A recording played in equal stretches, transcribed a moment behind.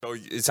So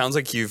it sounds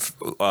like you've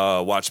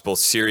watched both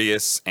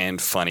serious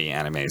and funny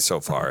anime so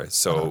far.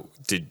 So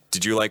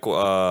did you like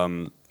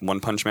One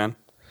Punch Man?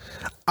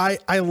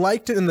 I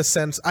liked it in the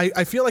sense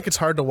I feel like it's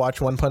hard to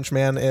watch One Punch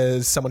Man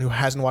as someone who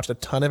hasn't watched a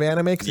ton of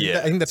anime. I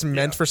think that's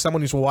meant for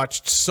someone who's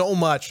watched so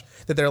much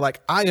that they're like,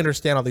 I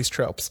understand all these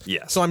tropes.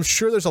 Yeah. So I'm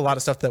sure there's a lot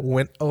of stuff that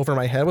went over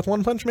my head with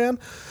One Punch Man,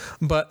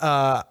 but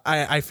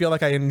I feel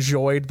like I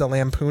enjoyed the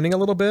lampooning a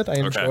little bit. I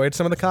enjoyed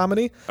some of the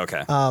comedy.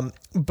 Okay.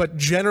 But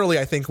generally,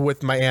 I think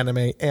with my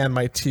anime and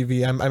my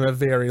TV, I'm a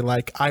very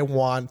like, I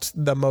want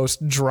the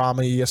most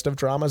drama-iest of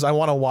dramas. I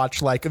want to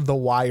watch like The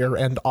Wire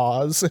and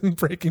Oz and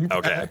Breaking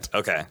Bad.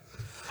 Okay.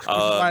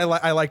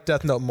 I like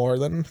Death Note more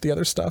than the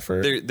other stuff.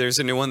 There's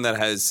a new one that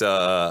has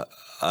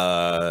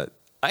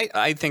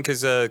I think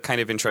is a kind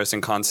of interesting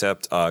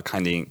concept,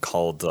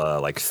 called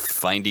like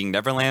Finding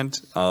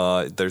Neverland.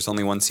 There's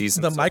only one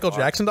season. The Michael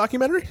Jackson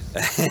documentary?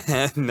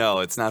 No,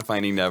 it's not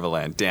Finding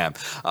Neverland. Damn.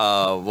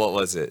 What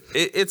was it?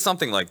 It's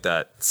something like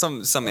that.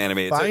 Some anime.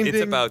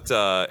 It's about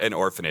an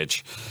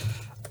orphanage.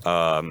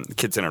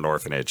 Kids in an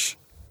orphanage.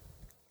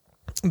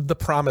 The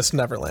Promised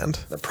Neverland.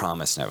 The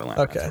Promised Neverland.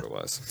 Okay. That's what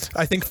it was.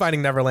 I think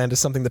Finding Neverland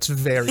is something that's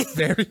very,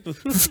 very,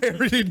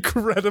 very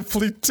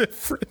incredibly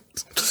different.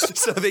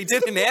 So they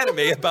did an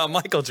anime about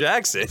Michael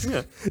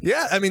Jackson.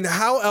 Yeah, I mean,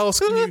 how else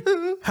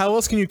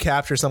can you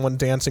capture someone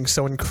dancing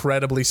so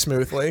incredibly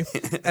smoothly?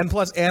 And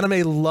plus,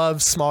 anime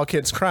loves small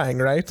kids crying,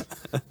 right?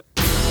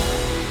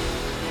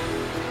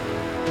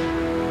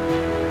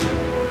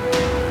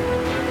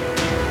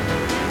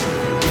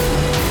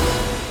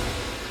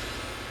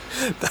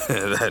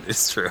 That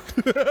is true.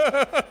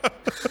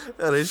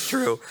 That is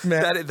true.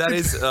 Man. That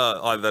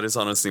is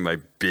honestly my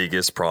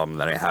biggest problem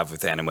that I have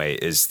with anime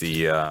is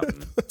the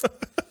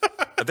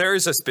there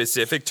is a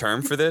specific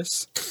term for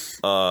this.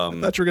 I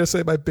thought you were gonna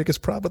say my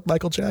biggest problem with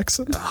Michael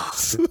Jackson.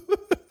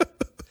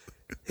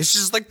 It's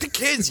just like the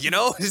kids, you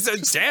know? It's a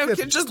damn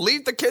kid, just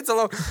leave the kids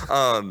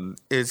alone.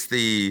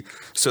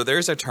 So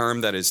there's a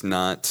term that is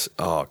not,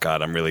 oh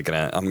God, I'm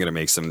gonna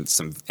make some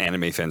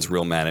anime fans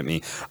real mad at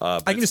me. I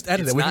can just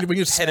edit it. We can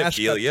just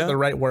pedophilia. The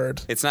right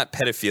word. It's not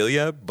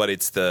pedophilia, but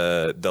it's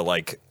the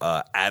like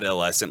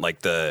adolescent, like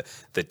the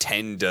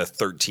 10 to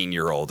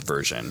 13-year-old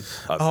version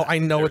of I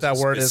know what that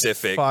word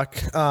specific... is. Fuck.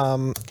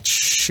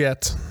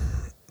 Shit.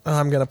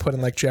 I'm gonna put in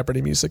like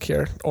Jeopardy music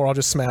here, or I'll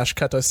just smash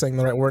cut to saying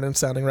the right word and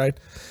sounding right.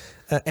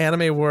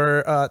 Anime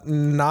were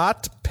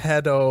not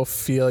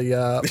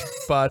pedophilia,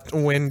 but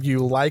when you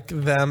like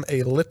them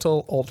a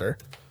little older.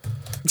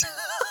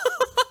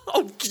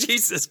 Oh,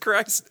 Jesus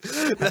Christ.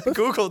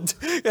 Google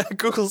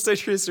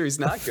search history is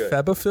not good.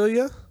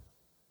 Hebophilia?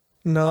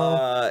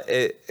 No.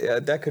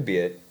 That could be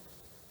it.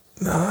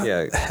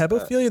 Yeah.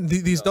 Hebophilia?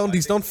 These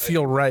don't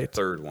feel right.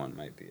 Third one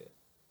might be it.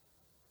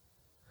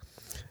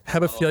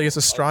 Hebophilia is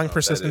a strong,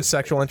 persistent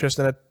sexual interest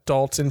in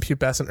adults in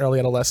pubescent early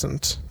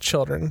adolescent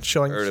children,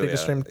 showing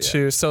extreme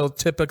 2. So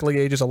typically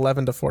ages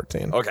 11 to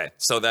 14. Okay,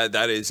 so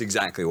that is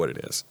exactly what it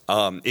is.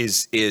 Okay,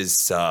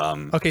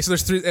 so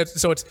there's 3.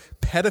 So it's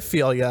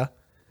pedophilia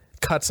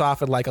cuts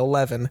off at like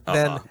 11,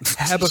 then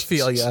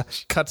hebophilia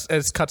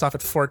cuts off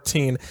at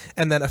 14,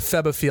 and then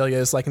ephebophilia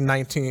is like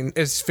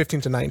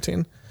 15 to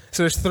 19.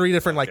 So there's 3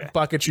 different like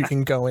buckets you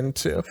can go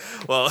into.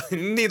 Well,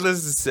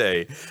 needless to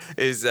say,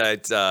 is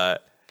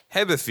that.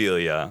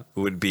 Hebophilia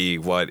would be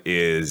what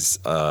is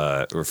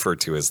referred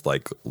to as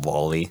like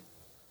lolly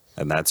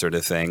and that sort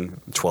of thing.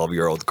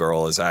 12-year-old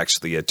girl is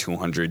actually a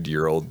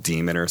 200-year-old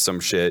demon or some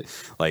shit.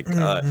 Like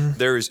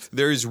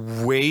there's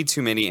way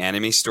too many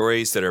anime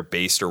stories that are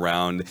based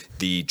around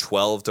the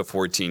 12 to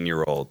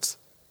 14-year-old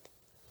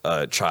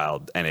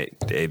child, and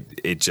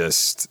it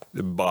just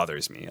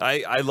bothers me.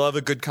 I love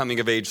a good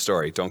coming of age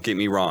story. Don't get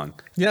me wrong.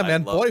 Yeah,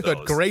 man,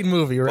 Boyhood, great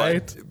movie,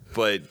 right?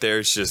 But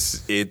there's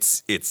just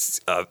it's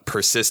a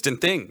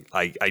persistent thing.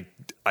 I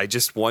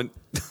just want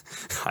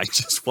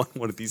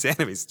one of these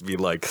animes to be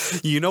like,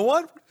 you know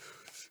what?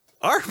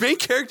 Our main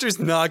character is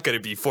not going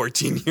to be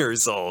 14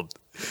 years old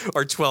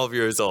or 12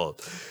 years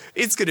old.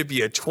 It's going to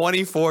be a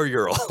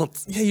 24-year-old.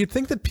 Yeah, you'd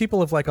think that people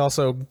have like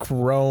also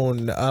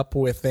grown up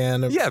with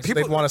anime. Yeah,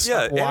 people they'd want to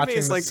stop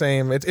watching the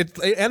same.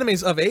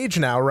 Anime's of age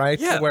now, right?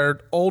 Yeah.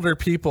 Where older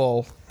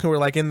people who are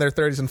like in their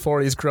 30s and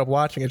 40s grew up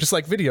watching it, just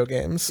like video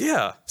games.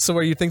 Yeah. So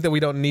where you think that we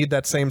don't need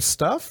that same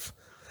stuff?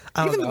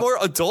 Even the more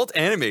adult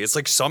anime, it's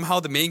like somehow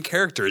the main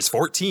character is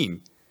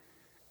 14.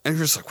 And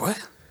you're just like,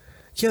 what?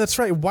 Yeah, that's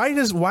right. Why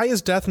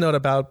is Death Note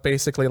about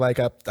basically like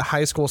a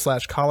high school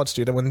 / college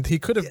student when he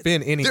could have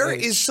been any There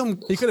age? is some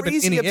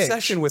crazy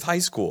obsession with high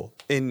school,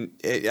 and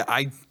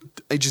I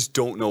just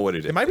don't know what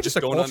it is. It might be just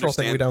a cultural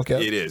thing we don't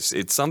get. It is.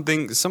 It's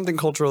something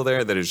cultural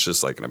there that is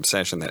just like an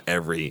obsession that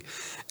every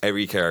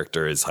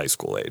character is high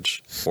school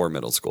age or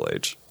middle school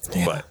age.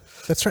 Yeah, but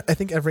that's right. I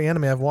think every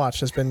anime I've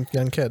watched has been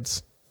young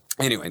kids.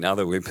 Anyway, now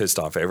that we pissed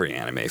off every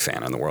anime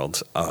fan in the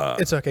world,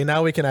 it's okay.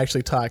 Now we can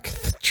actually talk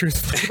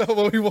truthfully about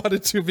what we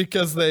wanted to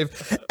because they've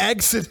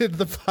exited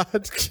the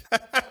podcast.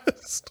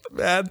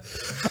 Man,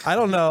 I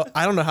don't know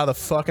how the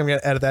fuck I'm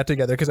gonna edit that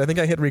together because I think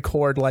I hit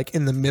record like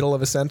in the middle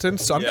of a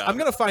sentence. So I'm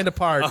gonna find a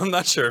part. I'm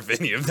not sure if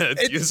any of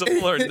that's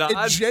usable or not.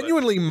 It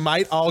genuinely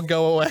might all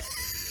go away.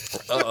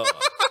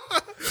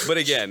 But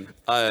again,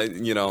 I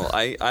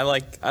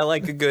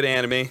like a good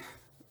anime.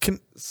 Can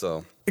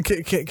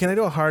I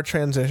do a hard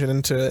transition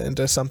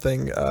into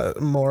something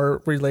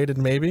more related?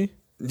 Maybe.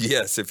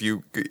 Yes, if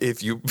you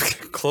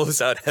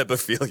close out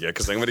hebephilia,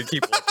 because I'm going to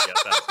keep looking at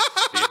that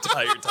the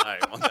entire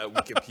time on that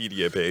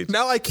Wikipedia page.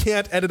 Now I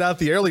can't edit out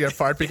the earlier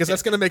part because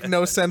that's going to make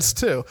no sense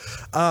too.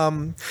 How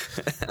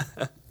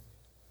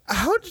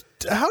did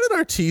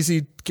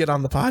Arteezy get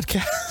on the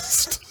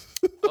podcast?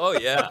 Oh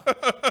yeah.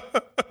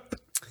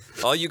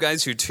 All you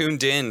guys who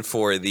tuned in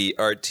for the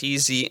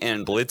Arteezy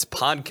and Blitz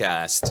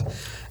podcast.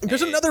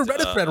 There's another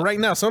Reddit thread right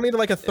now. Someone made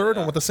like a third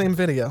one with the same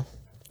video.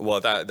 Well,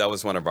 that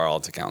was one of our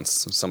alt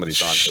accounts.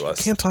 Somebody's on to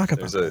us. Can't talk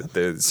about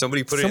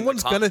somebody put it in the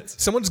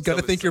comments. Someone's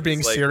gonna think you're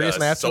being serious.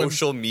 And I have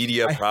social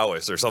media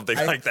prowess or something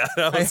like that.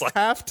 I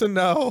have to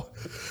know.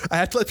 I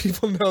have to let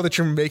people know that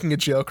you're making a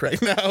joke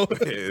right now.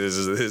 This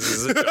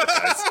is a joke,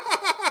 guys.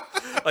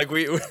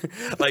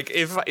 Like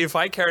if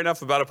I care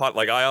enough about a pod,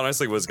 like I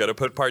honestly was gonna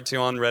put part 2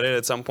 on Reddit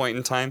at some point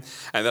in time,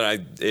 and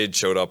then it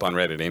showed up on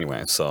Reddit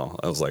anyway. So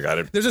I was like,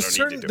 there's a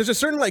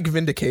certain like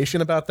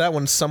vindication about that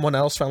when someone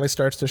else finally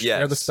starts to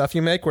share the stuff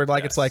you make, where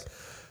like it's like,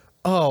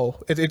 oh,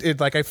 it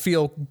like I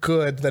feel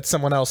good that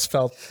someone else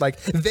felt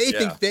like they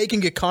think they can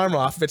get karma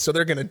off of it, so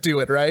they're gonna do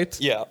it, right?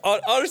 Yeah.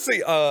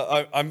 Honestly,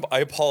 I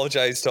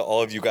apologize to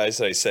all of you guys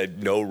that I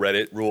said no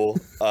Reddit rule.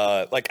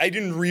 Like I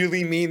didn't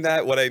really mean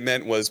that. What I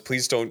meant was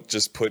please don't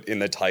just put in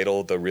the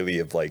title the really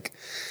of like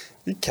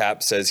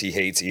Cap says he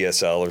hates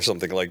ESL or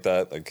something like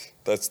that. Like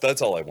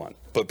that's all I want.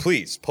 But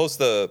please post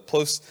the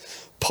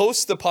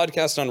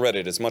podcast on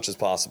Reddit as much as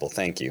possible.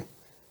 Thank you.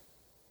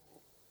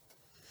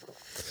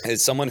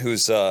 As someone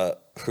whose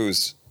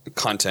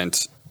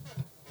content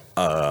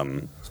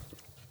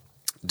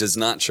does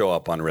not show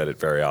up on Reddit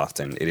very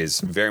often, it is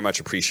very much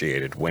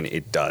appreciated when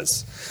it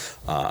does.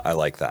 I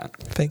like that.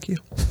 Thank you.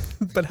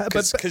 But how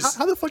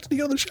the fuck did he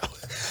get on the show?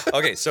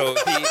 Okay, so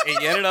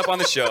he ended up on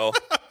the show.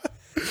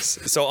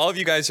 So all of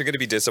you guys are going to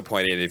be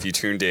disappointed if you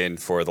tuned in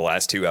for the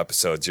last 2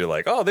 episodes. You're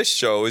like, oh, this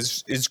show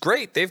is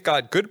great. They've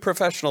got good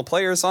professional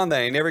players on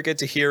that I never get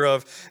to hear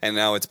of. And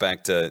now it's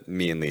back to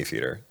me and Leaf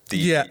Eater.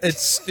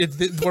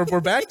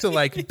 We're back to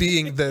like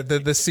being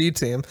the C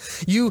team.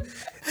 You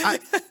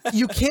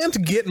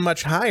can't get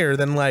much higher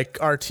than like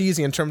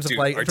Arteezy in terms of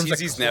like.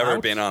 Arteezy's never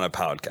been on a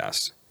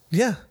podcast.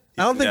 Yeah,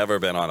 He's never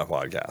been on a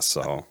podcast.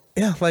 So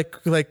yeah, like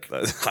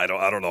I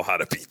don't know how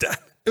to beat that.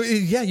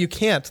 Yeah, you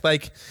can't.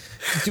 Like,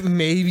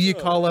 maybe you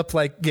call up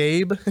like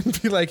Gabe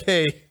and be like,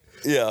 "Hey,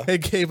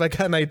 Gabe, I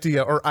got an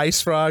idea." Or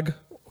Ice Frog.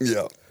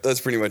 Yeah,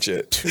 that's pretty much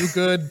it. Too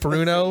Good,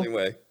 Bruno.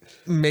 Anyway,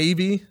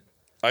 maybe.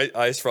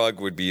 Ice Frog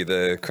would be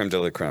the creme de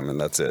la creme,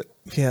 and that's it.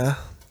 Yeah,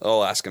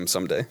 I'll ask him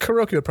someday.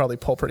 Kuroki would probably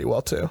pull pretty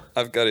well too.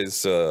 I've got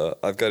his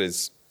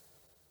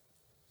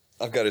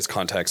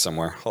contact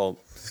somewhere. I'll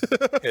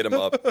hit him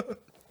up. I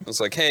was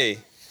like, "Hey,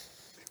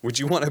 would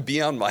you want to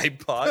be on my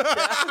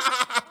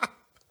podcast?"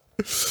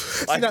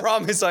 I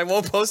promise I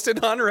won't post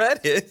it on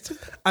Reddit.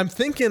 I'm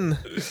thinking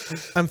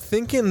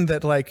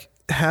that like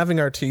having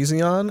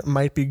Arteezy on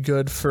might be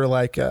good for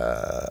like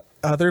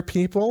other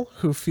people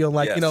who feel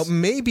like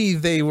maybe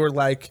they were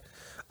like,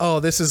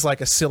 oh, this is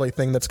like a silly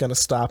thing that's going to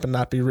stop and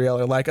not be real,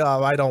 or like,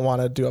 oh, I don't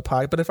want to do a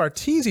podcast. But if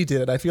Arteezy did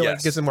it, I feel like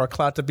it gives him more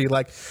clout to be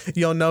like,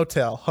 yo, no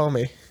tell,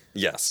 homie.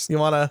 Yes, you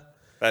want to.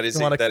 That is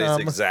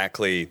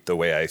exactly the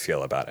way I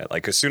feel about it.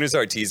 Like as soon as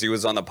Arteezy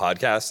was on the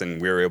podcast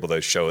and we were able to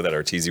show that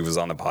Arteezy was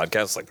on the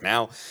podcast, like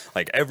now,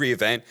 like every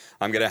event,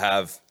 I'm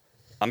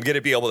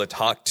gonna be able to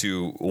talk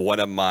to one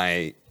of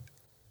my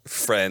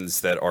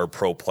friends that are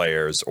pro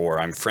players or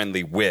I'm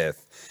friendly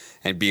with,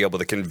 and be able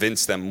to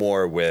convince them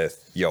more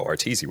with, yo,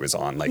 Arteezy was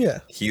on. Like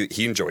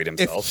he enjoyed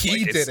himself. If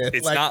he did it.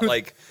 It's not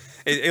like.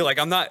 Like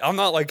I'm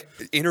not like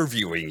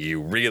interviewing you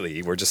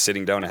really. We're just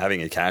sitting down and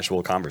having a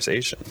casual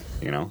conversation.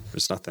 You know,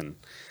 there's nothing.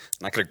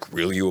 I'm not gonna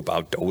grill you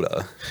about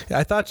Dota. Yeah,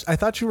 I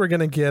thought you were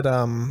gonna get.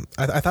 I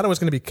thought it was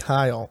gonna be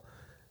Kyle.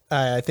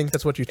 I think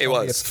that's what you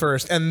told me at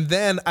first, and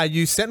then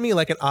you sent me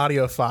like an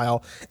audio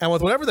file, and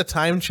with whatever the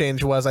time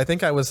change was, I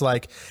think I was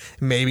like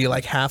maybe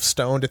like half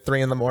stoned at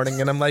 3 a.m,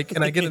 and I'm like,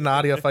 and I get an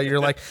audio file.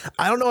 You're like,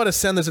 I don't know how to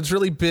send this. It's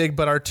really big,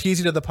 but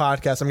Arteezy to the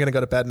podcast. I'm gonna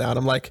go to bed now, and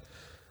I'm like.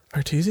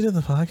 Arteezy to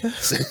the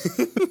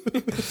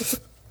podcast?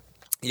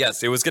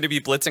 Yes, it was going to be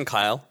Blitz and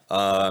Kyle.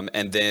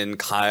 And then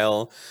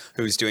Kyle,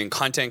 who's doing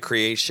content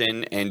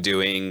creation and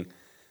doing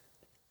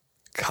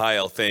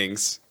Kyle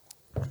things.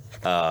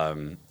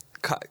 Kyle,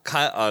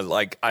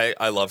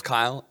 I love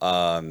Kyle.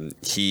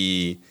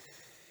 He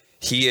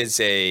is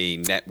a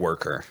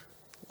networker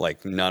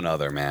like none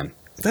other, man.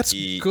 That's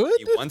good.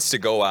 He wants to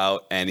go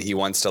out and he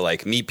wants to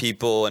like meet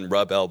people and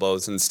rub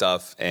elbows and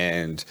stuff.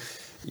 And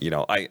you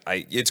know,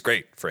 it's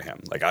great for him.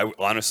 Like, I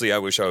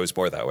wish I was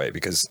more that way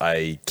because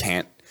I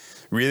can't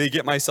really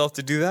get myself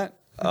to do that,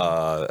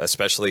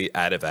 especially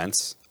at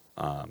events.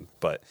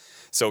 But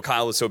So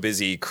Kyle was so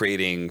busy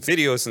creating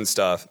videos and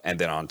stuff, and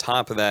then on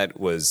top of that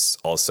was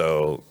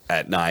also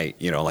at night,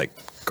 like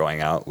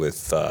going out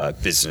with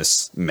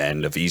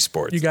businessmen of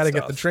esports. You got to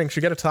get the drinks.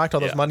 You got to talk to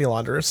all those money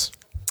launderers.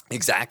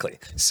 Exactly.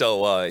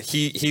 So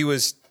he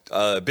was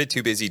a bit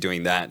too busy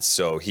doing that,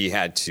 so he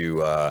had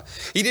to.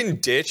 He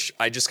didn't ditch.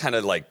 I just kind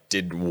of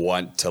didn't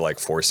want to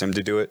force him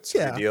to do it.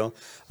 Sort of deal.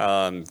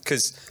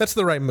 Because that's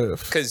the right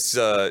move. Because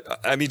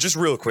just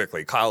real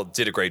quickly, Kyle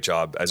did a great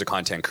job as a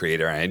content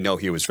creator, and I know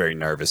he was very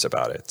nervous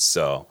about it.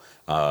 So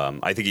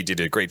I think he did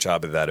a great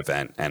job at that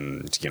event,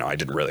 and I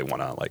didn't really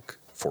want to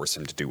force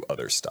him to do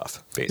other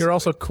stuff. Basically. You're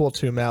also cool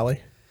too,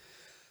 Mally.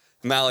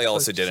 Mally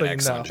also did an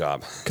excellent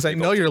job. Because I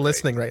know you're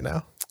listening right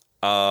now.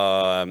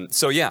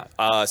 So it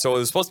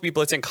was supposed to be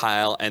Blitz and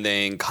Kyle, and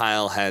then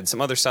Kyle had some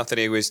other stuff that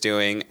he was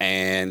doing,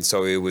 and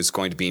so it was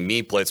going to be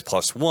me, Blitz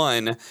plus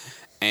one,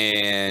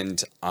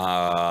 and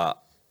I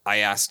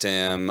asked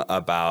him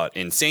about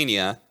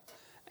Insania,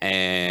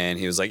 and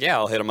he was like, "Yeah,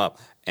 I'll hit him up."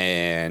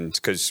 And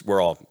because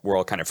we're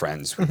all kind of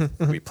friends,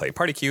 we play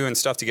Party Queue and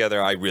stuff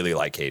together. I really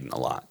like Hayden a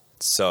lot.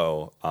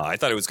 So I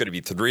thought it was going to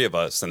be the three of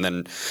us. And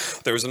then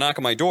there was a knock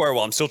on my door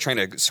while I'm still trying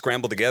to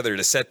scramble together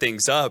to set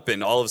things up.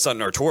 And all of a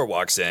sudden, Artur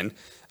walks in.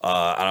 And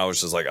I was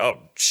just like, oh,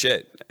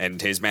 shit.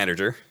 And his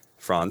manager,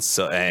 Franz.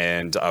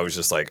 And I was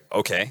just like,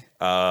 okay,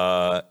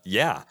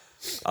 yeah.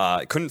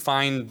 I couldn't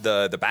find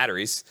the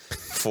batteries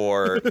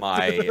for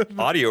my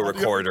audio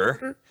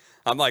recorder.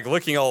 I'm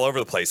looking all over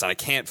the place, and I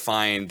can't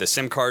find the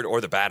SIM card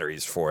or the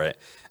batteries for it.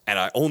 And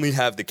I only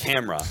have the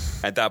camera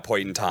at that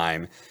point in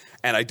time.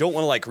 And I don't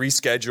want to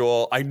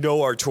reschedule. I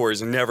know Artur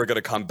is never going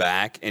to come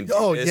back and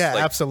do this. Yeah,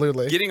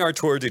 absolutely. Getting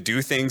Artur to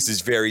do things is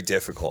very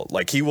difficult.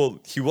 He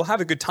will have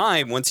a good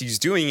time once he's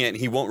doing it, and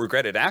he won't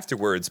regret it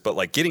afterwards. But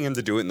getting him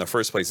to do it in the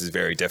first place is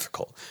very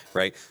difficult,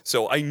 right?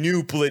 So I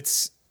knew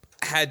Blitz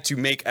had to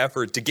make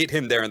effort to get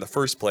him there in the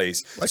first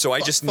place. So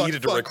I just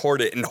needed to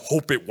record it and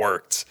hope it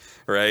worked,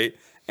 right?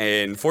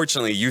 And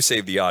fortunately, you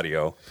saved the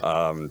audio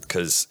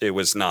because it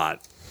was not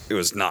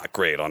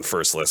great on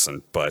first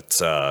listen, but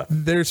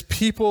there's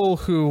people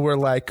who were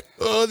like,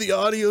 "Oh, the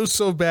audio's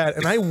so bad,"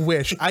 and I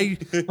wish I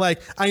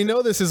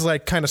know this is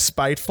kind of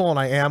spiteful, and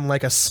I am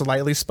a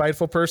slightly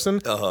spiteful person.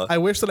 I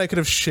wish that I could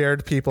have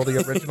shared people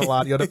the original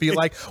audio to be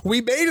like,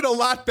 "We made it a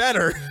lot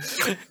better."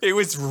 It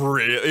was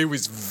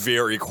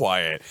very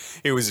quiet.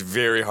 It was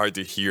very hard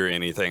to hear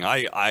anything.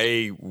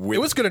 It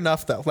was good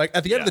enough though.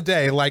 At the end of the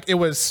day, it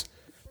was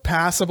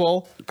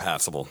passable.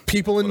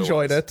 People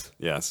enjoyed it.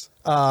 Yes.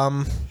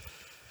 I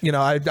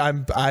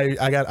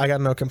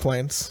got no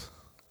complaints.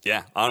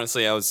 Yeah,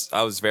 honestly, I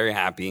was very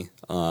happy.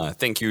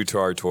 Thank you to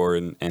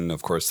Artur, and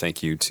of course,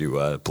 thank you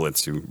to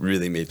Blitz, who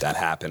really made that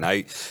happen.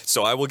 I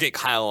will get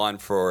Kyle on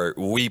for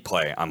We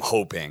Play. I'm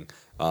hoping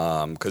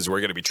because we're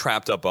going to be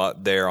trapped up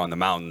there on the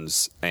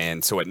mountains,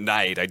 and so at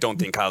night, I don't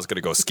think Kyle's going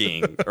to go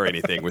skiing or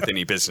anything with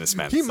any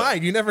businessmen. He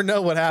might. You never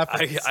know what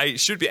happens. I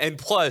should be, and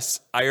plus,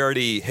 I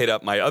already hit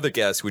up my other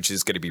guest, which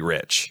is going to be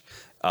Rich.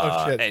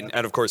 And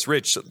of course,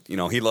 Rich,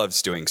 he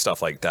loves doing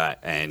stuff like that,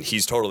 and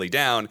he's totally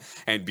down.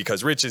 And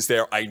because Rich is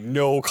there, I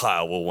know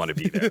Kyle will want to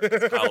be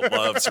there. Kyle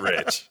loves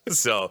Rich,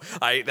 so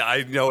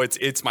I know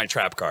it's my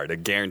trap card. I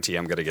guarantee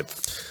I'm going to get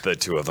the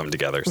two of them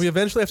together. We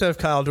eventually have to have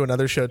Kyle do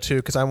another show too,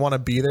 because I want to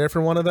be there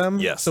for one of them.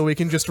 Yes, so we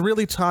can just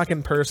really talk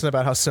in person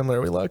about how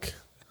similar we look.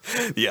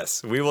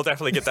 Yes, we will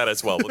definitely get that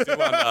as well.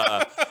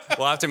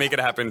 We'll have to make it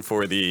happen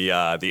for the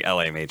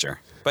LA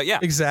major. But yeah,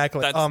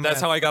 exactly.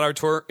 That's how I got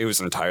Artur. It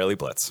was entirely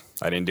Blitz.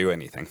 I didn't do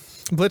anything.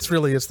 Blitz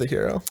really is the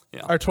hero.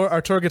 Yeah.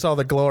 Artur gets all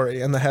the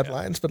glory and the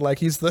headlines, but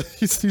he's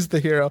the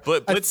hero.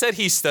 But Blitz said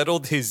he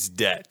settled his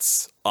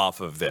debts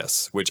off of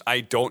this, which I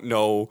don't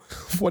know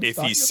if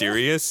he's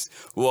serious.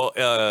 Well,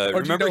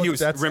 remember he was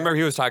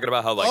talking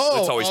about how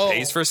Blitz always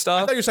pays for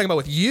stuff. I thought you were talking about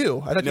with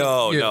you.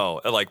 No.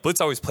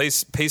 Blitz always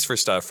pays for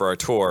stuff for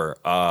Artur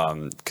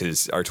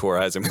because Artur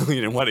has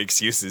 1,000,001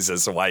 excuses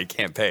as to why he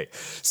can't pay.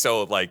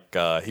 So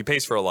he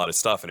pays for a lot of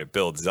stuff and it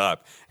builds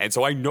up, and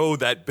so I know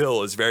that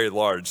bill is very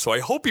large. So I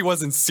hope he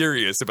wasn't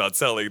serious about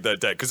selling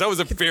that debt because that was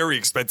a very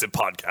expensive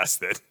podcast.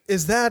 Then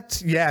is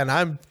that and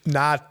I'm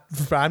not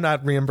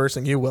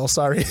reimbursing you, Will.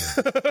 Sorry. Is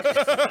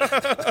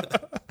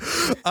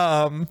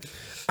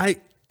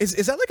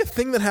that a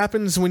thing that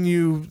happens when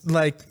you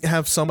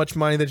have so much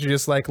money that you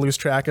just lose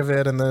track of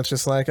it, and then it's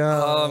just it's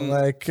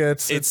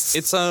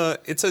a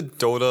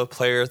Dota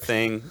player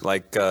thing.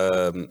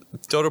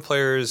 Dota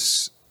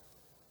players,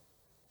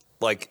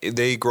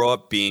 they grow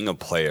up being a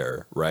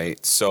player,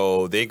 right?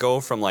 So they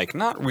go from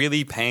not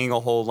really paying a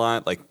whole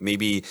lot.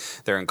 Maybe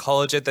they're in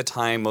college at the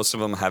time. Most of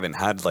them haven't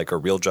had a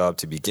real job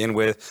to begin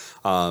with.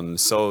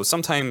 So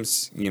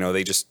sometimes,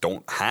 they just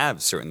don't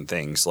have certain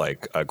things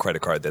like a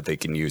credit card that they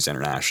can use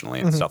internationally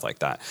and stuff like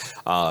that.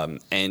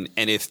 And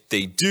if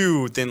they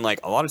do, then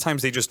a lot of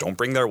times they just don't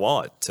bring their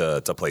wallet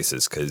to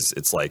places because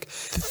it's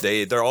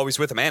they're always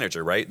with a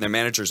manager, right? And their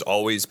manager's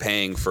always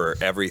paying for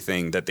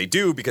everything that they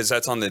do because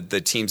that's on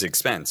the team's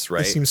expense.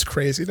 Right? This seems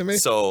crazy to me.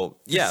 So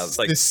yeah,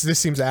 this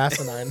seems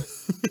asinine.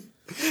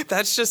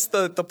 That's just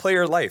the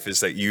player life is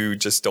that you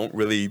just don't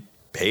really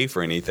pay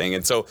for anything.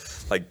 And so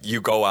like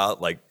you go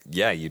out, like,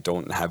 yeah, you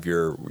don't have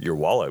your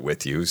wallet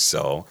with you.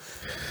 So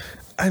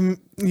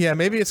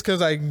maybe it's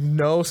because I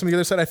know some of the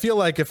other side. I feel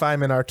like if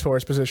I'm in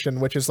Artur's position,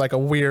 which is like a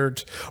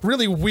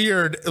really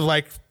weird,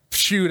 like,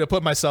 shoe to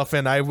put myself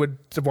in, I would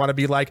want to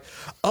be like,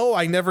 oh,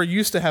 I never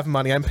used to have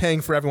money. I'm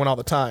paying for everyone all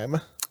the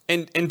time.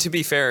 And to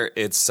be fair,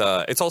 it's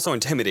also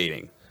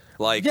intimidating.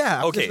 Like,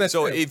 yeah, okay,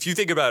 so true. if you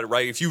think about it,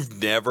 right, if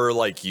you've never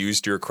like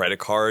used your credit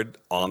card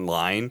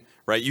online,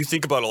 right, you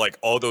think about it, like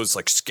all those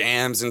like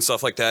scams and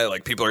stuff like that,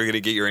 like people are going to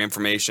get your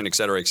information, et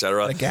cetera, et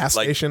cetera. A gas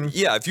station.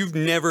 Yeah, if you've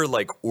never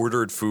like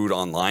ordered food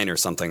online or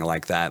something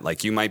like that,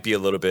 like you might be a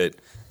little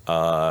bit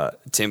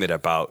timid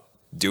about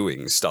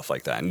doing stuff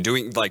like that, and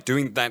doing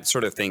that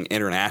sort of thing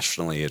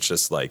internationally. It's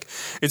just like,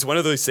 it's one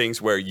of those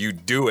things where you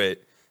do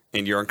it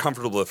and you're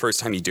uncomfortable the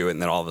first time you do it,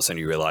 and then all of a sudden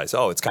you realize,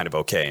 oh, it's kind of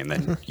okay, and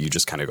then you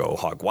just kind of go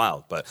hog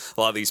wild. But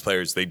a lot of these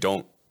players, they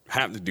don't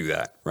have to do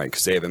that, right?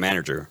 Because they have a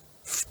manager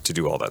to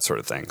do all that sort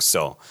of thing.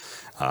 So,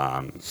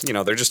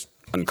 they're just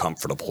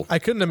uncomfortable. I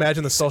couldn't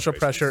imagine the social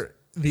pressure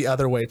the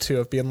other way too,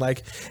 of being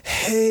like,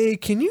 hey,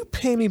 can you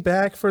pay me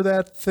back for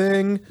that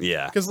thing?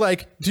 Yeah. Because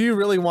like, do you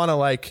really want to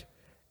like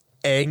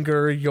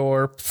anger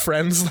your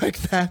friends like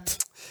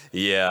that?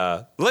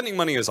 Yeah. Lending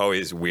money is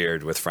always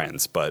weird with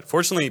friends, but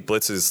fortunately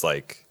Blitz is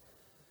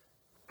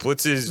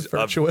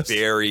virtuous. A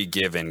very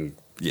giving.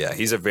 Yeah,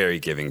 he's a very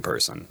giving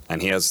person, and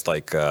he has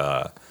like he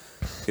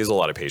has a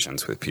lot of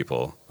patience with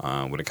people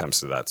when it comes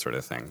to that sort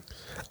of thing.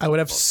 I would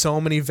have so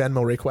many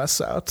Venmo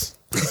requests out.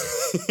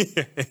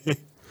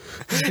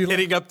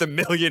 Hitting up the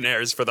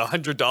millionaires for the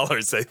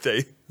 $100 that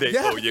they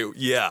owe you.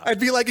 Yeah, I'd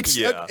be like,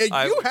 you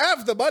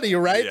have the money,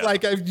 right? Yeah.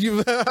 Like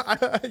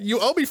you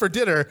owe me for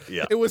dinner.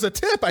 Yeah. It was a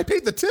tip. I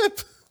paid the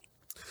tip.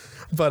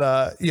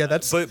 But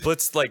that's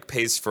Blitz like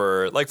pays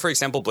for, like, for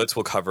example, Blitz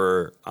will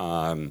cover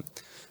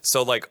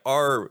so like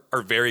our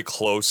very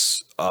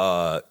close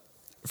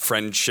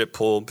friendship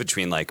pool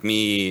between like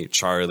me,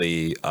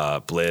 Charlie,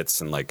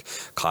 Blitz, and like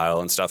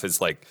Kyle and stuff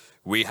is like,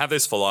 we have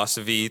this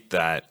philosophy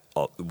that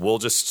we'll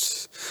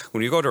just,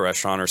 when you go to a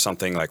restaurant or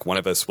something, like one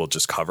of us will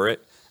just cover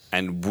it.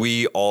 And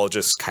we all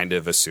just kind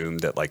of assume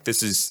that like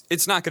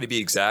it's not going to be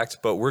exact,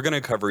 but we're going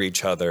to cover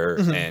each other.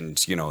 Mm-hmm.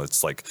 And,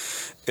 it's like,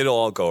 it'll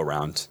all go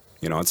around.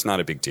 It's not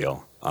a big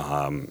deal.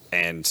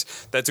 And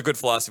that's a good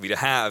philosophy to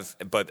have.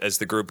 But as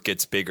the group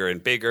gets bigger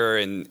and bigger,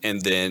 and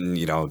then,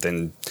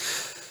 then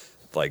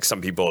like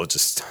some people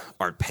just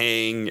aren't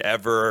paying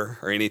ever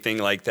or anything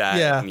like that.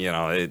 Yeah.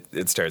 And,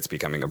 it starts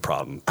becoming a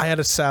problem. I had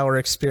a sour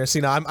experience.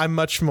 I'm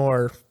much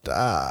more,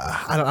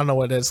 I don't know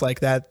what it is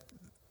like that.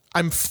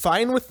 I'm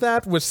fine with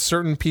that with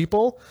certain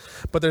people,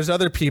 but there's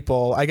other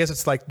people. I guess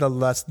it's like the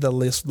less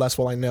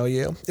well I know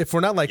you. If we're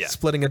not like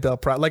splitting a bill,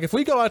 like if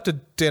we go out to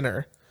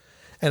dinner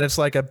and it's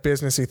like a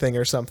businessy thing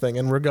or something,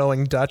 and we're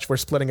going Dutch, we're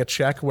splitting a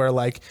check where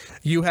like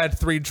you had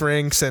 3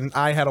 drinks and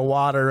I had a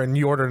water and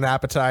you ordered an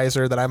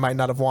appetizer that I might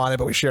not have wanted,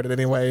 but we shared it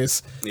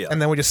anyways. Yeah.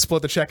 And then we just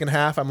split the check in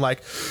half. I'm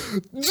like,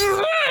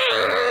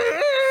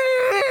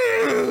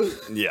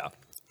 yeah.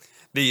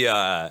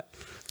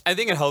 I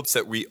think it helps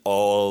that we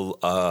all,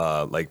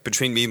 like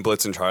between me and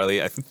Blitz and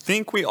Charlie, I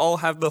think we all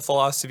have the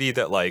philosophy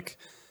that like,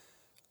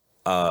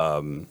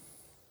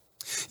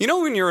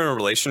 when you're in a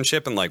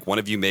relationship and like one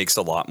of you makes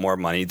a lot more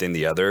money than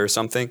the other or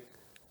something.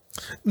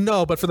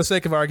 No, but for the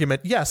sake of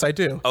argument, yes, I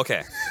do.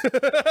 Okay.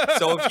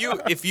 So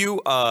if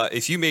you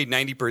made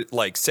 90%,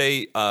 like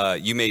say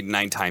you made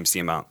 9 times the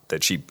amount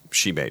that she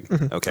made.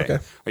 Mm-hmm. Okay.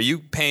 Are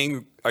you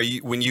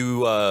when you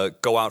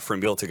go out for a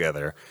meal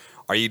together,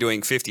 are you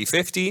doing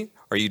 50-50?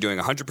 Are you doing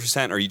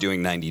 100%? Or are you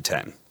doing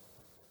 90-10?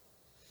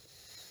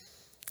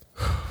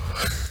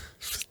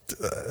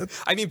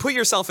 I mean, put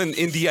yourself in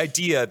the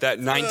idea that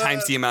 9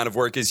 times the amount of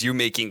work is you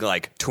making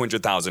like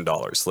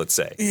 $200,000, let's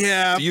say.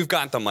 Yeah. So you've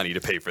got the money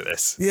to pay for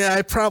this. Yeah,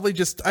 I probably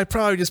just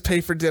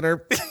pay for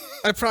dinner.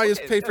 I probably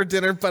just pay for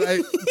dinner, but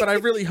I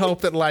really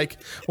hope that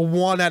like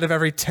 1 out of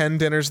every 10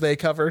 dinners they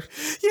cover.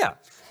 Yeah.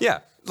 Yeah.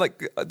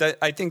 Like that,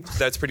 I think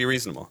that's pretty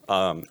reasonable.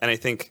 And I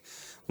think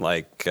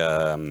like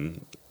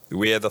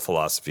we have the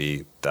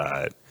philosophy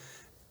that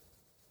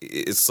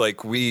it's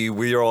like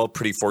we are all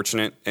pretty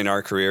fortunate in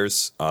our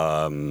careers,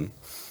 and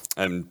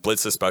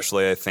Blitz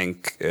especially, I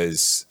think,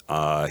 is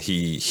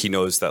he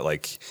knows that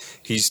like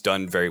he's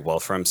done very well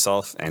for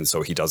himself, and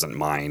so he doesn't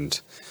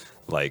mind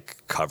like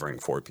covering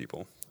for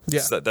people.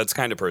 Yeah, so that's the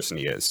kind of person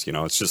he is.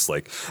 It's just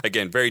like,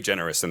 again, very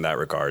generous in that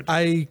regard.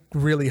 I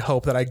really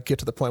hope that I get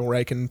to the point where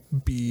I can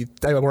do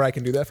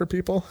that for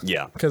people.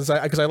 Yeah, because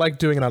I like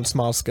doing it on a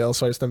small scale.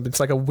 So it's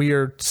like a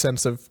weird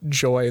sense of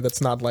joy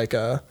that's not like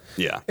a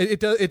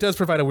It does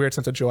provide a weird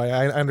sense of joy.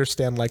 I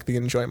understand like the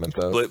enjoyment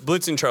of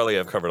Blitz and Charlie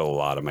have covered a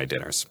lot of my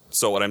dinners.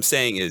 So what I'm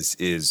saying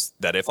is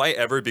that if I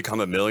ever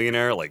become a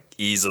millionaire, like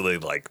easily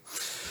like.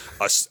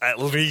 At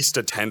least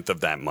 1/10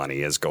 of that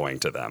money is going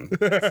to them,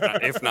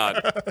 if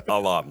not a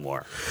lot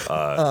more.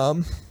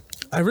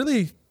 I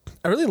really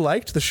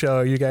liked the show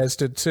you guys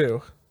did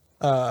too.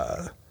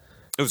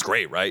 It was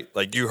great, right?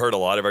 Like you heard a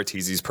lot of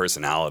Arteezy's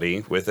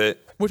personality with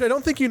it. Which I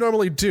don't think you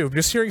normally do.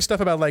 Just hearing stuff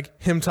about like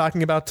him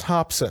talking about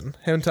Thompson,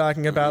 him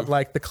talking about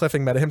like the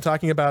cliffing meta, him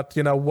talking about,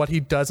 you know, what he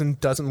does and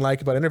doesn't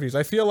like about interviews.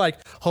 I feel like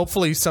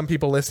hopefully some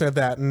people listen to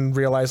that and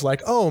realize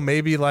like, oh,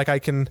 maybe like I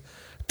can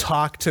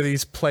talk to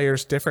these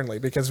players differently,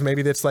 because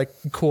maybe that's like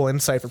cool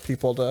insight for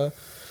people to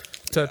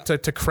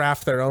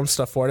craft their own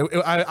stuff for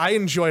it. I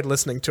enjoyed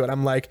listening to it.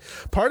 I'm like,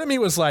 part of me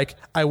was like,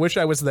 I wish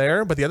I was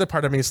there, but the other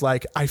part of me is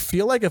like, I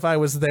feel like if I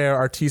was there,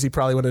 Arteezy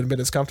probably wouldn't have been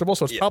as comfortable.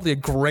 So it's probably a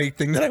great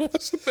thing that I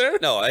wasn't there.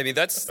 No, I mean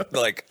that's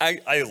like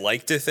I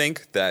like to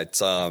think that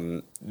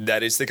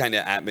that is the kind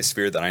of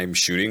atmosphere that I'm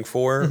shooting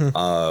for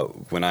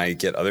when I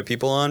get other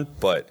people on,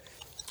 but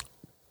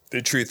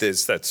the truth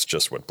is that's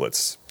just what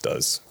Blitz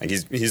does. Like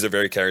he's a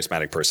very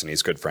charismatic person.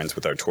 He's good friends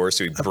with our tour,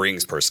 so he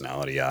brings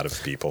personality out of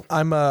people.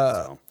 I'm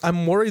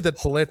worried that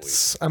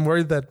Blitz's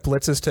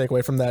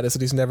takeaway from that is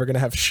that he's never going to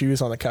have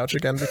shoes on the couch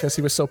again because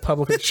he was so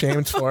publicly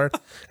shamed for it.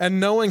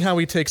 And knowing how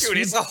he takes, dude,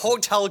 it's a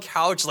hotel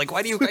couch. Like,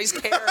 why do you guys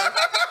care?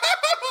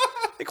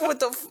 Like, what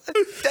the?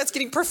 That's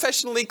getting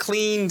professionally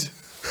cleaned.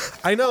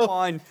 I know. Come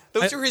on.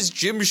 Those are his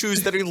gym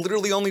shoes that he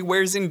literally only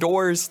wears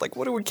indoors. Like,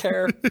 what do we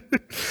care?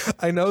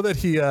 I know that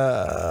he.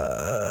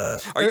 Are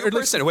you a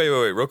person? Wait,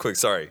 real quick.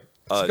 Sorry.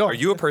 Are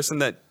you a person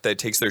that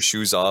takes their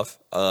shoes off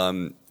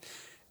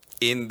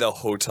in the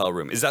hotel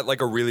room? Is that like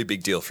a really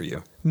big deal for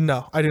you?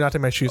 No, I do not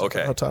take my shoes off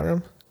in the hotel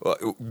room.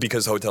 Well,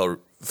 because hotel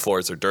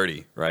floors are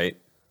dirty, right?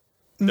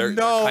 They're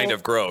kind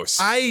of gross.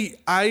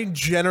 I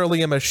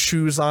generally am a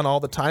shoes on all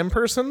the time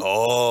person.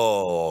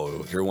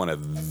 Oh, you're one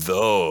of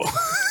those.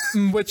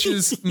 Which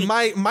is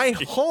my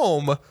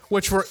home,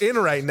 which we're in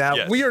right now.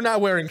 Yes. We are not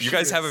wearing shoes. You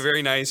guys have a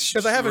very nice shoe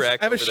rack. Because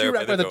I have a shoe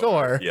rack by the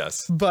door.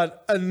 Yes.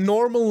 But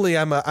normally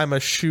I'm a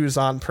shoes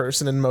on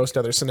person in most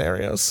other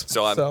scenarios.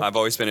 So I've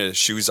always been a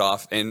shoes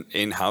off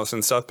in house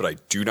and stuff, but I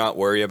do not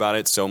worry about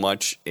it so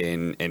much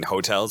in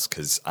hotels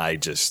because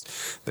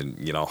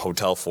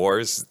hotel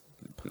floors.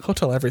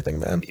 Hotel everything,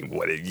 man.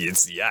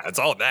 It's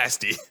all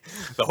nasty.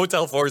 The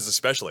hotel floors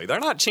especially. They're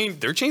not changed.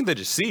 They're changing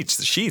the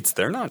sheets.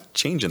 They're not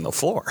changing the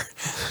floor.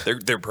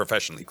 They're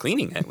professionally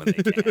cleaning it when they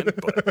can.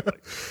 But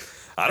like,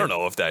 I don't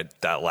know if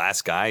that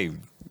last guy,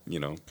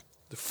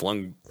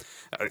 flung.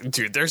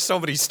 Dude, there's so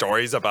many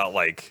stories about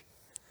like.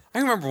 I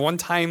remember one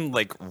time,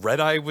 like, Red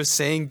Eye was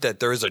saying that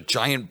there was a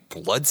giant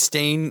blood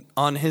stain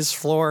on his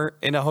floor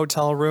in a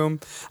hotel room.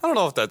 I don't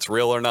know if that's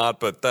real or not,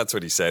 but that's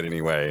what he said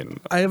anyway. And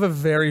I have a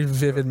very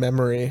vivid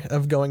memory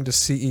of going to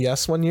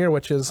CES one year,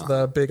 which is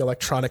the big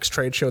electronics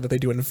trade show that they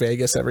do in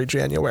Vegas every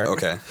January.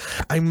 Okay.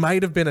 I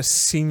might have been a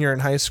senior in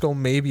high school,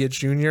 maybe a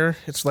junior.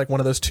 It's like one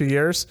of those 2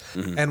 years.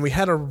 Mm-hmm. And we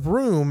had a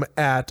room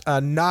at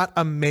not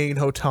a main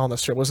hotel on the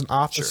strip. It was an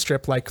off the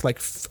strip, like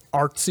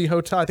artsy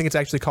hotel. I think it's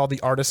actually called the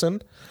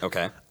Artisan.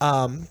 Okay.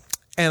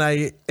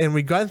 And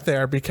we got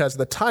there because at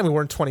the time we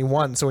weren't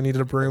 21, so we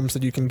needed rooms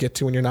that you can get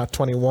to when you're not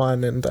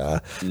 21. And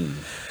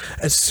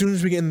as soon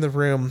as we get in the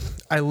room,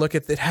 I look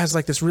at it has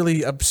like this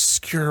really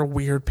obscure,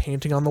 weird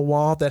painting on the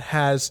wall that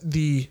has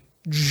the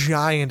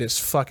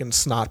giantest fucking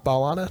snot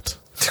ball on it,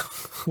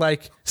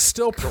 like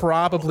still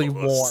probably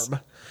warm.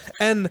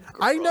 And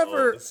I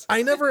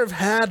never have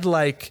had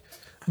like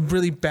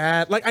really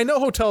bad, like I know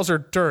hotels are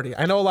dirty.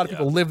 I know a lot of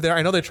people live there.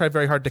 I know they try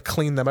very hard to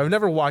clean them. I've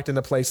never walked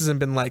into places and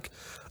been like,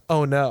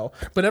 oh no.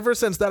 But ever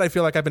since that, I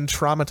feel like I've been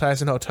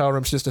traumatized in hotel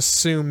rooms. Just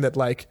assume that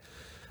like,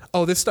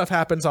 oh, this stuff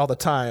happens all the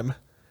time.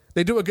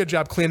 They do a good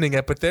job cleaning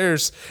it, but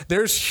there's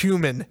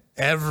human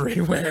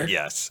everywhere.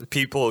 Yes.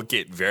 People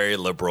get very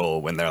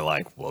liberal when they're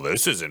like, well,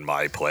 this isn't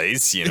my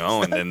place,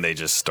 and then they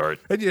just start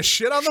and you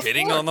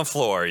shitting on the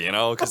floor,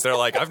 because they're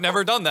like, I've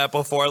never done that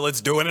before.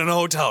 Let's do it in a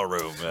hotel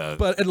room.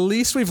 But at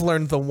least we've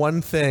learned the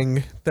one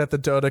thing that the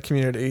Dota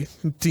community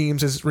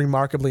deems is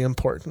remarkably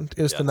important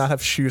is to not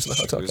have shoes on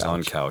the hotel couch. Shoes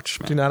on couch,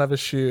 man. Do not have a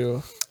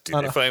shoe.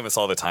 Dude, they play this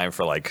all the time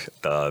for like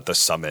the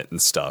summit and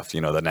stuff,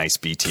 the nice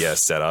BTS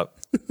setup.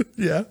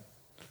 Yeah.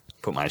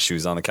 Put my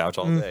shoes on the couch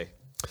all day.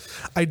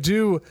 I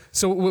do.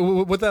 So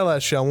with that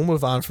last show, we'll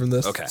move on from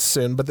this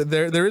soon. But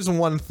there is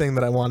one thing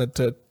that I wanted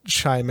to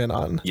chime in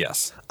on.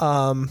 Yes.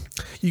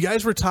 You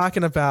guys were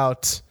talking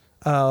about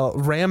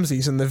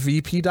Ramses in the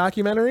VP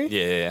documentary.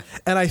 Yeah.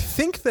 And I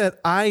think that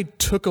I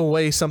took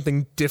away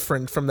something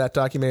different from that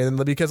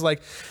documentary because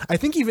like I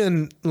think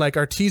even like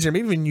our teaser,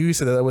 maybe even you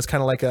said that it was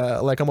kind of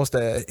like almost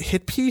a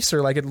hit piece,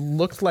 or like it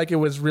looked like it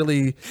was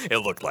really. It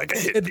looked like a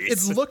hit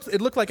piece.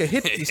 It looked like a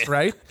hit piece,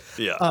 right?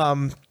 Yeah.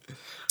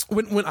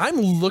 When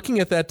I'm looking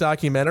at that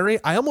documentary,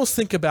 I almost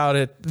think about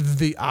it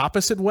the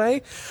opposite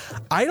way.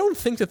 I don't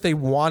think that they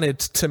wanted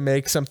to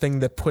make something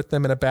that put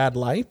them in a bad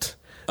light.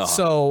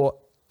 So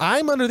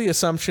I'm under the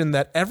assumption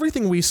that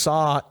everything we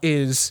saw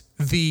is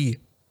the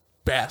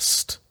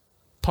best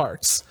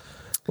parts.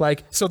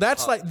 Like, so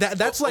that's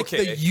that's like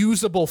the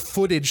usable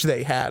footage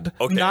they had.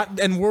 Okay.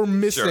 And we're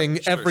missing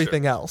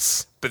everything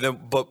else.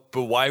 But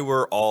why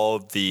were all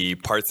the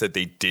parts that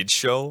they did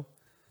show,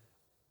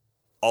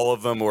 all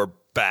of them were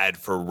bad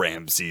for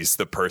Ramses,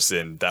 the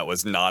person that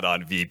was not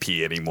on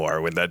VP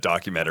anymore when that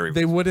documentary.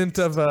 They wouldn't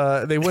have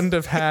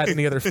had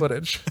any other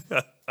footage.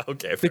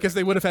 Okay, because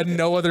they would have had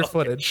no other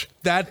footage.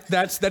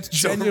 That's so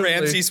genuinely.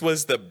 Ramses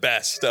was the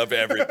best of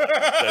everybody.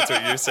 That's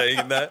what you're saying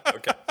in that?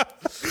 Okay.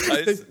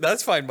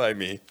 That's fine by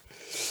me.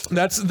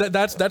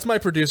 That's my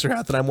producer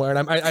hat that I'm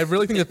wearing. I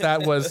really think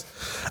that was.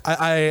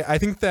 I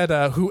think that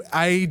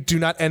I do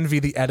not envy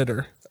the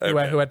editor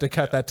who had to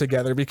cut that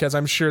together, because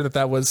I'm sure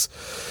that was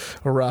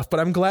rough. But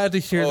I'm glad to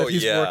hear that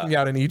he's working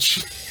out in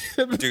each.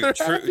 Dude,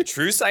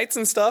 true sites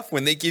and stuff,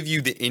 when they give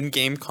you the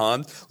in-game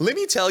comms, let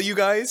me tell you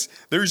guys,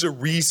 there's a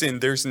reason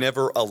there's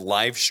never a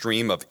live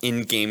stream of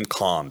in-game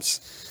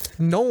comms.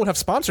 No one would have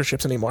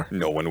sponsorships anymore.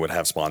 No one would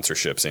have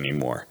sponsorships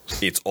anymore.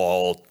 It's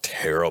all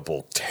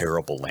terrible,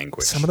 terrible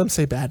language. Some of them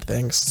say bad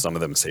things. Some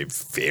of them say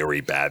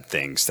very bad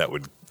things that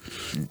would...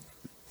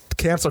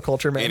 Cancel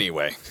culture, man.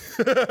 Anyway.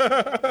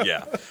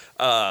 Yeah.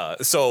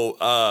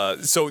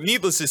 So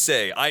needless to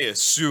say, I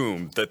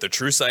assume that the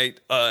True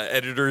Site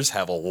editors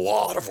have a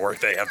lot of work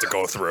they have to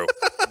go through.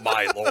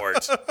 My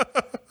lord.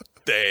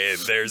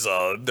 There's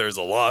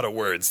a lot of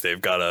words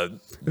they've got to...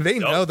 They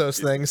know those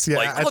things. Yeah.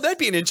 Like, that'd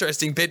be an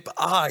interesting bit.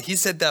 But, he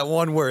said that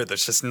one word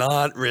that's just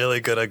not really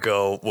going to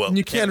go... Well,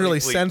 you can't really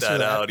censor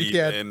that. Out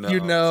you even. You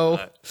know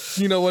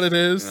what it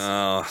is.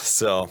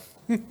 Shout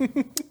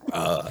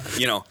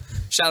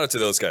out to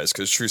those guys,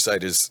 because True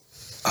Sight is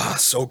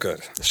so good.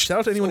 Shout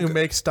out to anyone who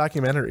makes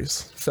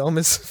documentaries.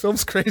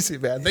 Film's crazy,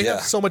 man. They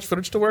have so much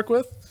footage to work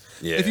with.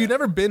 Yeah. If you've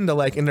never been to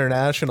like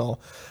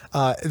international,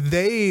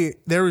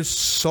 there is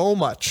so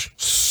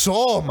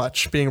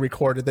much being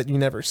recorded that you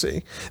never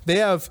see. They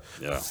have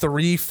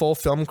 3 full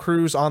film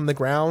crews on the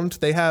ground.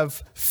 They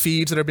have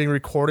feeds that are being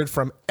recorded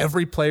from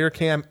every player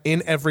cam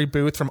in every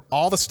booth, from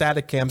all the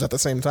static cams at the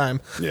same time.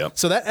 Yeah.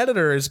 So that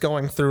editor is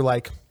going through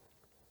like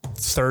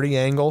 30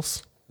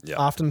 angles. Yeah.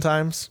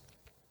 Oftentimes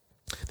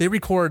they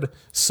record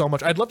so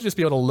much. I'd love to just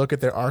be able to look at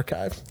their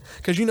archive,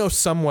 because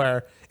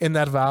somewhere in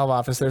that Valve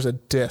office there's a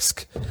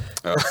disk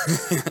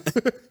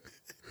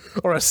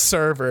or a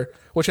server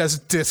which has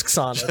disks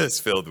on it,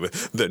 just filled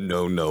with the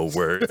no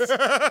words.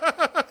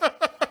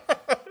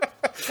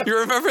 You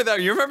remember that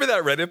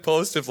Reddit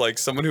post of like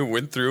someone who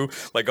went through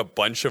like a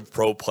bunch of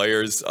pro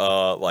players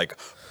like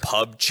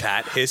pub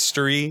chat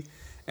history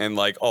and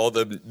like all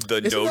the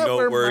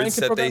no words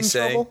that they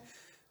say? Trouble?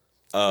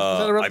 Is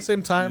that around the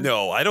same time?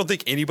 No, I don't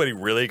think anybody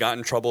really got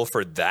in trouble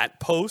for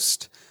that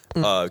post.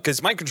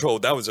 Because Mind Control,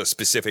 that was a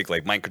specific,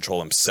 like, Mind Control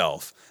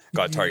himself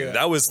got targeted.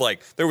 That was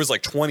like, there was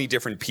like 20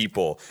 different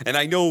people. And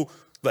I know,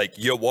 like,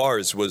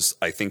 Yawar's was,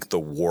 I think,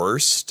 the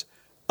worst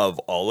of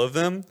all of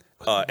them.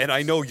 And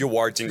I know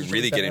Yawar didn't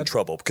really get in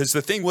trouble, because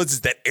the thing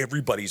was that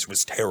everybody's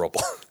was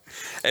terrible.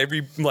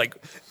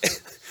 Like,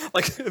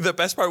 the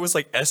best part was,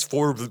 like,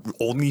 S4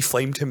 only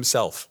flamed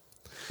himself.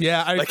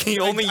 Yeah, he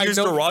only used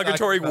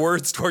derogatory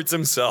words towards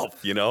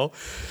himself,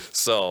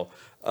 So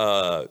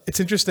it's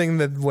interesting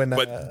that when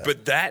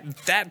but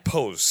that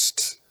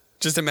post,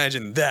 just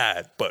imagine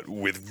that, but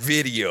with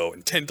video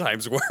and 10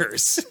 times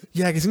worse.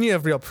 Yeah, because then you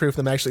have real proof of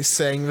them actually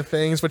saying the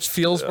things, which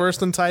feels worse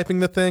than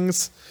typing the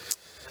things.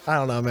 I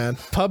don't know, man.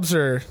 Pubs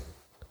are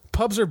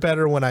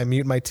better when I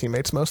mute my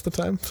teammates most of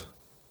the time.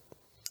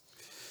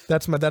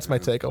 That's my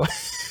takeaway,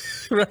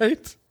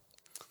 right?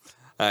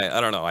 I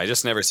don't know. I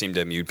just never seem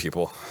to mute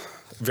people.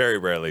 Very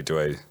rarely do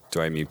I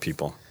mute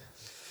people.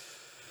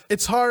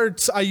 It's hard.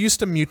 I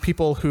used to mute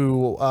people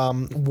who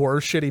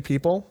were shitty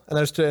people, and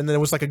then it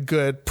was like a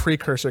good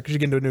precursor, because you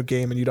get into a new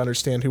game and you'd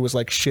understand who was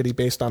like shitty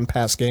based on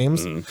past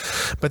games.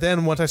 But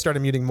then once I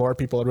started muting more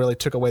people, it really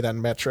took away that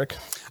metric.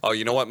 Oh,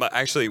 you know what?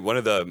 Actually, one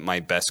of my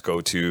best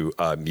go-to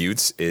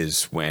mutes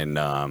is when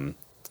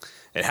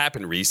it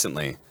happened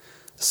recently.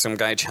 Some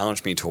guy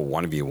challenged me to a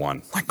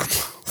 1v1. Like,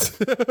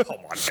 come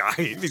on, guy.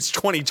 It's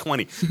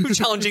 2020. Who's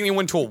challenging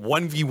anyone to a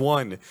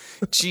 1v1?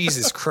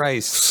 Jesus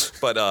Christ.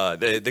 But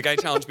the guy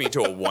challenged me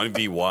to a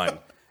 1v1.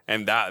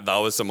 And that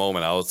was the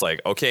moment I was like,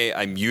 okay,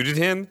 I muted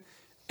him.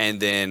 And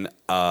then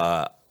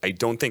I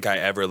don't think I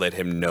ever let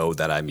him know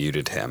that I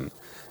muted him.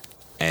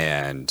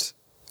 And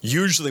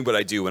usually what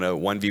I do in a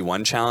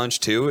 1v1 challenge,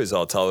 too, is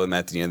I'll tell them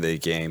at the end of the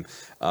game,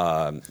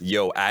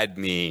 add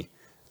me.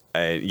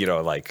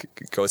 Like,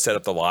 go set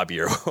up the lobby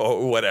or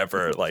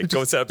whatever. Like,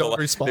 go set up the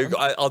lobby.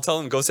 I'll tell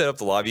them, go set up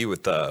the lobby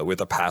with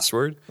a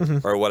password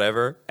or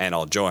whatever, and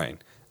I'll join.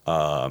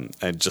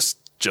 And just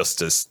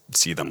to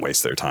see them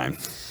waste their time.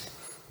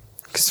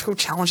 Because who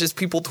challenges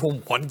people to a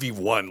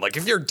 1v1? Like,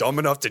 if you're dumb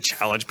enough to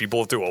challenge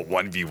people to a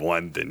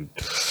 1v1, then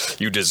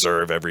you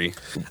deserve every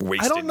wasted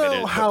minute. I don't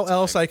know how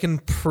else I can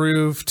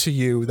prove to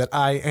you that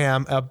I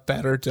am a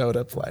better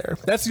Dota player.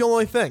 That's the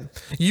only thing.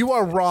 You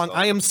are wrong.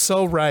 I am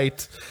so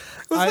right.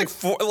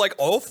 It was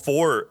all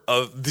 4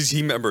 of the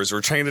team members were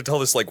trying to tell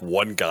this like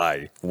one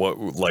guy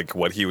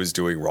what he was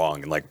doing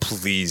wrong, and like,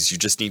 please, you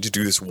just need to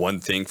do this one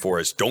thing for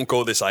us. Don't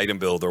go this item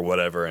build or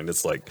whatever. And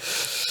it's like,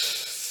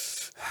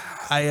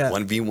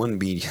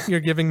 1v1B. You're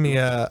giving me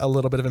a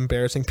little bit of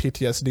embarrassing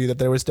PTSD that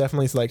there was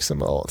definitely like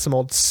some old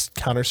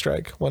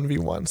Counter-Strike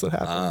 1v1s that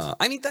happened.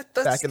 I mean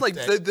that's like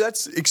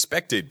that's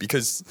expected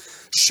because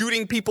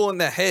shooting people in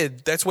the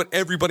head, that's what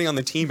everybody on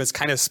the team is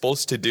kind of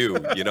supposed to do,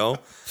 you know?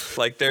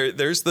 Like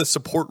there's the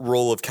support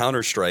role of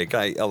Counter-Strike.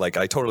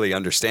 I totally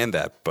understand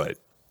that, but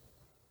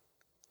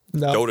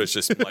No. Dota's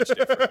just much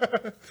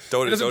different. It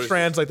doesn't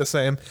translate the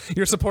same.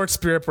 Your support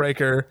Spirit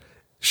Breaker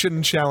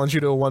shouldn't challenge you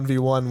to a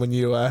 1v1 when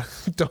you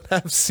don't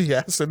have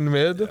CS in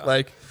mid. Yeah.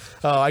 Like,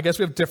 I guess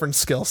we have different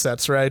skill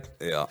sets, right?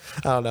 Yeah.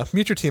 I don't know.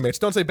 Mute your teammates.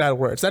 Don't say bad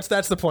words.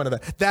 That's the point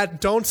of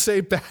that. Don't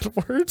say bad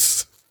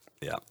words.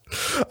 Yeah.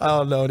 I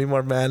don't know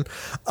anymore, man.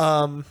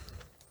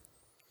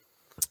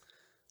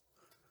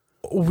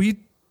 We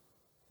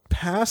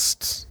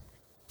passed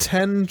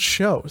 10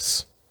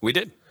 shows. We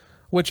did.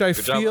 Which I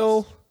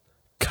feel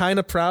kind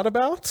of proud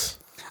about.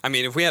 I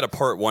mean, if we had a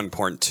part 1,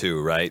 part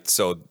 2, right?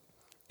 So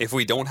if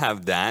we don't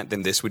have that,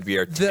 then this would be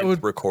our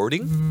 10th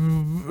recording?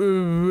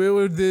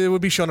 It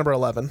would be show number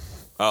 11.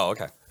 Oh,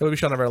 okay. It would be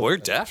show number 11. We're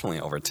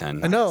definitely over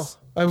 10. I know.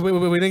 We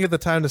didn't get the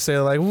time to say,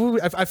 like,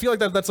 I feel like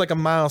that's like a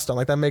milestone.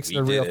 Like, that makes it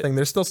a real thing.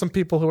 There's still some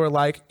people who are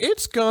like,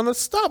 it's going to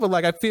stop. But,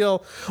 like, I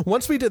feel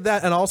once we did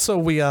that, and also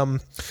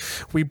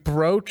we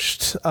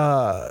broached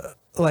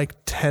like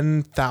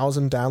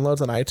 10,000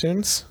 downloads on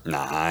iTunes.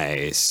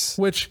 Nice.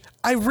 Which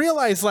I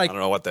realize, like, I don't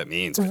know what that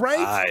means.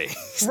 Right?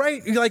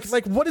 Right?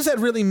 Like, what does that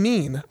really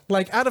mean?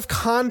 Like, out of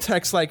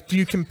context, like, do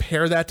you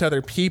compare that to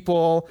other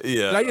people?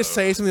 Yeah. Did I just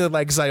say something that,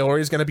 like, Zyori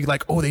is going to be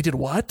like, oh, they did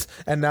what?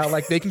 And now,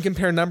 like, they can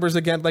compare numbers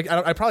again. Like,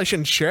 I probably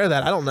shouldn't share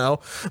that. I don't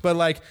know. But,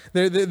 like,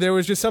 there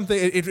was just something.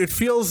 It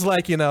feels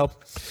like, you know,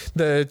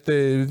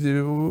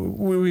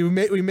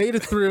 we made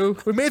it through.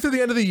 We made it through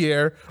the end of the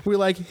year. We,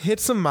 like, hit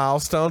some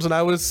milestones, and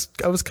I was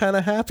kind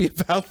of happy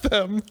about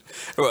them.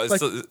 Well, like,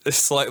 so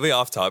slightly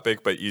off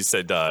topic, but you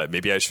said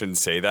maybe I shouldn't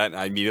say that. And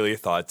I immediately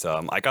thought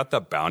I got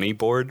the bounty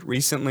board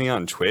recently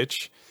on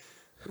Twitch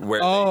where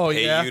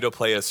they pay you to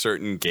play a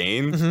certain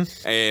game.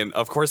 Mm-hmm. And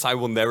of course I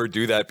will never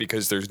do that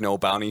because there's no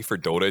bounty for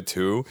Dota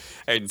 2.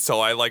 And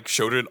so I like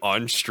showed it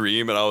on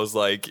stream and I was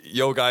like,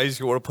 yo guys,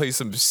 you want to play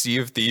some Sea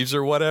of Thieves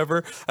or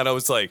whatever? And I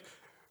was like,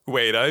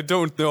 wait, I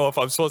don't know if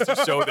I'm supposed to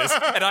show this.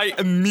 And I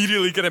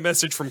immediately get a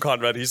message from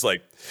Conrad. He's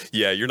like,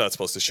 yeah, you're not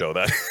supposed to show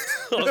that.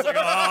 I was like,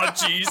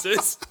 oh,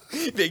 Jesus.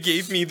 They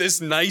gave me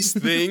this nice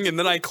thing, and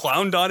then I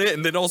clowned on it,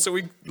 and then also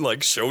we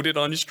like showed it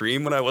on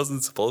stream when I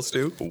wasn't supposed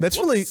to. That's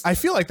really, I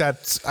feel like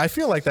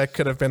that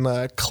could have been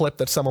a clip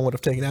that someone would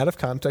have taken out of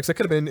context. That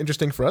could have been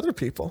interesting for other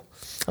people.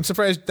 I'm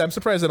surprised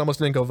that almost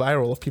didn't go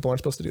viral if people aren't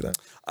supposed to do that.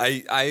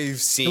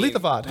 I've seen delete the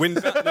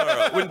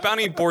VOD. When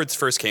bounty boards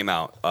first came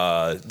out,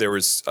 there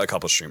was a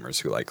couple streamers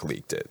who like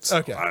leaked it. So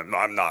okay.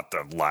 I'm not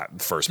the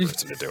first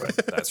person to do it.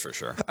 That's for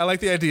sure. I like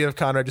the idea of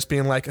Conrad just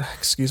being like,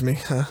 excuse me,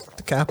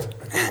 the cap.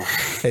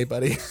 Hey,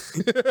 buddy.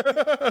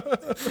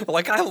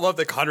 Like, I love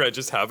that Conrad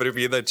just happened to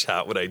be in the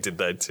chat when I did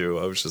that too.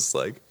 I was just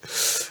like,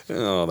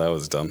 oh, that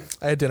was dumb.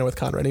 I had dinner with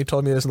Conrad. And he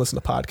told me he doesn't listen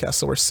to podcasts,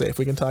 so we're safe.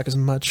 We can talk as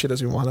much shit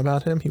as we want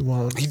about him. He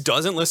won't. He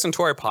doesn't listen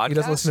to our podcast? He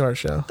doesn't listen to our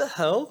show. What the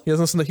hell? He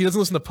doesn't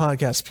listen to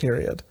podcasts,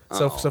 period.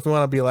 So if we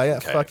want to be like,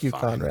 okay, fuck you,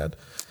 fine. Conrad.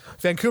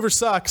 Vancouver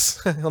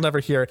sucks. He'll never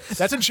hear it.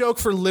 That's a joke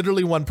for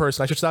literally one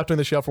person. I should stop doing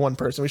the show for one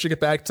person. We should get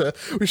back to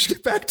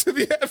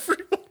the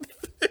everyone thing.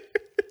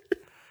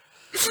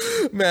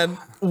 Man,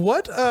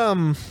 what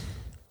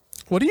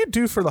do you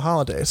do for the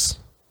holidays?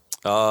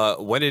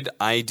 What did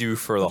I do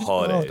for the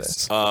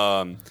holidays?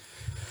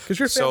 Because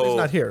your family's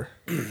not here.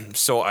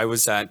 So I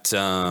was at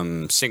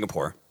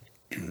Singapore.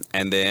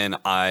 And then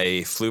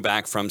I flew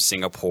back from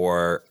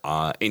Singapore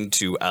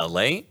into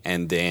LA.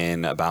 And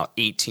then about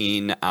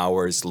 18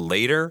 hours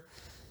later,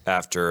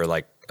 after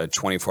like a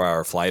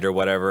 24-hour flight or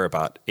whatever,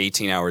 about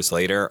 18 hours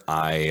later,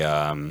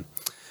 I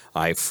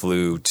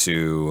flew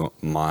to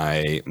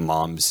my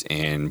mom's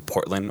in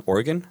Portland,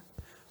 Oregon.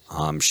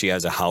 She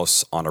has a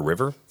house on a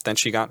river that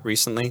she got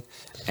recently,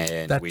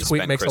 and that we tweet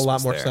spent makes Christmas a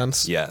lot more there.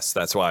 sense. Yes,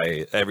 that's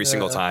why every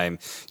single time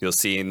you'll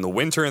see in the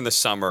winter and the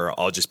summer,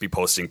 I'll just be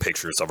posting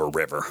pictures of a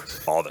river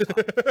all the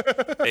time.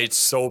 It's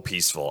so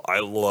peaceful. I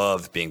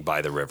love being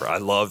by the river. I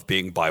love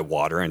being by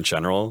water in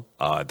general.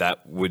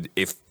 That would,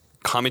 if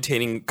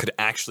commentating could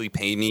actually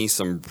pay me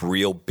some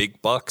real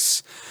big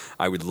bucks,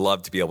 I would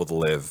love to be able to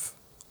live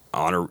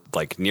on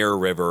near a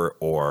river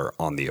or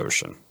on the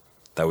ocean.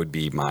 That would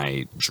be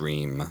my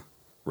dream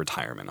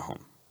retirement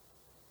home.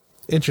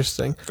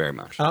 Interesting. Very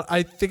much.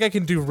 I think I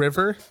can do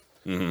river.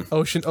 Mm-hmm.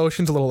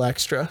 Ocean's a little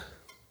extra.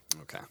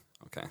 Okay.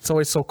 It's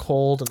always so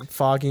cold and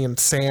foggy and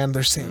sand.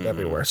 There's sand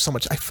everywhere. So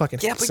much. I fucking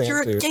hate sand,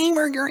 you're a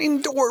gamer. You're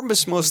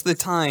indoors most of the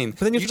time. But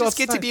then you just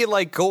get to be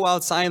like go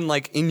outside and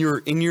like in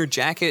your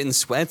jacket and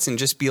sweats and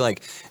just be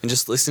like and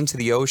just listen to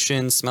the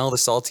ocean, smell the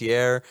salty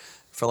air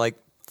for like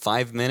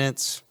 5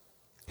 minutes.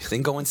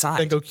 Then go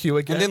inside. Then go queue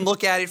again. And then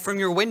look at it from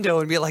your window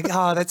and be like,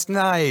 oh, that's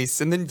nice.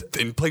 And then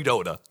play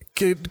Dota.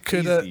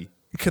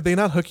 Could they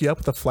not hook you up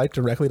with a flight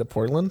directly to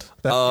Portland?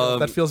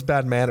 That feels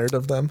bad-mannered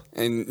of them.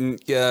 And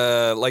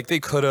like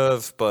they could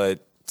have,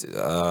 but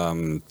I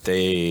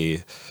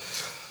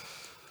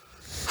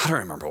don't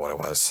remember what it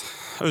was.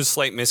 It was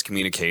slight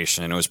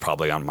miscommunication. It was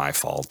probably on my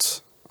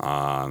fault.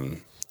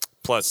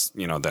 Plus,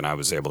 then I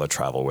was able to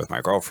travel with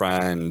my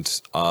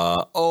girlfriend.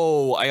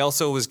 I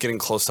also was getting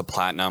close to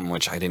platinum,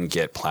 which I didn't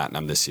get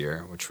platinum this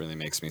year, which really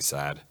makes me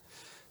sad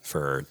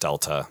for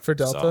Delta. For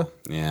Delta? So,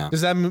 yeah.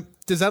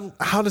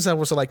 How does that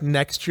work? So like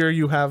next year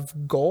you have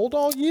gold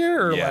all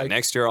year? Or Yeah, like,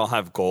 next year I'll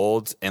have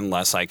gold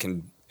unless I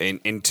can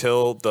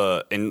until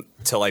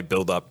I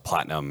build up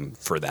platinum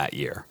for that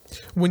year.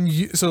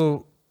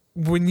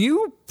 when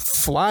you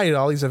fly to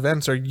all these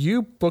events, are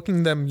you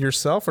booking them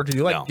yourself, or do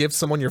you No. give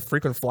someone your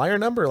frequent flyer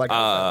number? Like,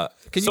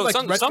 can you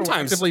sometimes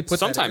retroactively put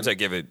sometimes that I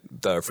give it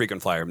the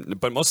frequent flyer,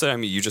 but most of the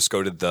time you just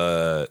go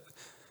to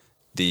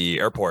the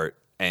airport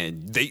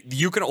and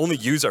you can only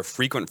use a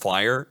frequent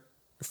flyer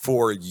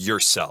for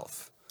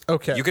yourself.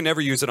 Okay. You can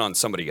never use it on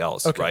somebody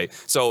else, Okay. right?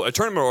 So a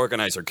tournament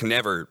organizer can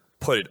never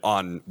put it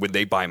on when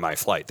they buy my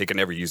flight. They can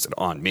never use it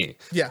on me.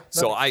 Yeah.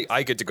 So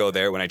I get to go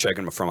there when I check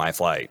in for my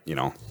flight.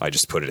 I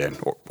just put it in,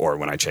 or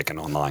when I check in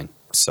online.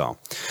 So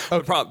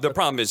the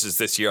problem is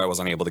this year I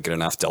wasn't able to get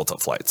enough Delta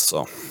flights.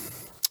 So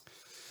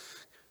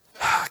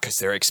because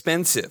they're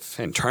expensive,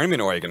 and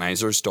tournament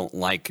organizers don't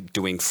like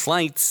doing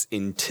flights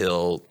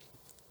until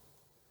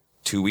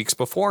 2 weeks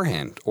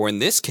beforehand, or in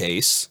this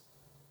case,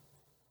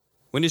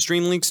 when does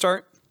Dream League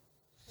start?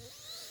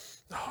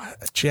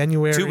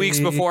 January 2 weeks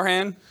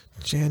beforehand.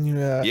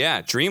 January.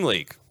 Yeah, Dream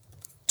League.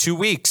 2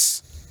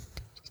 weeks.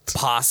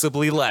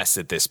 Possibly less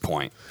at this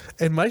point.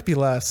 It might be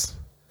less.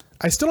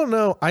 I still don't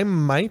know. I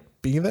might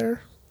be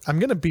there. I'm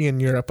gonna be in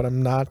Europe, but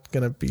I'm not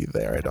gonna be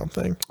there. I don't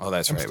think. Oh,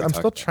 that's right. I'm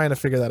still trying to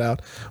figure that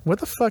out. What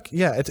the fuck?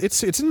 Yeah,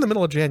 it's in the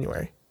middle of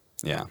January.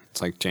 Yeah,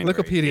 it's like January.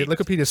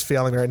 Wikipedia's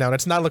failing right now, and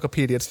it's not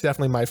Wikipedia. It's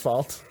definitely my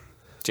fault.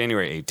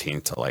 January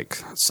 18th to like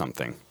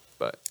something,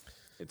 but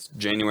it's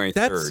January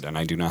 3rd, and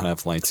I do not have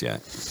flights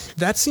yet.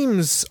 That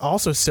seems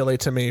also silly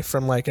to me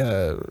from like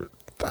a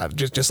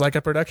just like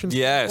a production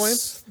Yes.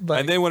 standpoint. Like,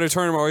 And then when a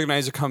tournament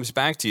organizer comes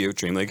back to you,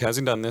 Dream League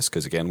hasn't done this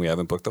because, again, we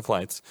haven't booked the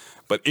flights.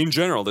 But in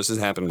general, this has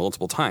happened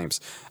multiple times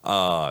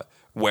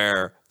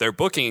where they're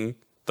booking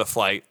the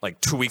flight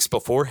like 2 weeks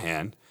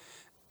beforehand,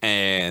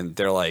 and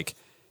they're like,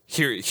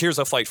 here's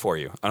a flight for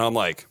you. And I'm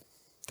like,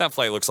 that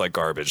flight looks like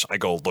garbage. I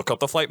go look up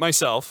the flight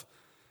myself,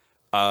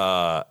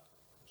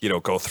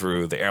 go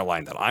through the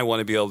airline that I want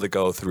to be able to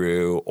go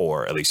through,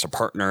 or at least a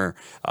partner.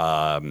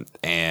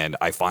 And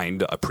I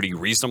find a pretty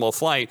reasonable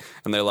flight,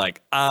 and they're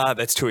like,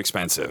 that's too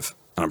expensive.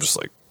 And I'm just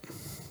like,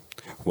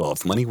 well,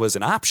 if money was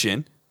an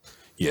option,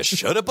 you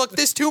should have booked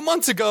this 2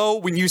 months ago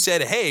when you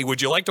said, hey,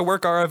 would you like to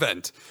work our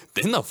event?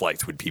 Then the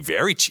flights would be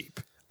very cheap.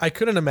 I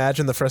couldn't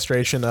imagine the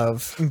frustration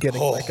of getting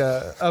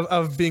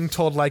of being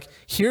told like,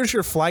 here's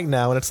your flight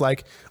now, and it's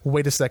like,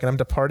 wait a second, I'm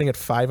departing at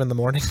 5 a.m.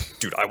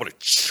 Dude, I want to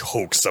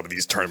choke some of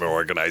these tournament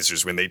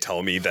organizers when they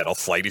tell me that a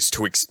flight is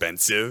too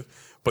expensive,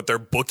 but they're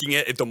booking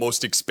it at the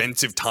most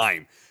expensive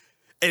time.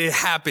 And it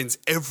happens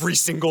every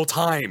single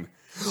time.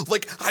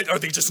 Like, are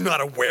they just not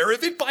aware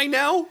of it by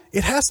now?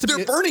 It has to be.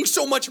 They're burning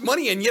so much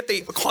money, and yet they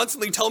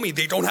constantly tell me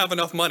they don't have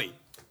enough money.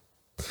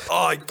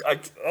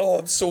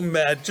 I'm so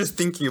mad just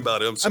thinking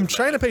about it. I'm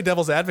trying to play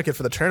devil's advocate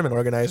for the tournament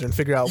organizer and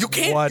figure out You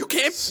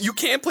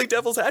can't play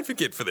devil's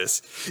advocate for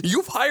this.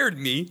 You've hired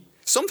me.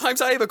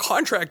 Sometimes I have a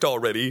contract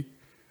already.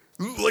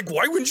 Like,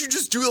 why wouldn't you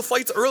just do the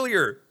flights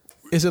earlier?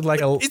 Is it like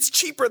It's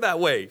cheaper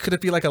that way. Could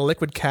it be like a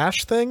liquid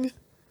cash thing?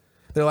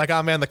 They're like,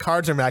 oh man, the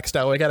cards are maxed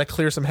out. We got to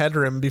clear some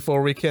headroom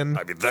before we can.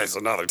 I mean, that's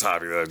another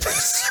topic.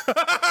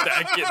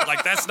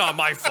 That's not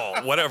my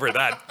fault. Whatever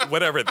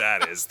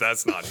that is,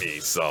 that's not me.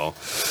 So,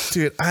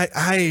 Dude,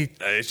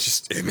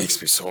 it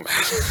makes me so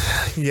mad.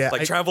 Yeah,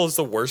 Travel is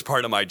the worst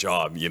part of my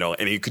job,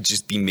 and it could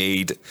just be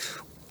made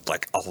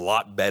like a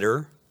lot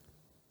better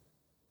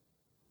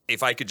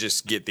if I could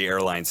just get the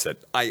airlines that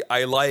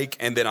I like,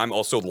 and then I'm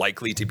also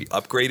likely to be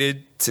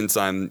upgraded since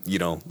I'm,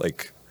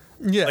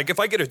 yeah. Like if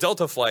I get a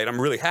Delta flight,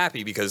 I'm really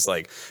happy because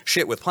like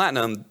shit with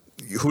Platinum,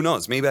 who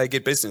knows? Maybe I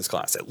get business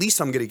class. At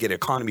least I'm going to get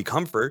economy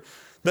comfort.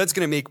 That's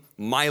going to make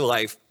my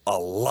life a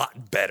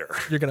lot better.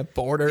 You're going to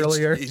board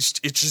earlier. It's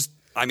just.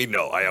 I mean,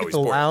 no. I always the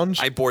board.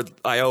 Lounge.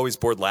 I always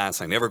board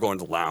last. I never go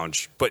into the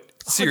lounge. But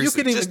seriously,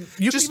 you can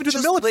even do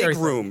the military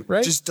leg room, thing,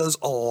 right? Just does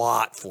a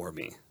lot for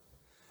me.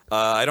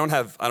 I don't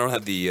have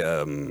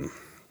the.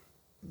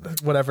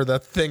 Whatever the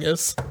thing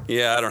is.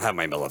 Yeah, I don't have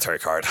my military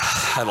card.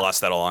 I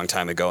lost that a long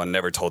time ago and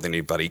never told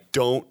anybody.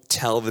 Don't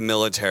tell the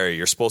military.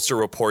 You're supposed to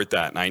report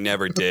that, and I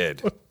never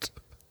did.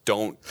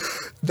 Don't.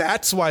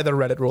 That's why the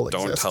Reddit rule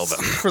Don't exists. tell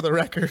them. For the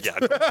record. Yeah,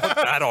 don't put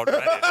that on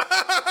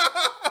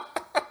Reddit.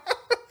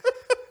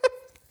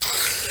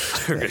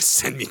 They're going to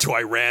send me to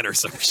Iran or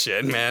some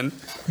shit, man.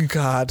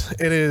 God,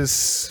 it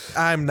is.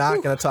 I'm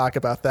not going to talk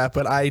about that,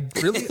 but I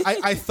really,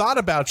 I thought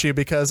about you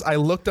because I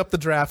looked up the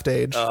draft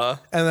age, and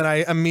then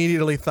I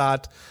immediately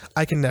thought,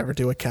 I can never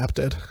do what Cap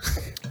did.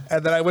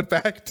 And then I went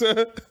back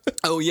to.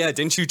 Oh, yeah.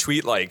 Didn't you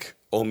tweet like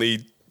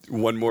only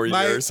one more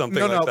year or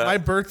something like that? My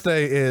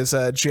birthday is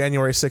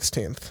January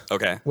 16th.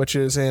 Okay. Which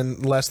is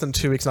in less than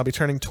 2 weeks. And I'll be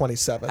turning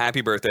 27.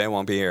 Happy birthday. I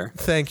won't be here.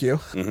 Thank you.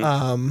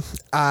 I'm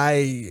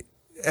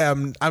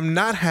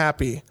not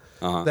happy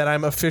that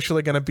I'm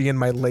officially going to be in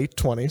my late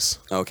 20s.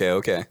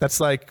 Okay.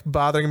 That's like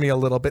bothering me a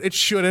little bit. It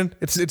shouldn't.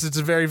 It's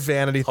a very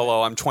vanity thing.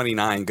 Hello, I'm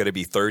 29, going to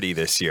be 30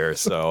 this year,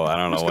 so I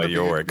don't know what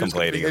you were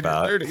complaining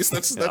about.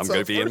 30s. I'm going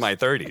to be in my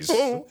 30s.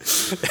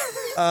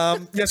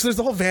 Yeah, so there's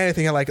the whole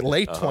vanity thing, like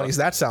late 20s.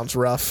 That sounds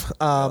rough.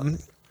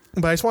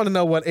 But I just want to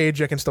know what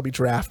age I can still be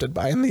drafted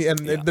by. And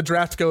the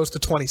draft goes to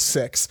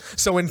 26.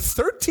 So in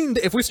 13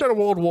 days, if we start a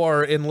world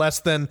war in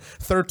less than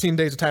 13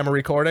 days of time of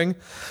recording,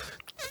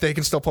 they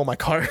can still pull my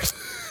card.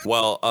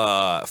 Well,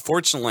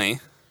 fortunately,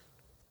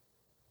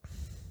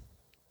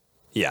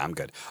 yeah, I'm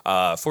good.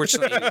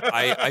 Fortunately,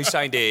 I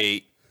signed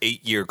a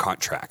 8-year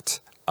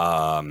contract.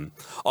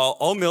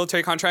 All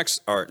military contracts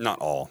are not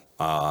all.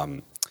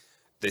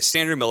 The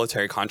standard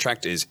military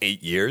contract is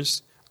 8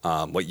 years.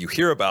 What you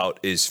hear about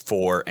is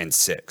 4 and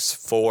 6.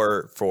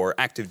 4 for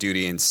active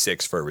duty and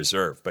 6 for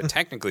reserve. But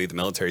technically, the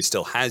military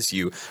still has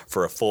you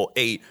for a full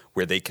 8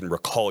 where they can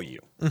recall you.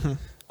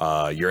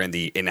 You're in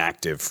the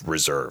inactive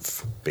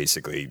reserve.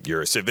 Basically,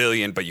 you're a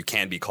civilian, but you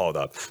can be called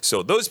up.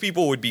 So those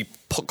people would be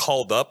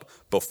called up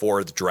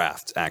before the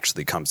draft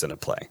actually comes into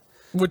play.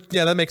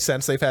 Yeah, that makes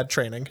sense. They've had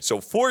training. So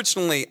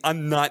fortunately,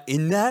 I'm not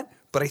in that.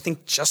 But I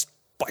think just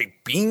by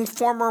being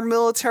former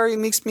military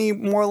makes me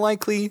more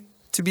likely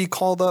to be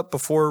called up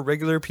before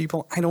regular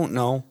people. I don't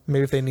know.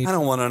 Maybe if they need. I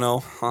don't want to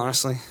know,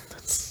 honestly.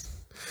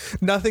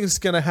 Nothing's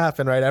going to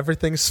happen, right?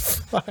 Everything's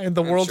fine.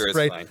 The world's sure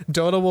great. fine.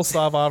 Dota will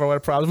solve auto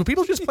problems. But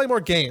people just play more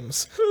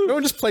games.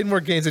 Everyone just played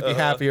more games, they'd be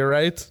happier,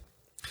 right?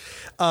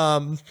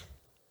 How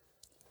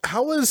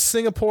was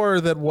Singapore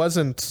that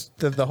wasn't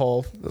the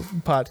whole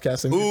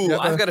podcasting? Ooh,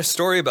 I've got a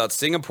story about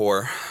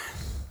Singapore.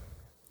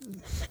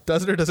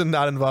 Does it or does it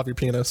not involve your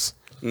penis?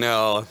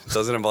 No, it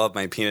doesn't involve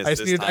my penis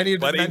this time.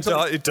 But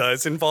it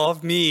does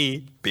involve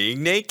me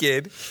being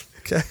naked.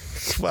 Okay.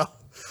 Well,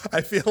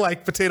 I feel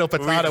like potato.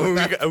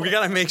 We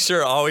got to make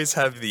sure I always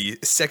have the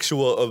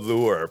sexual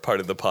allure part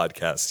of the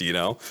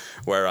podcast,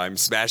 where I'm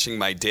smashing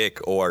my dick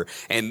or,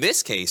 in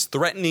this case,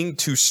 threatening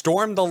to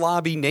storm the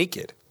lobby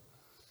naked.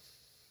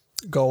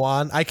 Go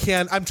on. I'm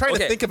trying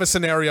to think of a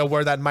scenario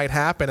where that might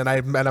happen, and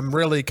I'm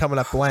really coming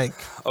up blank.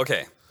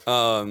 Okay.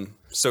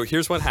 So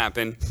here's what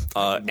happened.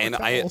 And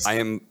I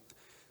am.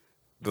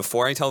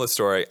 Before I tell the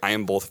story, I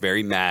am both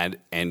very mad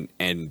and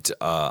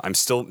I'm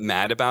still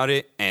mad about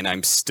it, and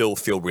I'm still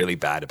feel really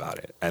bad about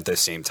it at the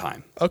same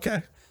time.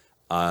 Okay.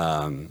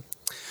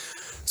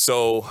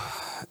 So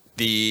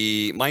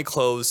my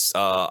clothes,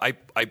 I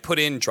put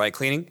in dry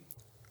cleaning.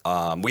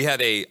 We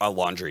had a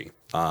laundry.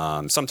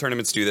 Some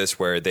tournaments do this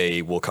where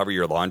they will cover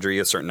your laundry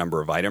a certain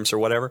number of items or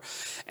whatever.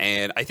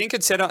 And I think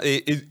it said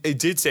it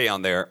did say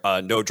on there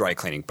no dry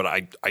cleaning, but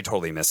I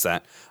totally missed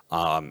that.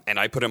 And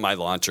I put in my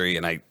laundry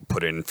and I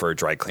put in for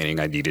dry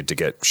cleaning. I needed to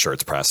get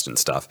shirts pressed and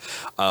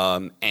stuff.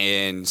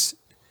 And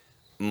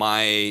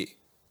my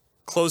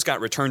clothes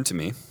got returned to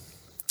me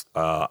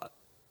a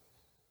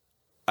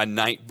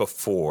night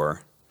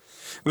before.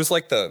 It was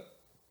like the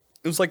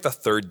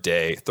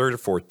third or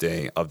fourth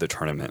day of the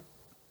tournament.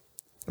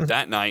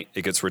 That night,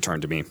 it gets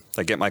returned to me.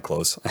 I get my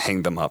clothes. I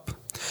hang them up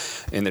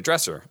in the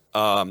dresser.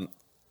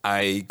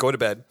 I go to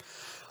bed.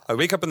 I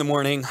wake up in the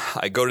morning.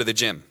 I go to the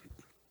gym.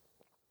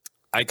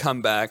 I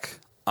come back.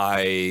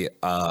 I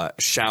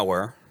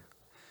shower.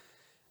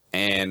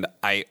 And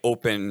I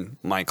open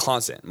my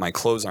closet. My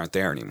clothes aren't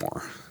there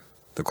anymore.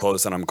 The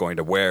clothes that I'm going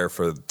to wear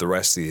for the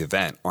rest of the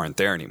event aren't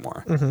there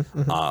anymore.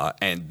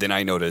 And then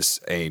I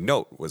notice a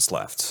note was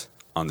left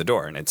on the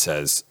door. And it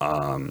says,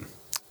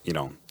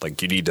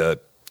 like you need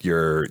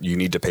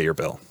to pay your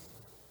bill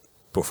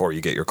before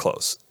you get your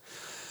clothes.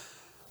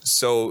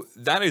 So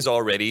that is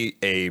already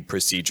a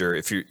procedure.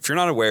 If you're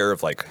not aware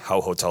of like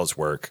how hotels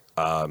work,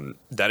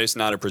 that is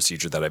not a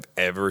procedure that I've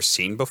ever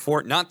seen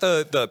before. Not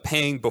the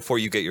paying before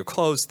you get your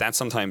clothes. That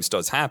sometimes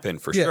does happen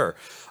for sure.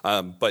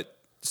 But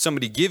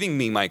somebody giving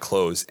me my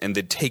clothes and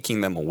then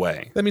taking them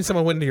away. That means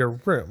someone went into your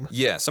room.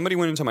 Yeah, somebody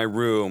went into my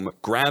room,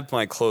 grabbed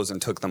my clothes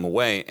and took them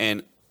away.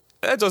 And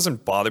that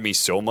doesn't bother me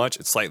so much.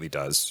 It slightly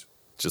does,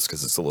 just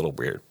because it's a little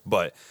weird.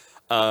 But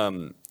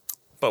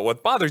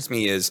what bothers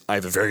me is I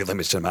have a very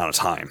limited amount of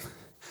time.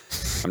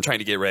 I'm trying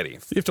to get ready.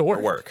 You have to work.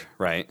 For work,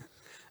 right?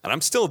 And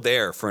I'm still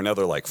there for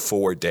another like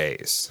 4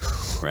 days,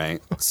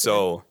 right? Okay.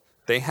 So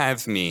they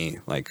have me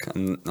like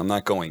I'm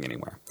not going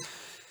anywhere.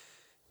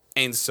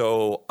 And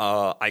so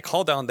I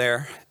call down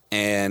there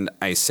and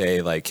I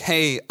say like,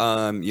 hey,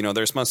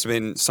 there must have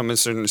been some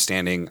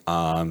misunderstanding.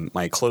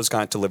 My clothes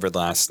got delivered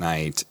last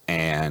night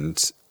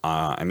and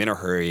I'm in a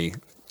hurry.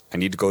 I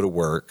need to go to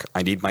work.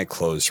 I need my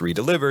clothes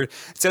redelivered.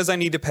 It says I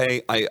need to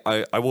pay.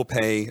 I will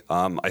pay.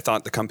 I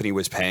thought the company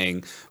was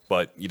paying,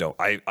 but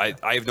I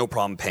have no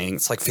problem paying.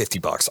 It's like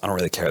 $50. I don't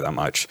really care that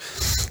much.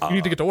 You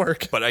need to get to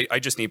work. But I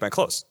just need my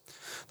clothes.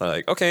 They're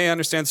like, okay, I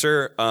understand,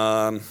 sir.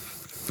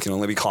 Can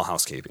only be call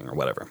housekeeping or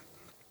whatever.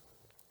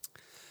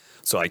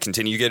 So I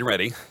continue getting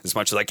ready as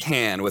much as I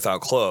can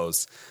without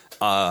clothes.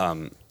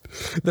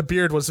 The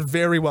beard was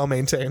very well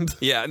maintained.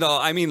 Yeah, no,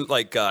 I mean,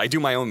 like, I do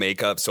my own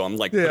makeup, so I'm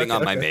like putting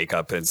on my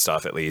makeup and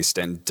stuff at least.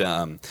 And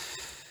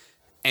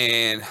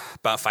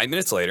about 5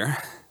 minutes later,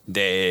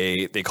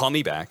 they call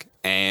me back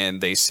and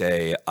they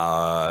say,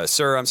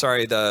 "Sir, I'm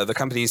sorry, the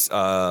company's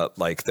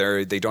like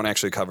they don't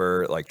actually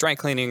cover like dry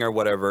cleaning or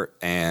whatever."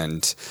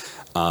 And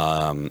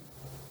yeah,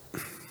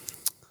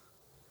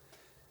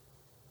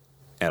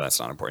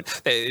 that's not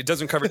important. It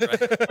doesn't cover.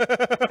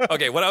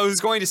 Okay, what I was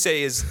going to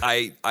say is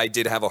I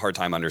did have a hard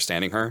time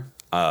understanding her.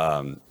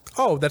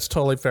 Oh, that's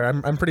totally fair.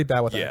 I'm pretty bad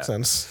with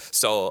accents.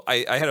 So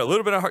I had a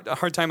little bit of a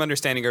hard time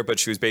understanding her, but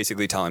she was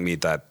basically telling me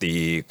that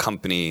the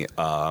company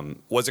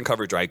wasn't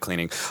covered dry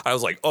cleaning. I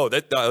was like, oh,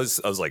 I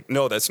was like,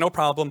 no, that's no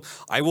problem.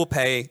 I will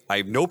pay. I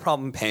have no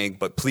problem paying,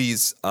 but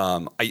please,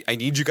 I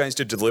need you guys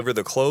to deliver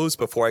the clothes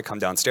before I come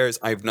downstairs.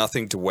 I have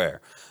nothing to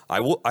wear. I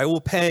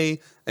will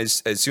pay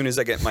as soon as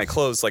I get my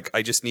clothes. Like,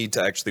 I just need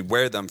to actually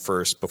wear them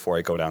first before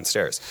I go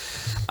downstairs.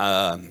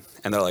 And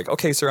they're like,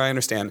 okay, sir, I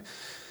understand.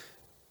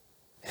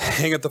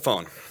 Hang up the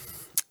phone.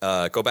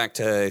 Go back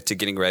to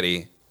getting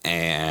ready,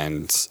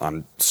 and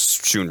I'm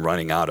soon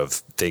running out of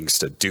things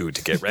to do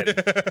to get ready.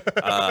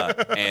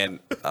 And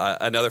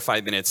another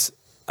 5 minutes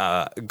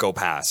go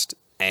past,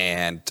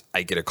 and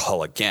I get a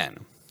call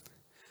again.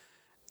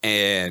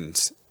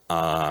 And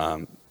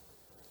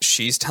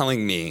she's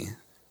telling me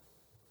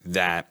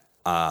that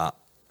I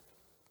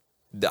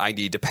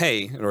need to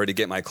pay in order to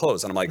get my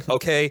clothes. And I'm like,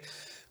 okay,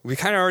 we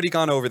kind of already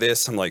gone over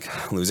this. I'm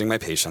like losing my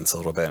patience a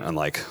little bit. I'm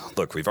like,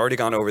 look, we've already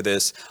gone over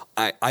this.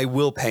 I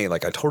will pay.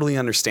 Like, I totally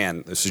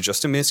understand. This is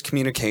just a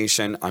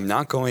miscommunication. I'm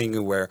not going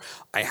anywhere.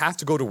 I have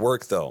to go to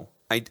work though.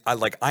 I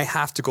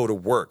have to go to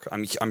work.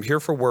 I'm here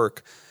for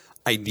work.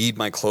 I need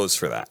my clothes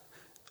for that.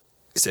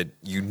 I said,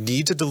 you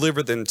need to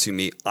deliver them to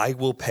me. I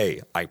will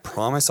pay. I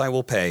promise I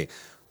will pay.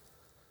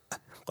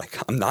 Like,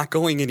 I'm not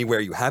going anywhere.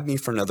 You have me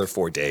for another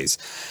 4 days.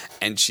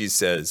 And she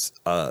says,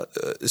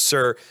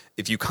 sir,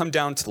 if you come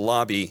down to the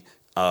lobby,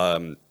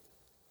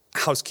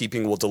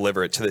 housekeeping will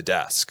deliver it to the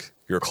desk,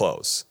 your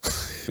clothes,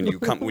 when you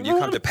come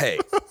to pay.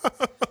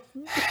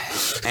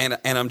 And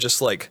I'm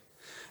just like,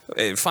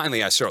 and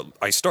finally I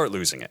start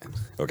losing it.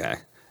 Okay.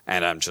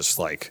 And I'm just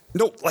like,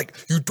 no, like,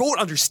 you don't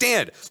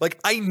understand. Like,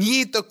 I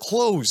need the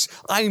clothes.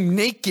 I'm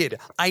naked.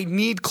 I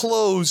need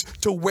clothes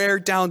to wear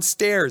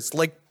downstairs.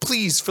 Like,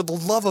 please, for the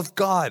love of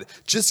God,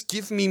 just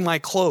give me my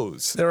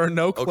clothes. There are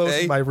no clothes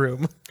in my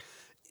room.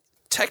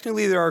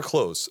 Technically, there are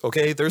clothes,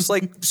 okay? There's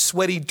like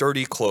sweaty,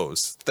 dirty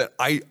clothes that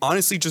I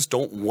honestly just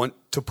don't want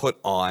to put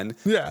on.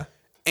 Yeah.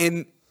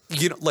 And,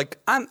 you know, like,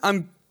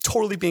 I'm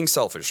totally being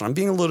selfish. I'm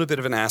being a little bit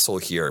of an asshole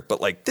here,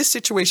 but like, this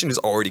situation is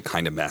already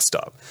kind of messed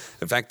up.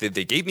 The fact that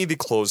they gave me the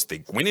clothes,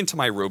 they went into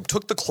my room,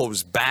 took the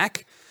clothes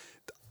back.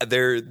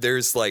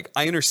 There's like,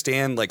 I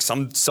understand, like,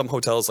 some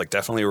hotels like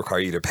definitely require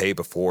you to pay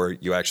before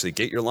you actually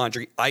get your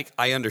laundry.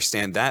 I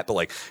understand that, but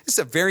like, this is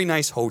a very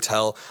nice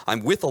hotel.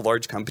 I'm with a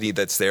large company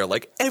that's there.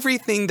 Like,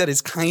 everything that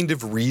is kind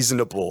of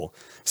reasonable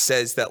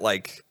says that,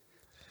 like,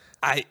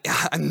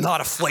 I'm not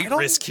a flight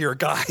risk here,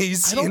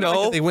 guys. I don't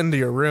know like they went into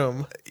your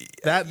room.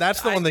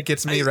 That's the one that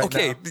gets me right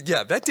now.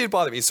 Yeah, that did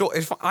bother me. So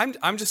if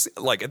I'm just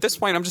like, at this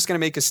point, I'm just gonna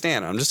make a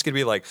stand. I'm just gonna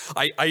be like,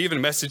 I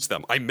even message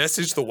them. I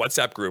message the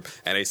WhatsApp group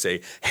and I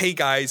say, hey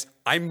guys,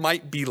 I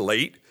might be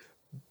late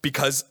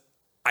because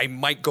I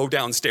might go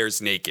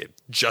downstairs naked.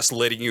 Just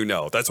letting you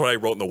know. That's what I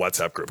wrote in the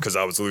WhatsApp group because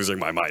I was losing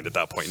my mind at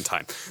that point in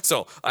time.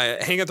 So I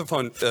hang up the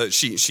phone.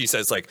 She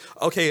says like,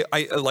 okay,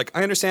 I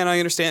understand.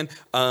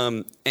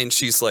 And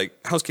she's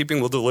like,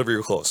 housekeeping will deliver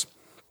your clothes.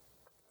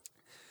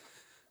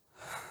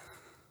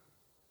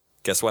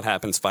 Guess what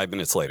happens 5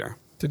 minutes later?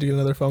 Did you get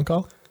another phone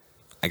call?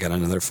 I got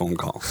another phone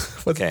call.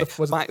 Okay.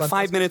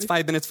 5 minutes.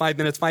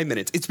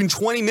 It's been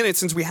 20 minutes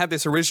since we had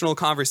this original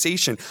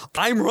conversation.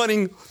 I'm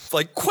running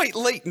like quite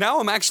late. Now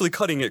I'm actually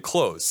cutting it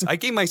close. I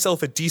gave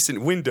myself a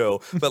decent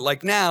window, but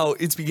like now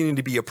it's beginning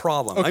to be a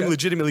problem. Okay. I'm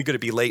legitimately going to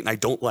be late and I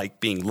don't like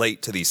being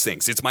late to these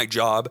things. It's my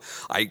job.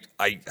 I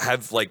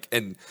have like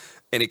an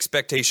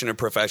expectation of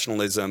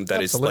professionalism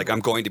that is like,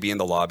 I'm going to be in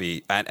the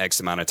lobby at X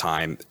amount of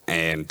time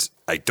and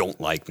I don't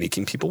like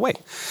making people wait.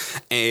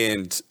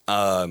 And,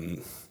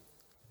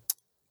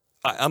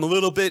 I'm a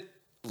little bit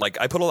like,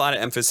 I put a lot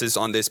of emphasis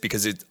on this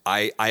because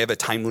I have a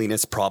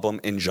timeliness problem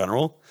in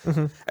general.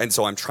 Mm-hmm. And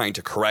so I'm trying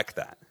to correct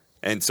that.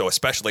 And so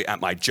especially at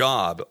my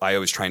job, I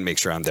always try and make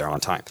sure I'm there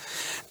on time.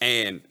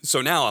 And so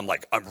now I'm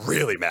like, I'm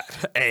really mad.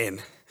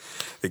 And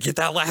they get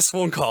that last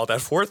phone call, that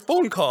fourth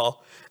phone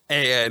call,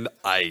 and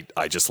I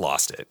just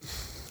lost it.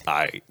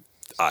 I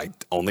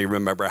only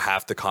remember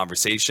half the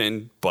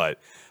conversation, but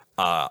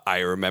I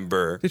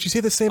remember. Did she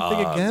say the same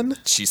thing again?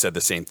 She said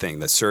the same thing,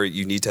 that, sir,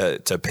 you need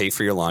to pay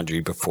for your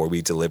laundry before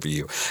we deliver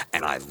you.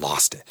 And I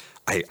lost it.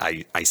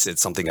 I said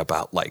something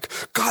about like,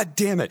 God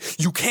damn it,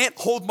 you can't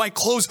hold my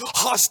clothes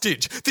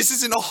hostage. This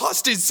isn't a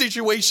hostage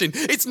situation.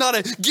 It's not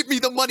a give me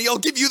the money, I'll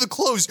give you the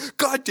clothes.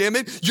 God damn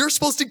it, you're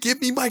supposed to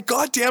give me my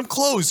goddamn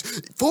clothes.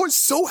 For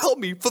so help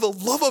me, for the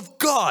love of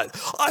God,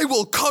 I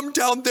will come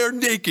down there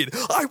naked.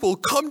 I will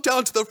come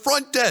down to the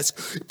front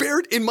desk,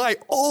 buried in my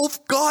all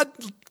God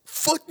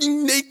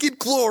fucking naked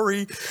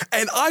glory,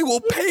 and I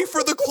will pay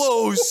for the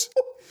clothes.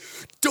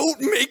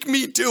 Don't make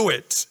me do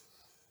it.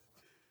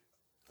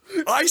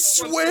 I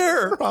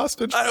swear.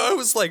 I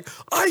was like,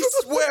 I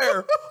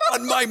swear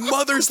on my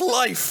mother's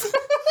life,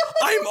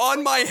 I'm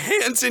on my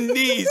hands and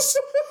knees.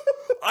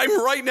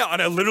 I'm right now,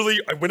 and I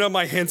went on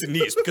my hands and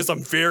knees because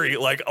I'm very,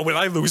 like, when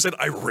I lose it,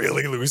 I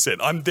really lose it.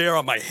 I'm there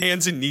on my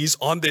hands and knees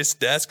on this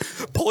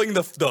desk, pulling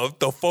the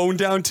phone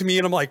down to me,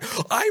 and I'm like,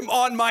 I'm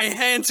on my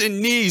hands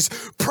and knees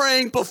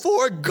praying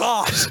before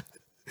God,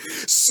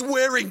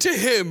 swearing to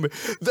him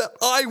that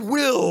I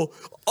will,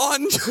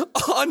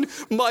 on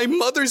my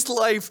mother's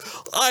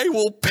life, I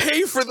will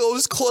pay for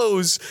those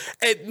clothes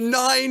at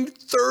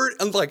 9:30.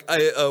 And like,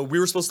 we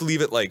were supposed to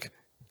leave at like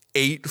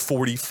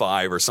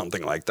 8:45 or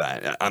something like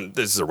that.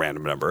 This is a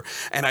random number.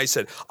 And I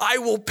said, I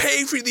will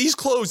pay for these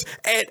clothes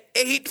at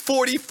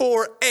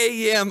 8:44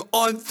 a.m.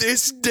 on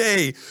this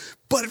day.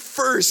 But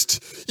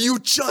first, you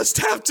just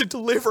have to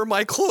deliver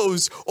my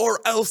clothes or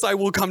else I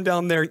will come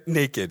down there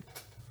naked.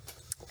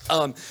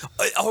 I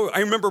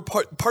remember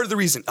part of the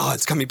reason,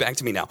 it's coming back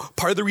to me now.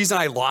 Part of the reason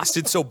I lost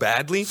it so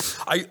badly,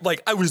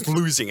 I was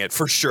losing it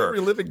for sure.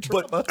 Reliving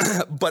trauma.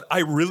 But I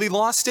really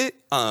lost it.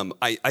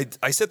 I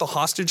said the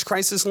hostage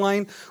crisis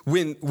line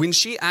when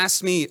she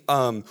asked me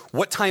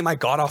what time I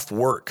got off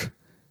work.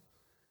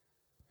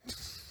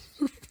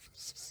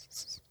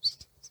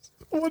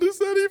 What does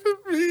that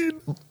even mean?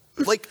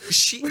 Like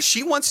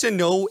she wants to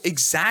know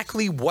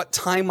exactly what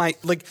time I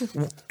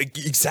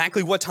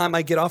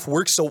get off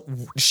work, so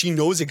she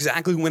knows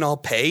exactly when I'll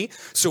pay.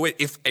 So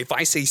if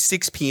I say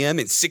 6 p.m.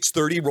 and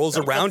 6:30 rolls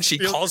around, she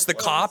calls the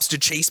cops to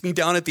chase me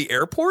down at the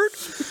airport.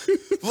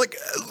 like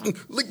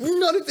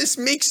none of this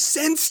makes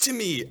sense to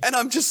me, and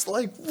I'm just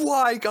like,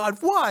 why, God,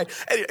 why?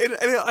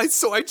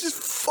 So I just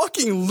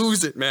fucking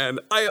lose it, man.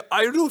 I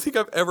don't think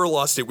I've ever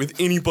lost it with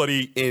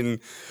anybody in.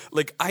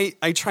 Like,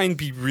 I try and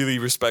be really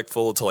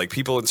respectful to, like,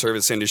 people in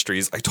service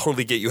industries. I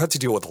totally get you have to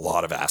deal with a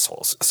lot of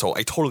assholes. So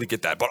I totally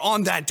get that. But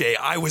on that day,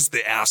 I was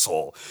the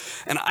asshole.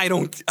 And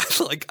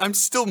I'm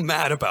still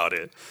mad about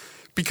it.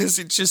 Because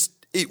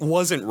it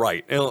wasn't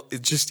right.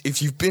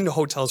 If you've been to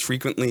hotels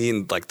frequently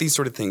and, like, these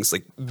sort of things,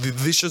 like,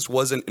 this just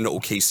wasn't an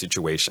okay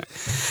situation.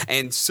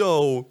 And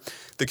so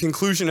the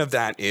conclusion of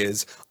that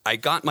is I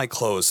got my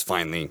clothes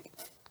finally.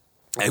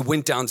 I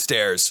went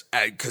downstairs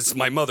because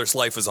my mother's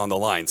life was on the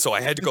line. So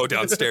I had to go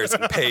downstairs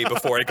and pay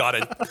before I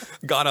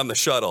got on the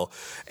shuttle.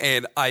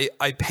 And I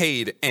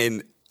paid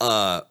and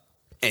I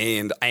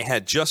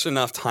had just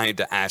enough time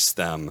to ask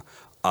them,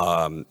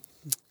 I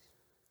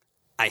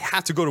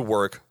have to go to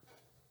work,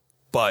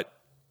 but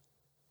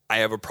I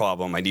have a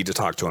problem. I need to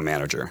talk to a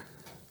manager.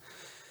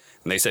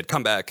 And they said,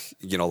 come back,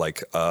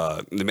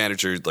 the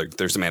manager, like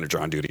there's a manager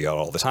on duty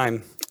all the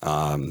time.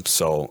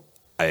 So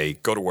I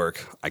go to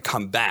work, I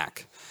come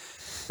back.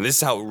 And this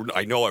is how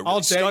I know it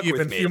really stuck with me. All day you've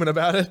been fuming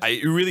about it.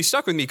 It really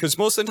stuck with me because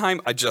most of the time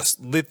I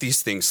just let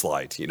these things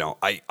slide.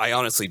 I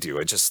honestly do.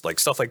 I just like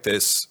stuff like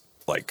this.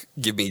 Like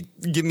give me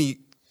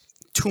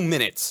 2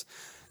 minutes,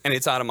 and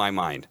it's out of my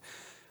mind.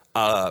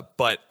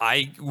 But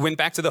I went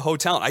back to the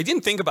hotel. I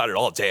didn't think about it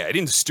all day. I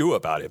didn't stew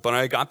about it. But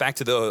when I got back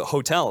to the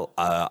hotel,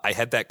 I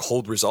had that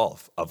cold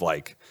resolve of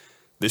like,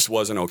 this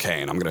wasn't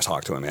okay, and I'm going to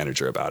talk to a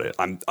manager about it.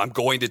 I'm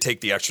going to take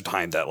the extra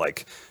time that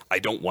like I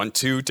don't want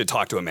to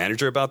talk to a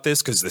manager about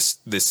this because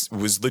this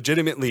was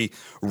legitimately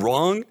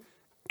wrong,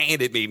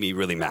 and it made me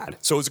really mad.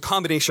 So it was a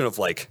combination of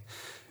like,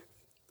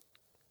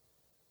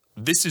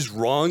 this is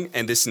wrong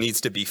and this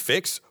needs to be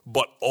fixed,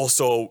 but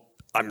also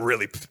I'm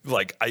really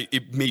like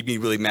it made me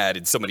really mad,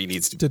 and somebody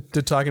needs to.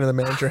 Did talking to the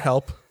manager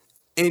help?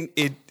 And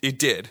it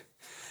did.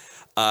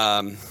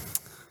 And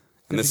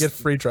did you get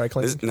free dry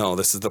cleaning?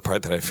 This is the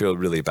part that I feel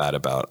really bad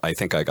about. I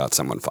think I got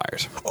someone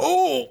fired.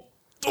 Oh,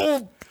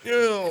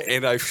 yeah.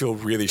 And I feel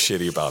really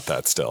shitty about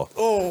that still.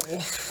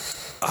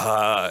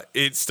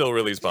 It still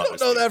really bothers me. You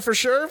don't know that for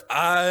sure?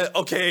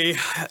 Okay.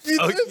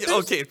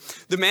 Okay.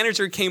 The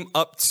manager came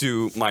up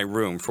to my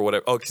room for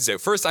whatever. Okay, so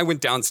first I went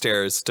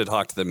downstairs to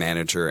talk to the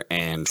manager,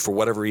 and for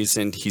whatever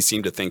reason, he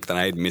seemed to think that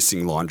I had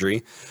missing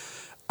laundry.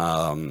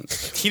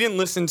 He didn't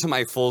listen to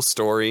my full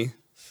story.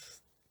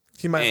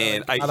 He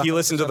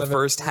listened to the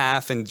first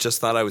half and just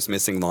thought I was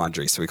missing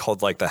laundry. So he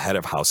called like the head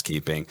of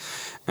housekeeping,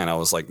 and I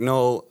was like,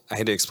 no, I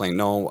had to explain,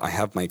 no, I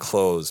have my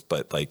clothes,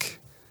 but like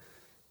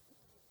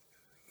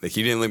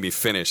he didn't let me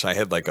finish. I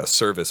had like a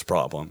service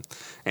problem.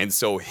 And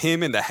so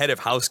him and the head of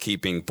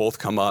housekeeping both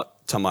come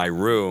up to my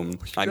room.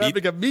 I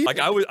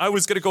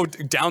was going to go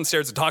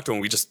downstairs and talk to him.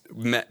 We just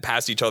met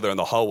past each other in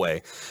the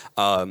hallway.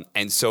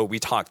 And so we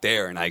talked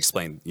there, and I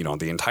explained,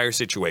 the entire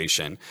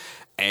situation,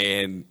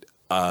 and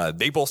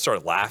they both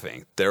started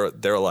laughing. They're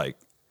like,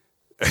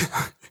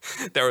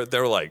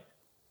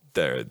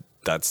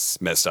 that's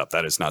messed up.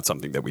 That is not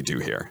something that we do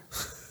here.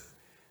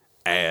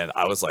 And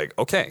I was like,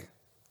 okay.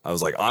 I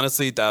was like,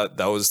 honestly, that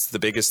was the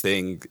biggest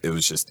thing. It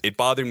was just, it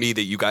bothered me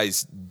that you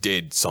guys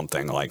did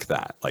something like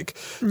that. Like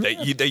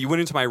that you went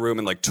into my room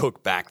and like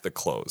took back the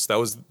clothes. That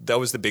was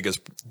the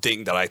biggest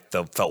thing that I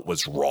felt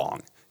was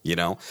wrong, you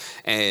know?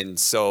 And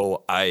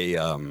so I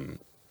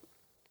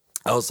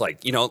was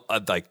like, you know,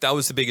 like that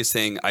was the biggest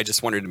thing. I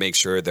just wanted to make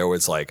sure there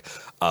was like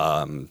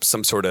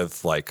some sort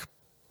of like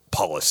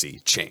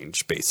policy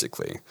change,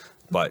 basically.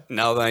 But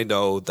now that I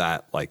know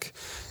that like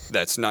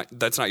that's not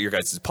your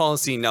guys'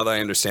 policy, now that I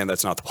understand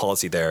that's not the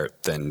policy there,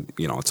 then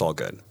you know it's all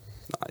good.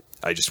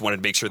 I just wanted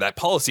to make sure that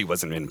policy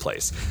wasn't in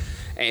place.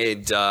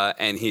 And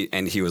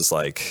he was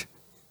like,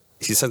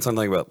 he said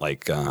something about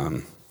like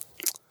well,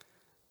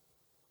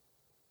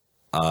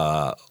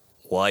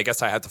 I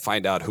guess I have to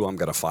find out who I'm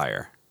gonna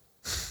fire.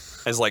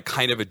 As like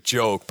kind of a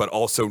joke, but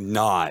also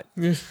not.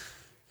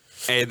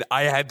 And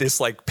I had this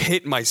like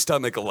pit in my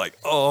stomach of like,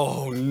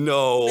 oh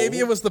no. Maybe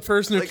it was the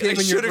person who Like, came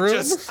I in your should've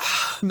room,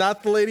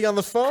 not the lady on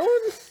the phone.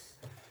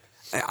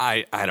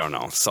 I don't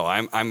know. So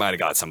I might have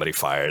got somebody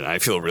fired, and I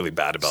feel really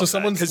bad about that. So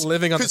someone's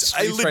living on the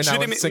streets right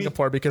now in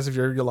Singapore because of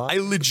your lie. I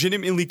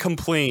legitimately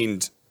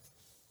complained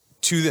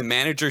to the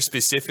manager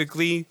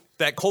specifically.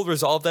 That cold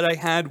resolve that I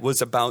had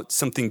was about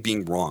something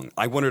being wrong.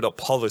 I wanted a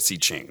policy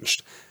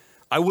changed.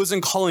 I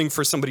wasn't calling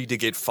for somebody to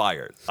get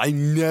fired. I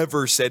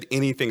never said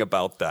anything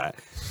about that.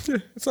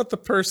 It's not the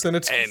person,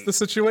 it's the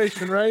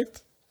situation, right?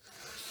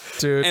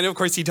 Dude. And of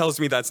course, he tells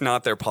me that's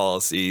not their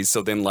policy.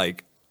 So then,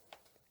 like,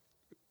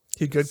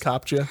 he good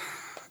copped you.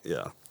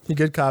 Yeah. He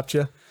good copped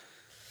you.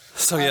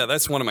 So yeah,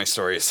 that's one of my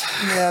stories.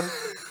 Man,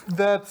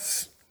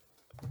 that's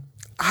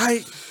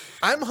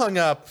I'm hung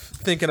up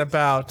thinking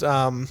about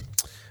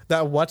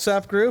that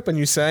WhatsApp group and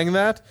you saying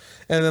that,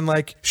 and then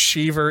like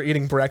Sheever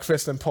eating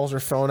breakfast and pulls her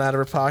phone out of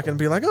her pocket and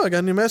be like, "Oh, I got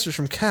a new message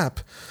from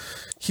Cap.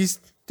 Did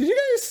you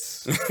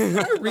guys am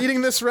I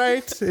reading this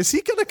right? Is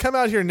he gonna come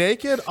out here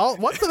naked?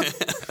 What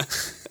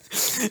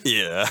the?"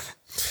 Yeah.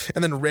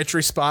 And then Rich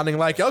responding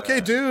like,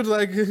 "Okay, dude,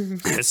 like,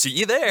 see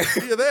you there.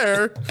 See you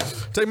there.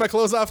 Take my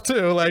clothes off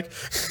too." Like,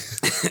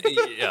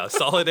 yeah,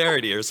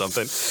 solidarity or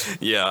something.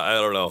 Yeah, I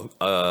don't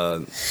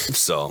know.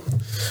 So,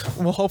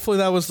 well, hopefully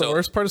that was the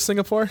worst part of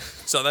Singapore.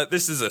 So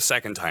this is the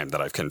second time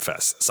that I've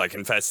confessed. So I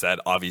confessed that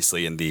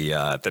obviously in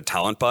the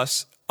talent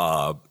bus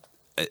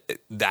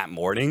that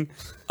morning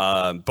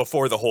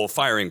before the whole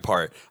firing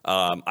part.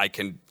 I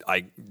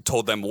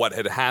told them what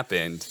had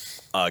happened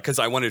because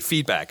I wanted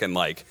feedback and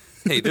like,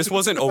 hey, this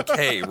wasn't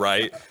okay,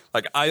 right?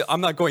 Like, I'm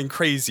not going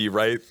crazy,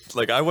 right?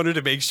 Like, I wanted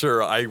to make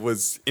sure I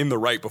was in the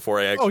right before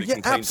I actually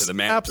complained to the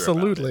manager.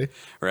 Absolutely. About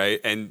it, right?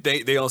 And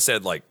they all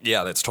said, like,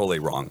 yeah, that's totally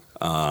wrong.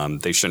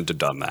 They shouldn't have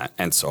done that.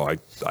 And so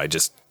I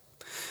just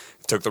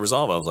took the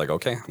resolve. I was like,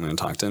 okay, I'm going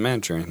to talk to the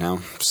manager. Now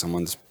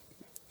someone's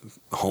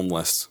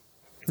homeless.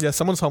 Yeah,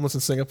 someone's homeless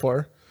in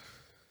Singapore.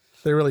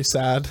 They're really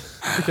sad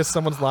because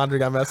someone's laundry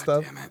got messed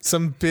up.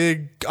 Some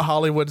big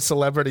Hollywood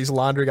celebrity's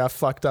laundry got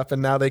fucked up,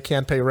 and now they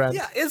can't pay rent.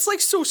 Yeah, it's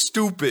like so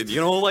stupid, you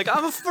know. Like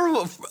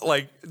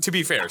to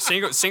be fair,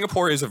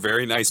 Singapore is a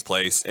very nice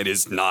place. It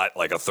is not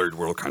like a third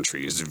world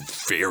country. It's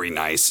very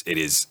nice. It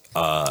is.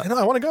 I know.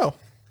 I want to go.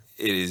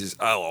 It is.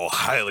 I'll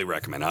highly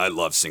recommend. I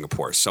love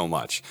Singapore so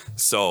much.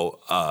 So,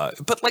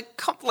 but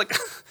I'm like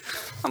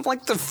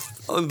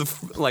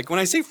like when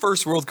I say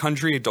first world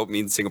country, I don't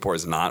mean Singapore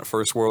is not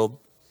first world.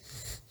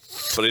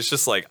 But it's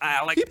just like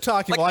keep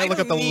talking while I look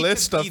at the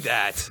list of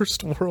that.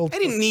 First world. I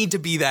didn't need to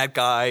be that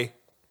guy.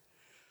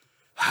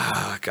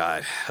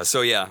 God.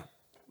 So yeah.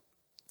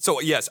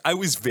 So yes, I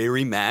was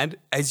very mad,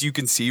 as you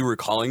can see,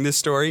 recalling this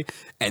story,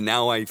 and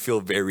now I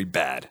feel very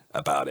bad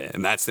about it.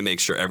 And that's to make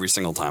sure every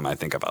single time I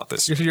think about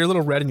this. You're a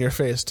little red in your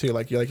face too,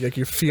 like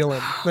you're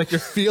feeling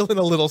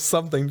a little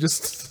something.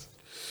 Just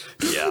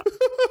yeah.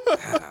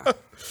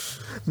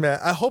 Man,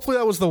 hopefully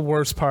that was the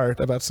worst part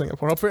about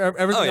Singapore. Hopefully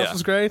everything else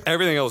was great.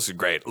 Everything else was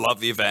great. Love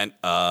the event.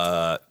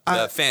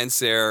 The fans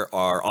there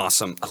are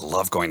awesome. I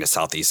love going to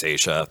Southeast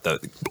Asia.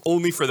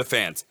 Only for the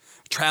fans.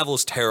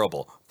 Travel's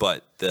terrible,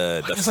 but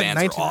the fans like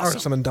 19 are awesome. Hours or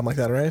something dumb like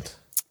that, right?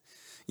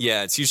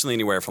 Yeah, it's usually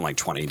anywhere from like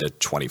 20 to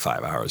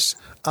 25 hours.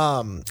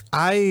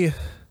 I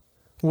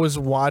was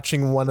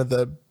watching one of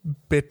the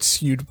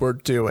bits you were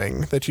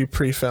doing that you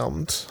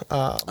pre-filmed.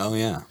 Oh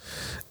yeah,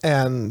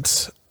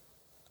 and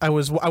I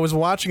was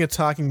watching it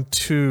talking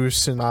to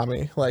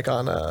Tsunami, like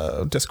on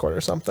a Discord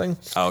or something.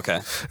 Oh, okay.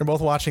 We're both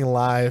watching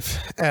live,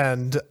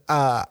 and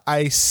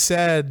I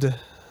said,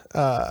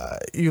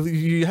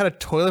 you had a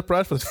toilet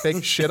brush with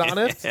fake shit on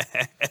it.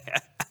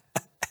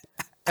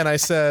 And I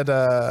said,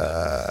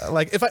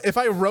 like, if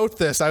I wrote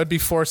this, I would be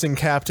forcing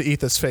Cap to eat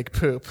this fake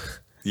poop.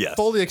 Yes.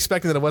 Fully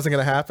expecting that it wasn't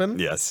going to happen.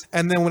 Yes.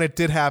 And then when it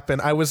did happen,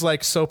 I was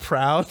like so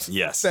proud.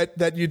 Yes.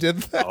 That you did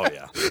that. Oh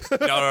yeah.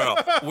 No.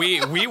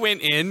 We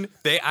went in.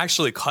 They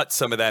actually cut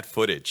some of that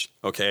footage.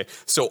 Okay.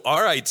 So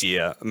our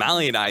idea,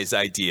 Mally and I's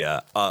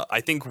idea,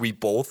 I think we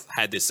both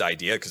had this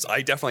idea because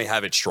I definitely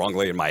have it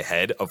strongly in my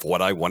head of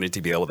what I wanted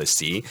to be able to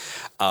see.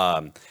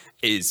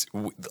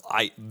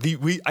 I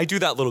do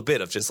that little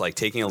bit of just like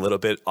taking a little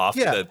bit off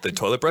the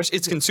toilet brush.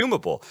 It's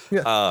consumable.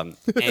 Yeah.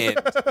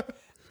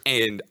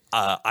 And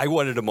I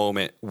wanted a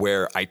moment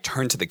where I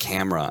turn to the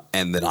camera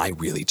and then I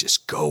really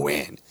just go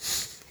in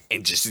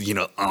and just, and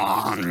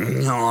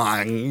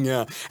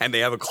they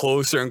have a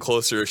closer and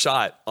closer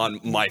shot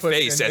on my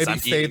face as I'm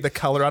fade eating. the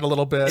color out a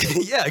little bit.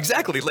 Yeah,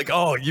 exactly. Like,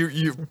 oh,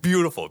 you're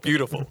beautiful,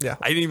 beautiful. Yeah.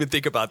 I didn't even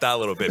think about that a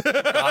little bit.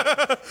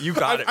 You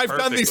got it. I've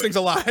done these things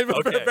a lot. Okay.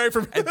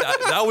 And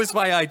that was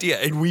my idea,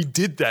 and we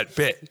did that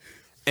bit.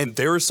 And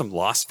there was some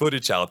lost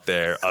footage out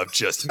there of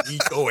just me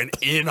going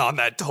in on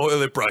that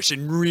toilet brush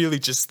and really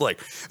just like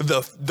it's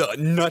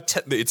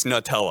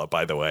Nutella,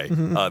 by the way.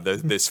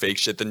 This fake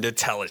shit, the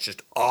Nutella is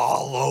just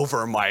all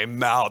over my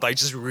mouth. I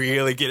just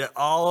really get it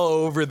all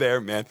over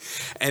there, man.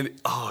 And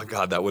oh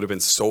god, that would have been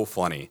so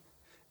funny.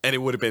 And it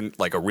would have been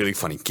like a really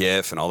funny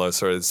GIF and all those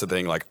sorts of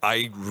thing. Like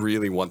I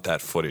really want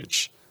that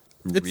footage.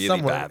 It's really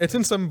somewhere. bad. It's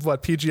in some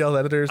PGL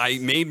editors. I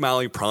made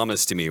Mally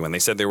promise to me when they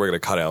said they were going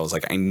to cut it. I was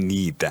like, I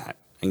need that.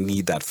 I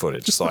need that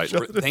footage. So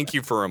thank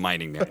you for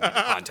reminding me to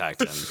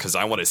contact him because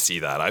I want to see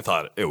that. I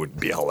thought it would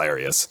be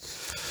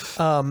hilarious.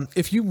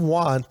 If you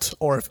want,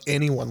 or if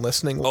anyone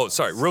listening. Oh,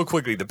 sorry. Real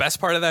quickly, the best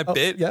part of that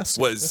bit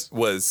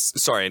was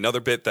another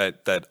bit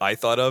that I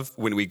thought of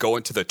when we go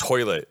into the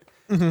toilet.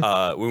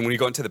 When we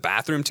go into the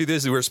bathroom to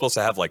this, we were supposed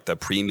to have like the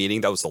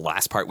pre-meeting. That was the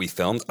last part we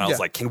filmed. And I was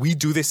like, can we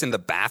do this in the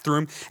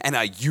bathroom? And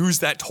I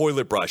used that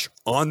toilet brush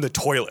on the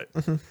toilet.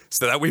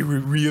 So that way we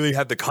really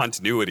had the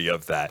continuity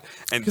of that.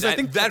 And I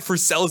think that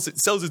sells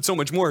it so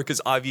much more because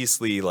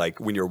obviously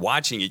like when you're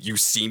watching it, you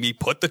see me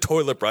put the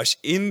toilet brush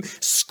in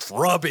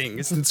scrubbing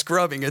and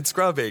scrubbing and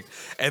scrubbing.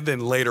 And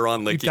then later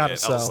on licking it.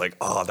 I was like,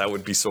 oh, that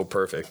would be so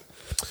perfect.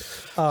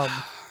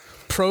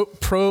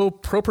 Pro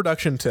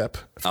production tip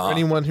for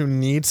anyone who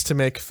needs to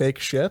make fake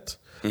shit.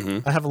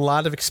 I have a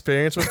lot of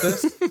experience with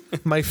this.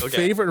 My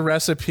favorite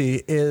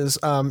recipe is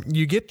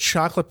you get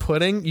chocolate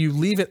pudding, you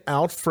leave it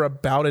out for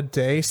about a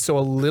day, so a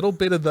little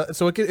bit of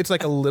it's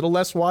like a little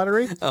less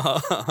watery,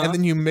 and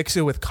then you mix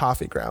it with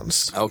coffee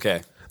grounds.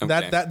 Okay.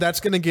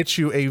 That's going to get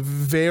you a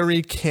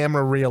very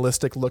camera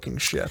realistic looking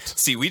shit.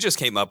 See, we just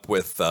came up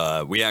with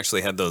we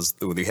actually had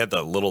we had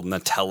the little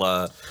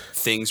Nutella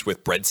things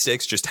with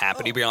breadsticks just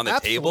happening to be on the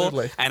table,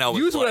 and I was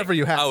use whatever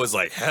you have. I was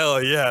like,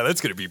 hell yeah, that's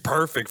going to be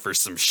perfect for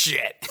some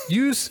shit.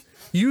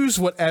 Use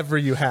whatever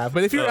you have.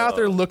 But if you're out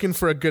there looking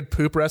for a good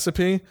poop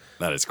recipe,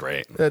 that is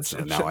great. That's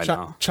now I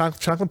know.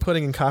 Chocolate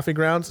pudding and coffee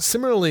grounds.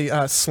 Similarly,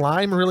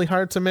 slime really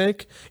hard to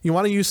make. You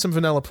want to use some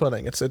vanilla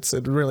pudding.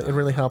 It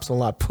really helps a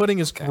lot. Pudding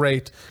is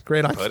great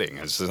on pudding.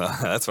 That's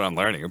what I'm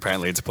learning.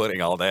 Apparently, it's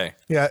pudding all day.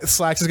 Yeah,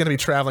 Slacks is going to be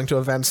traveling to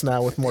events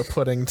now with more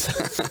pudding.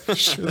 To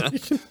sure you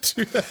can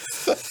do that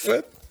stuff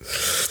with.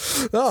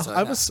 No,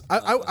 I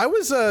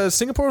was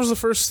Singapore was the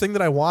first thing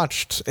that I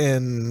watched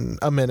in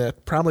a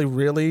minute, probably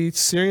really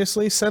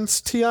seriously since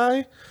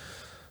TI.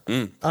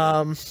 Then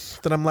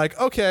I'm like,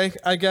 okay,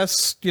 I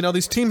guess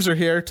these teams are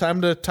here.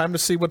 Time to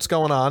see what's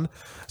going on.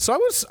 So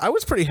I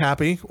was pretty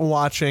happy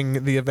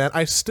watching the event.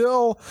 I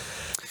still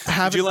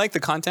have. Did you like the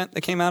content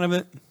that came out of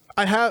it?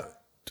 I have.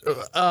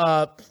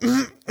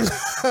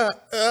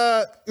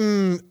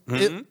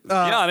 Be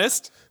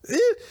honest.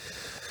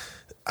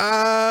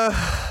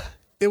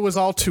 It was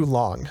all too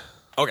long.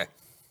 Okay.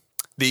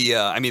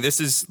 I mean, this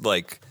is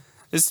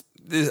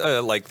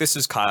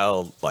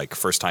Kyle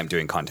first time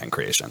doing content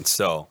creation.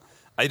 So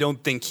I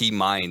don't think he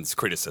minds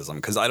criticism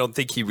because I don't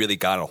think he really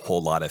got a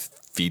whole lot of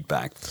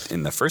feedback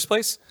in the first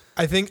place.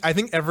 I think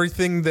most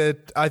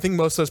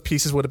of those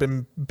pieces would have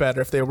been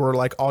better if they were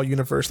like all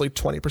universally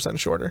 20%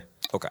 shorter.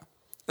 Okay.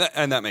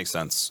 And that makes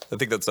sense. I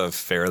think that's a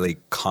fairly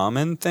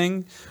common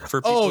thing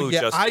for people who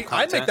just do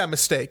I make that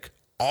mistake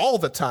all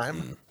the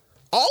time.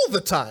 All the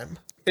time.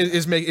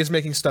 Is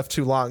making stuff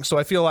too long, so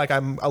I feel like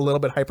I'm a little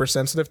bit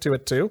hypersensitive to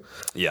it too.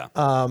 Yeah,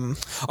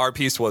 our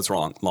piece was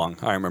long.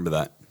 I remember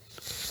that.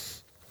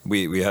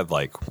 We had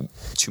like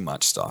too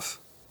much stuff.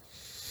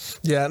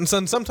 Yeah, and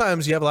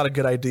sometimes you have a lot of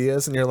good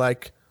ideas, and you're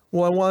like,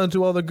 well, I want to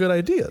do all the good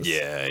ideas.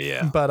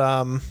 Yeah.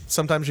 But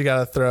sometimes you got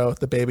to throw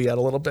the baby out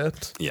a little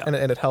bit. Yeah, and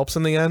it helps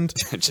in the end.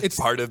 It's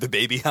part of the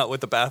baby out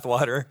with the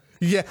bathwater.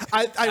 Yeah,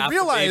 I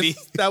realized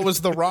that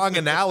was the wrong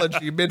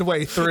analogy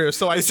midway through.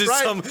 So I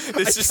tried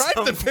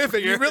to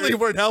pivot. You really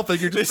weren't helping.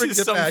 You're just bringing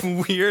it back. This is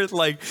some weird,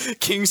 like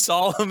King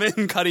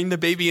Solomon cutting the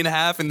baby in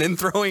half and then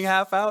throwing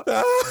half out.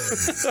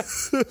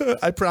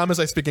 I promise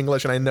I speak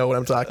English and I know what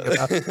I'm talking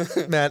about.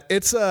 Man,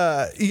 it's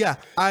yeah.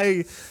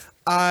 I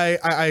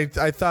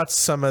thought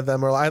some of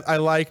them were. I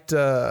liked.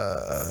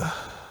 I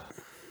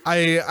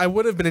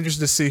would have been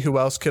interested to see who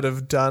else could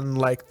have done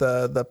like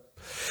the.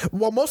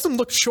 Well, most of them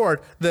looked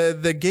short.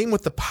 The game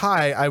with the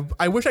pie,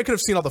 I wish I could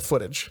have seen all the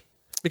footage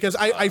because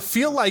I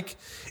feel like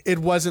it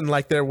wasn't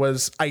like there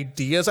was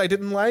ideas I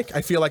didn't like.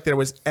 I feel like there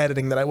was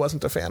editing that I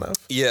wasn't a fan of.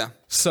 Yeah.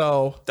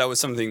 So that was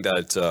something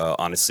that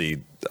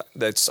honestly,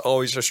 that's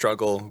always a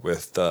struggle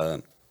with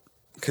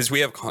because we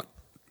have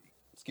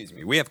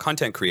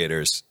content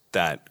creators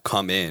that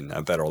come in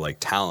that are like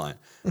talent,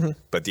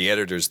 but the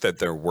editors that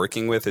they're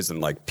working with isn't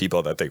like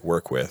people that they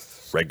work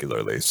with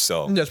regularly.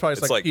 So Yeah, it's probably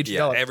just like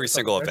PGL every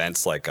single right?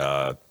 event's like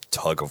a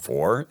tug of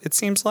war. It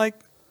seems like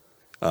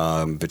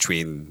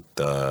between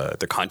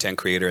the content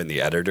creator and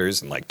the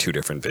editors, and like two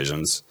different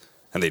visions,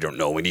 and they don't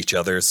know each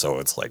other. So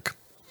it's like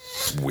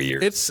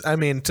weird. I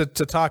mean, to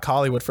talk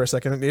Hollywood for a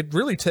second, it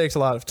really takes a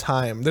lot of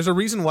time. There's a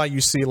reason why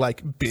you see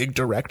like big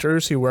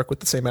directors who work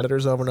with the same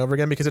editors over and over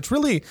again, because it's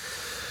really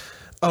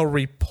a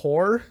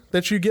rapport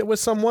that you get with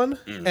someone.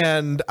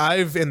 And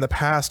I've in the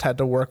past had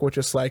to work with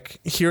just like,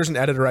 here's an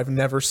editor I've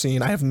never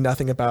seen, I have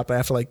nothing about, but I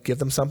have to like give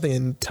them something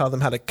and tell them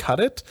how to cut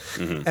it.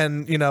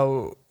 And you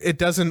know, it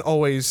doesn't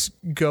always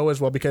go as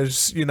well,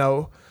 because you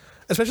know,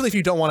 especially if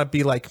you don't want to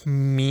be like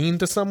mean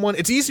to someone.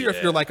 It's easier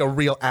if you're like a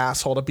real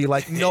asshole to be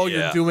like, no,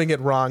 you're doing it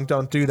wrong,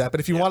 don't do that. But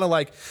if you want to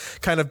like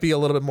kind of be a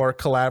little bit more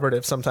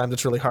collaborative, sometimes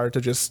it's really hard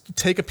to just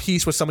take a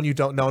piece with someone you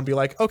don't know and be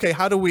like, okay,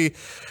 how do we,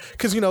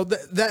 because you know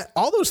that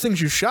all those things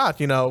you shot,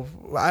 you know,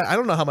 I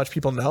don't know how much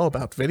people know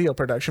about video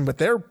production, but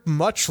they're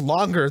much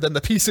longer than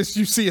the pieces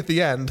you see at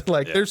the end.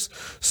 Like there's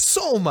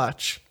so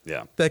much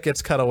that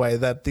gets cut away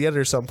that the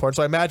editor's so important.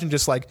 So I imagine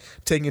just like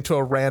taking it to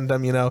a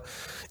random, you know,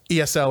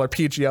 ESL or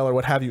PGL or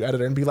what have you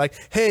editor and be like,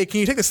 hey, can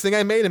you take this thing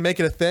I made and make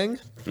it a thing?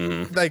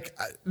 Like,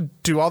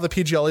 do all the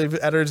PGL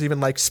editors even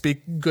like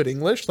speak good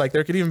English? Like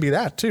there could even be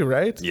that too,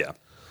 right? Yeah.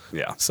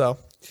 So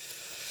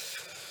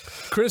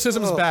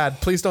criticism is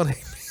bad. Please don't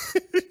hate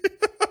me.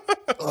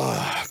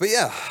 But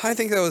yeah, I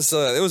think that was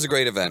it was a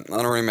great event.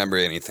 I don't remember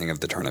anything of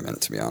the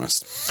tournament, to be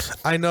honest.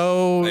 I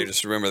know. I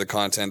just remember the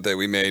content that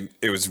we made.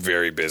 It was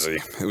very busy.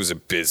 It was a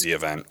busy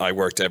event. I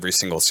worked every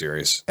single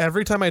series.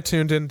 Every time I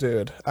tuned in,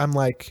 dude, I'm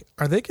like,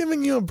 are they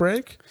giving you a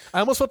break?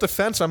 I almost felt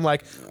defensive. I'm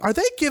like, are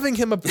they giving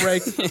him a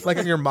break like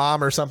on your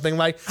mom or something?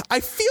 Like, I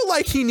feel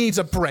like he needs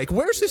a break.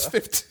 Where's his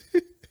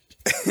 15?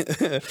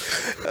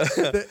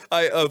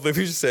 Let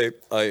me just say,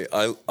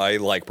 I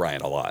like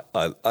Brian a lot.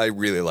 I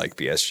really like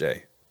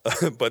BSJ.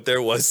 But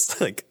there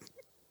was like,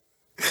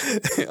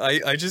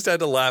 I just had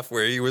to laugh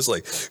where he was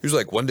like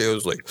one day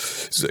he's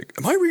like,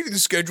 am I reading the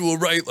schedule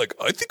right? Like,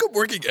 I think I'm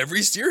working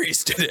every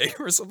series today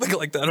or something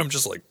like that. I'm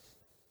just like,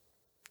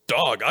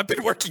 dog, I've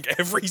been working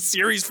every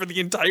series for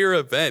the entire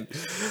event.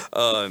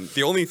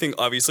 The only thing,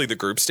 obviously the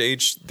group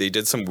stage, they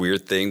did some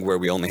weird thing where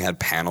we only had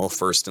panel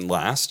first and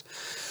last.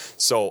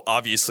 So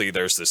obviously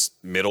there's this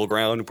middle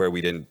ground where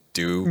we didn't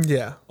do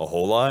a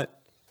whole lot,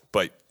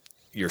 but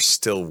you're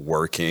still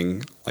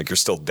working, like you're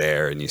still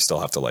there and you still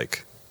have to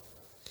like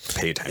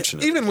pay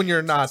attention. Even when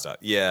you're not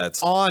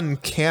it's on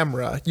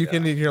camera,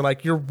 you're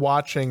like, you're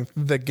watching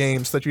the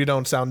game so that you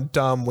don't sound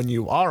dumb when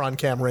you are on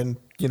camera in,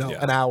 you know,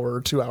 an hour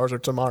or 2 hours or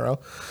tomorrow.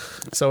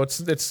 So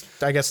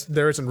it's, I guess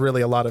there isn't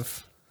really a lot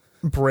of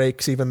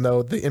breaks, even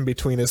though the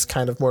in-between is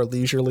kind of more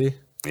leisurely.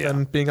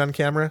 Than being on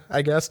camera,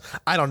 I guess.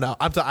 I don't know.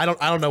 I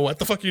don't know what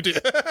the fuck you do.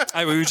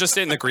 We would just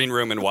sit in the green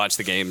room and watch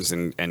the games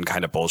and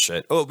kind of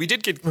bullshit. Oh, we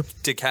did get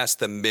to cast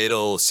the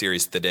middle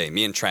series of the day,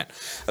 me and Trent.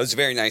 That was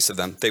very nice of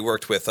them. They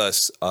worked with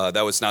us.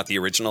 That was not the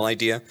original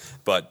idea,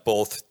 but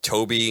both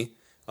Toby,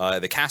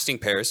 the casting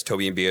pairs,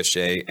 Toby and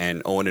BSJ,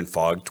 and Owen and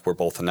Fogg were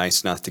both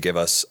nice enough to give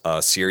us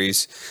a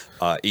series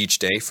each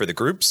day for the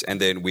groups. And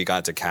then we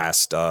got to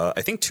cast,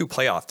 I think, 2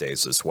 playoff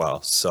days as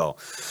well. So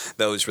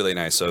that was really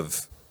nice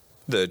of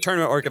the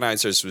tournament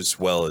organizers as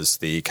well as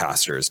the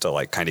casters to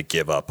like kind of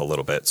give up a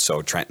little bit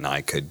so Trent and I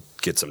could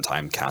get some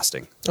time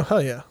casting. Oh,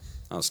 hell yeah.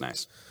 That was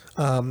nice.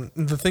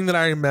 The thing that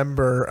I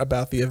remember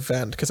about the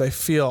event, because I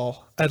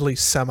feel at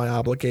least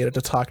semi-obligated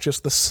to talk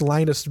just the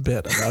slightest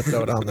bit about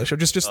Dota on the show,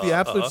 just the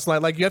absolute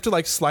slide. Like, you have to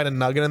like slide a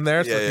nugget in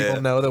there so that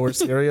people know that we're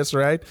serious,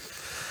 right?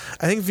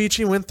 I think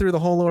Vici went through the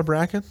whole lower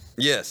bracket.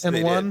 Yes,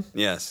 and won.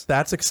 Yes.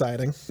 That's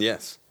exciting.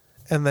 Yes.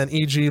 And then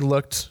EG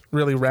looked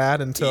really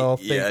rad until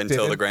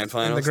until the grand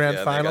finals. In the grand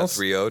finals,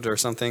 they got 3-0'd or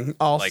something.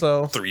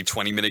 Also, like 3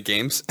 20-minute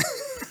games.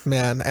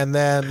 Man, and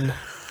then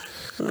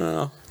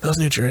those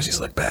New Jerseys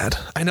look bad.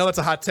 I know that's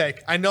a hot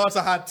take. I know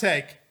that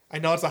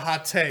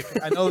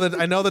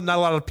not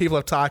a lot of people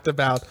have talked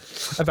about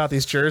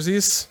these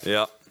jerseys.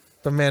 Yeah.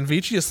 But man,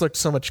 Vici just looked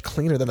so much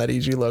cleaner than that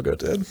EG logo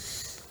did.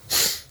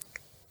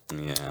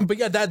 Yeah. But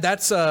yeah,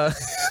 that's the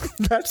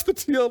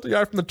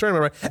TLDR from the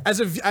tournament, right?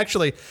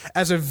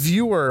 As a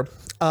viewer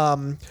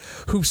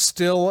who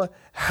still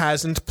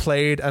hasn't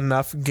played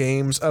enough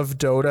games of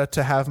Dota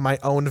to have my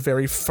own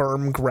very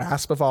firm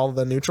grasp of all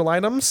the neutral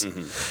items,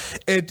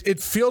 it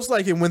feels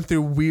like it went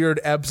through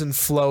weird ebbs and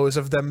flows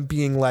of them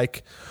being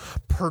like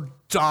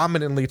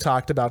predominantly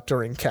talked about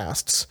during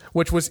casts,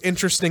 which was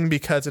interesting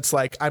because it's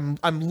like I'm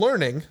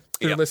learning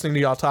through listening to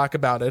y'all talk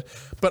about it,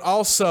 but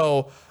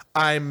also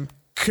I'm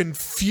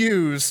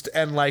confused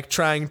and like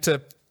trying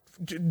to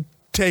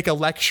take a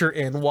lecture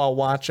in while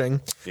watching.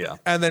 Yeah.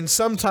 And then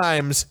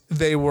sometimes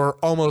they were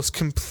almost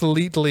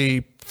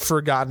completely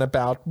forgotten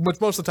about,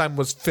 which most of the time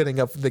was fitting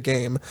of the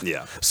game.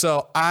 Yeah.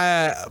 So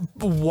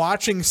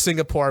watching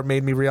Singapore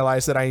made me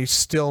realize that I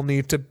still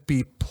need to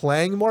be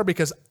playing more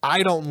because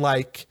I don't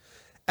like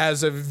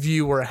as a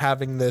viewer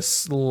having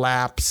this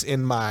lapse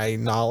in my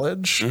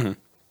knowledge.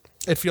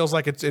 It feels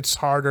like it's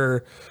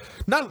harder,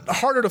 not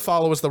harder to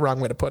follow is the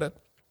wrong way to put it,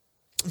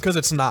 because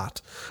it's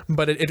not,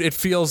 but it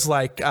feels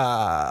like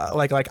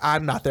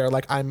I'm not there,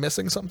 like I'm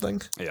missing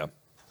something. Yeah.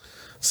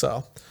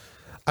 So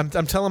I'm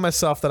telling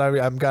myself that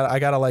I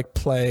gotta like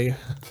play.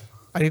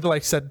 I need to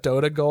like set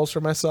Dota goals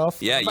for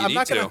myself. Yeah, I'm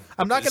not gonna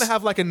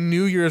have like a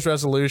New Year's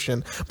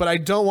resolution, but I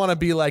don't want to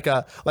be like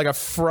a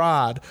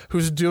fraud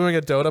who's doing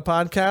a Dota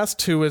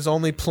podcast who has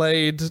only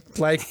played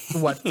like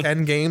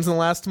 10 games in the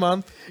last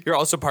month. You're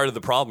also part of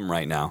the problem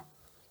right now.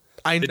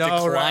 I The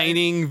know,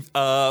 declining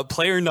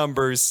player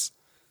numbers.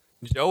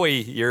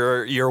 Joey,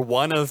 you're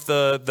one of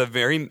the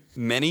very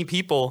many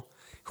people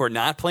who are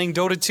not playing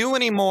Dota 2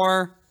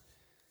 anymore.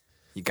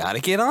 You got to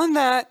get on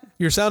that.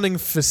 You're sounding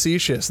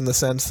facetious in the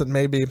sense that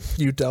maybe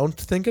you don't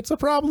think it's a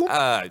problem.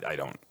 I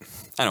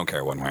don't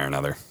care one way or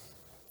another.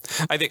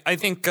 I think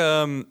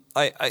Reddit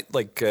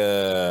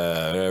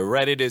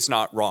is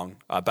not wrong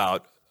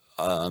about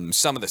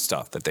some of the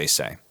stuff that they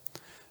say.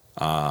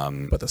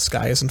 But the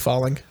sky isn't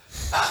falling.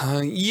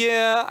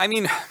 Yeah, I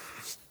mean,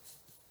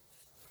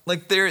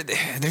 like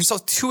there's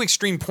two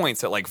extreme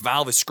points that like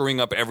Valve is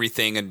screwing up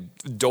everything and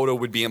Dota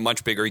would be a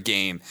much bigger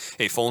game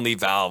if only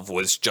Valve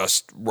was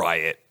just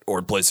Riot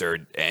or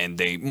Blizzard and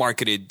they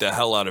marketed the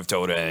hell out of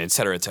Dota, and et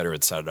cetera, et cetera,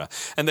 et cetera.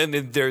 And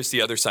then there's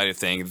the other side of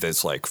things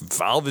that's like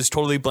Valve is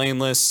totally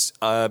blameless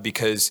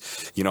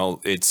because, you know,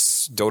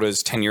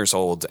 Dota's 10 years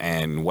old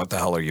and what the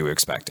hell are you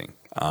expecting?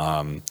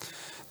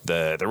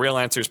 The real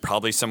answer is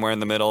probably somewhere in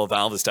the middle.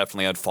 Valve is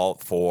definitely at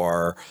fault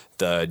for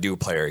the new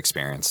player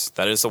experience.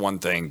 That is the one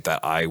thing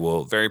that I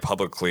will very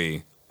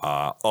publicly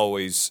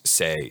always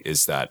say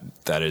is that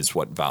is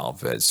what Valve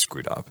has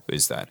screwed up,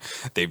 is that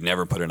they've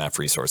never put enough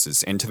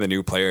resources into the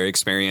new player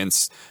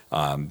experience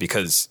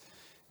because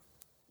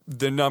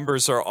the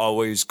numbers are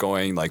always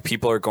going, like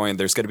people are going,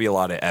 there's going to be a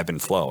lot of ebb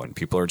and flow and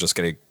people are just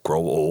going to grow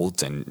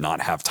old and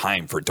not have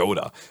time for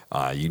Dota.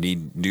 You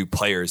need new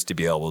players to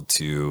be able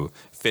to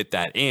fit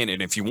that in.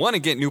 And if you want to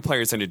get new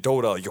players into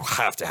Dota, you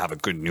have to have a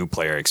good new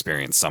player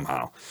experience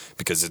somehow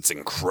because it's an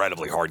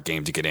incredibly hard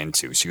game to get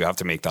into. So you have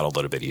to make that a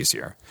little bit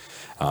easier.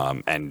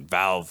 And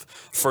Valve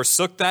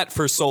forsook that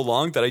for so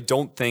long that I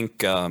don't think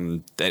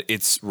that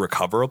it's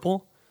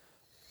recoverable.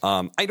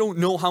 I don't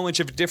know how much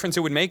of a difference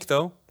it would make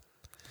though.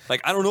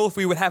 Like, I don't know if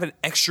we would have an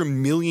extra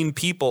million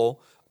people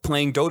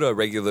playing Dota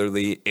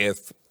regularly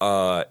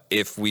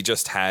if we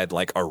just had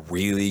like a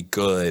really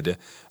good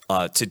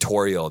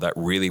tutorial that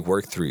really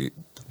worked through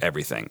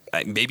everything.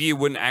 Maybe it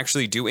wouldn't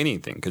actually do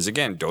anything because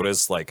again,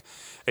 Dota's like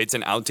it's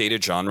an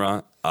outdated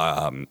genre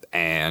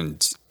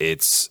and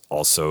it's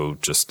also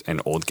just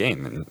an old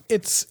game. And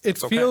it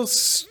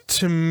feels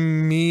to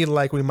me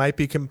like we might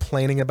be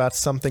complaining about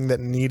something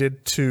that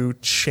needed to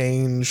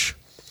change,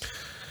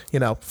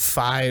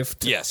 5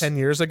 to 10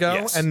 years ago.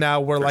 Yes. And now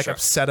we're Sure.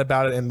 upset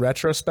about it in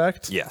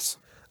retrospect. Yes.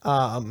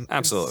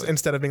 Absolutely.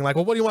 Instead of being like,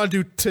 well, what do you want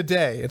to do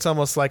today? It's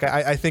almost like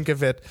I think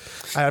of it.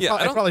 I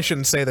probably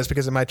shouldn't say this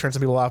because it might turn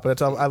some people off, but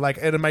it's I like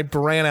it in my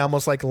brain. I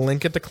almost like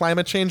link it to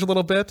climate change a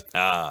little bit.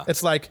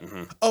 It's like,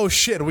 oh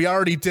shit, we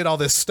already did all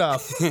this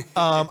stuff.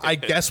 I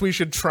guess we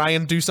should try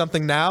and do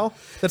something now.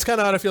 That's kind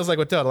of how it feels like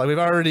with Dota. Like we've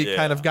already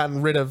kind of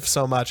gotten rid of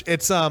so much.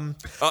 It's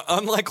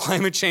unlike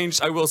climate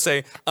change, I will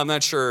say I'm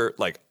not sure.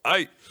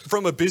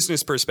 From a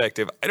business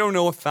perspective, I don't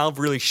know if Valve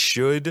really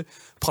should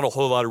put a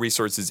whole lot of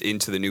resources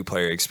into the new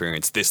player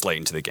experience this late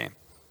into the game.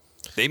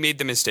 They made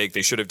the mistake.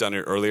 They should have done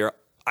it earlier.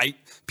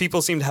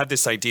 People seem to have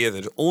this idea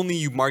that only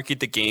you market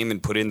the game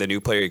and put in the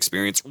new player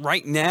experience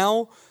right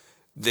now,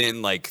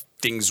 then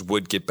things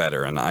would get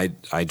better. And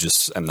I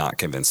just am not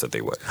convinced that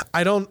they would.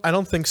 I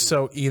don't think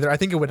so either. I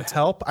think it would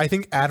help. I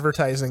think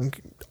advertising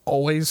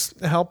always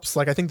helps.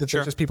 I think that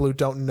there's just people who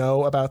don't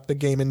know about the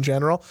game in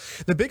general.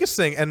 The biggest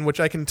thing, and which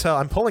I can tell,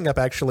 I'm pulling up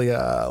actually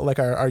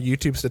our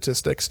YouTube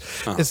statistics,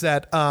 is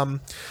that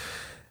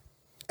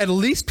at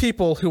least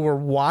people who were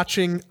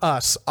watching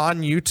us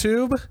on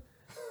YouTube,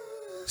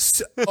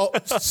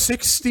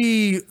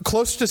 60,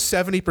 close to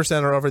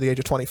 70% are over the age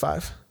of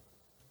 25.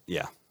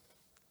 Yeah.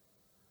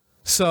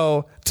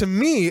 So to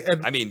me,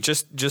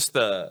 just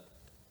the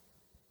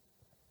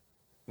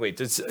wait.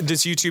 Does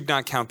YouTube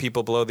not count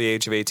people below the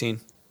age of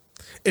 18?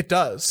 It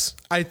does.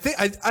 I think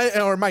I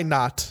or it might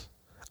not.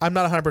 I'm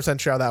not 100%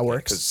 sure how that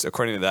works. Because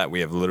according to that,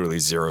 we have literally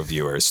 0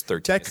 viewers.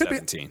 13 to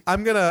 17. Be,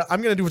 I'm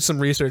gonna do some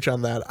research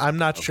on that. I'm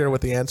not sure what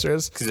the answer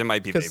is. Because it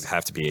might be they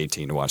have to be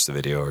 18 to watch the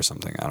video or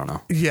something. I don't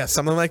know. Yeah,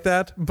 something like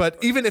that. But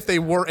even if they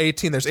were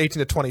 18, there's 18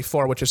 to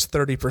 24, which is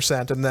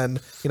 30%, and then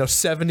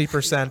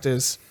 70%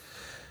 is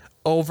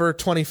over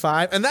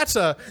 25, and that's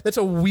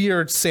a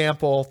weird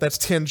sample that's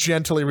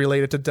tangentially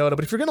related to Dota.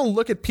 But if you're gonna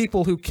look at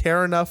people who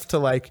care enough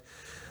to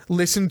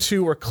listen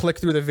to or click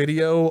through the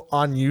video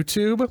on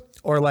YouTube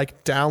or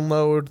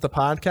download the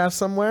podcast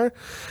somewhere,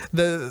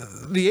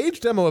 the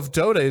age demo of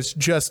Dota is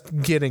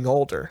just getting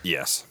older.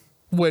 Yes.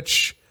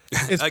 Which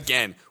is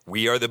again,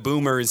 we are the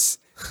boomers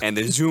and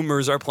the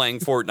Zoomers are playing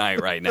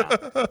Fortnite right now.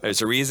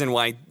 There's a reason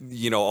why,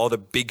 all the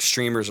big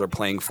streamers are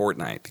playing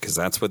Fortnite, because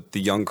that's what the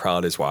young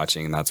crowd is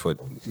watching, and that's what,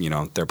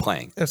 they're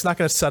playing. It's not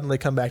going to suddenly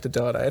come back to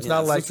Dota. It's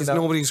not like,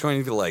 nobody's going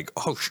to be like,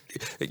 oh,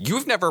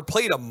 you've never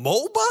played a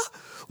MOBA?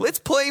 Let's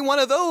play one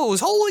of those.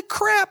 Holy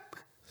crap,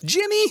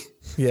 Jimmy.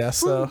 Yeah,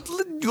 so.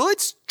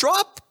 Let's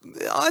drop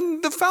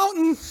on the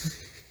fountain.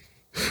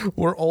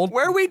 We're old.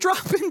 Where are we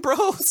dropping,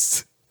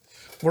 bros?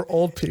 We're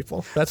old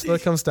people. That's what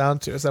it comes down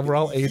to, is that we're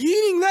all aged.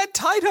 Eating that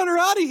Tidehunter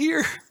out of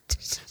here.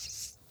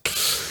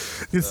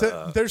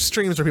 There's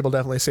streams where people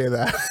definitely say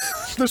that.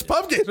 There's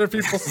pub games where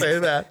people say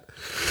that.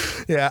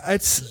 Yeah,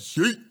 it's...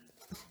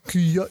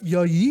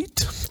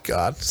 Yeet.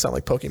 God, sound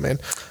like Pokemon.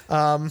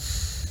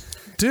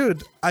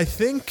 Dude, I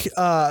think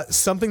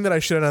something that I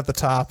should have at the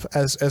top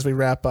as we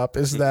wrap up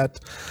is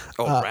that...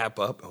 wrap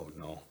up? Oh,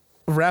 no.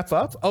 Wrap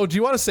up? Oh, do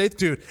you want to say,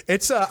 dude?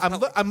 It's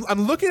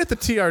I'm looking at the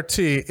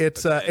TRT.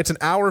 It's an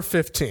hour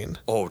 15.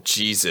 Oh,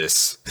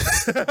 Jesus.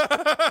 Dude,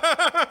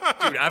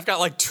 I've got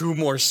like 2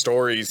 more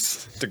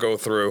stories to go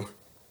through.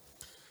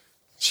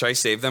 Should I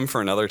save them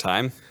for another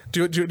time?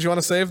 Do you want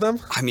to save them?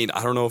 I mean,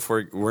 I don't know if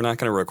we're not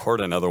going to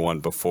record another one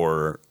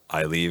before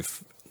I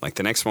leave. Like,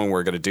 the next one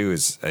we're going to do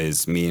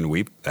is me and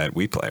We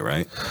Play,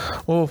 right?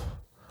 Well,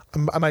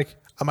 I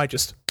might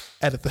just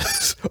edit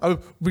this. I'll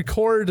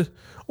record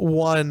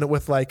one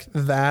with like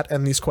that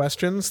and these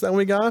questions that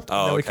we got.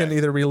 Oh, that we okay. can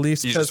either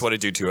release. You just want to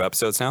do 2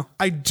 episodes now?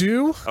 I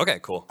do. Okay,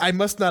 cool. I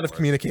must not have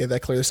communicated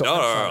that clearly. So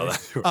No.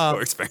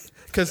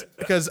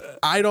 Because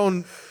I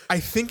don't. I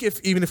think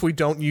even if we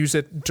don't use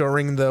it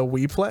during the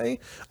We Play,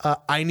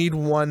 I need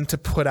one to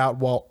put out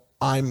while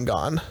I'm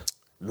gone.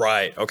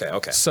 Right.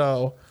 Okay.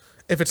 So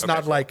if it's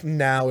not like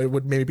now, it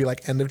would maybe be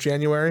like end of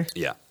January.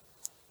 Yeah.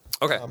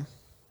 Okay.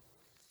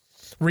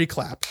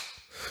 Reclap.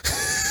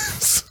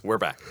 We're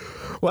back.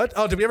 What?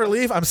 Oh, did we ever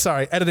leave? I'm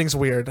sorry. Editing's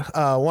weird.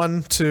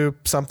 1, 2,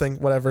 something,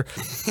 whatever.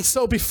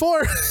 So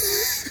before,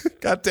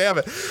 God damn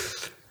it.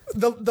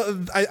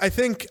 I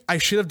think I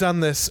should have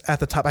done this at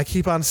the top. I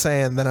keep on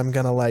saying that I'm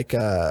gonna like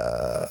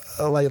try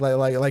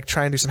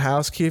and do some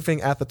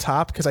housekeeping at the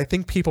top, because I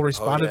think people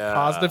responded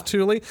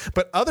positively,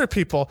 but other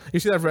people, you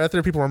see that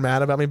other people were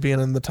mad about me being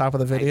in the top of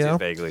the video. I did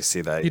vaguely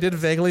see that. You did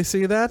vaguely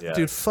see that? Yeah.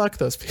 Dude, fuck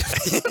those people.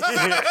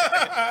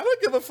 I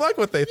don't give a fuck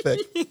what they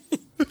think.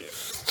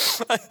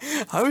 I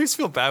always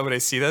feel bad when I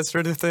see that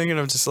sort of thing, and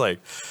I'm just like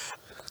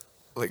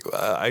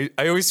I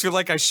always feel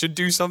like I should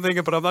do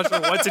something, but I'm not sure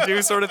what to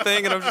do, sort of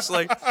thing. And I'm just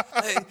like,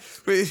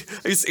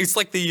 it's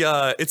like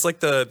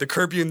the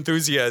Curb Your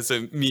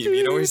Enthusiasm meme,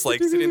 he's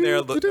like sitting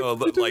there like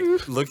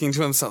looking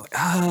to himself,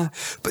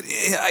 but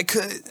I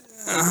could.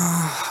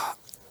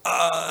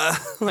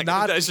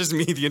 That's just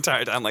me the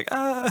entire time. Like,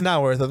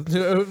 not worth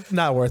it.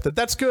 Not worth it.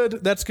 That's good.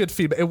 That's good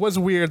feedback. It was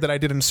weird that I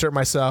did insert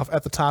myself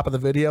at the top of the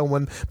video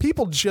when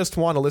people just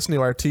want to listen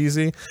to our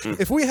teasy.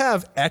 If we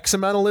have X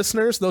amount of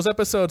listeners, those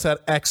episodes had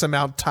X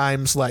amount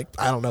times, like,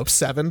 I don't know,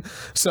 7.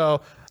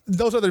 So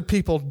those other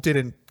people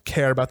didn't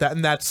care about that,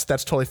 and that's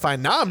totally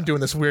fine. Now I'm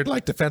doing this weird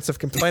like defensive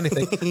complaining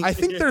thing. I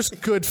think there's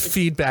good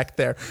feedback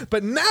there,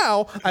 but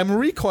now I'm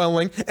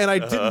recoiling, and I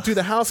didn't do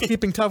the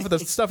housekeeping stuff at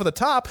the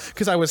top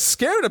because I was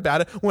scared about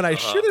it when I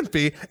shouldn't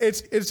be.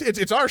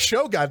 It's our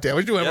show, goddamn.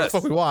 We do whatever the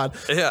fuck we want.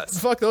 Yes.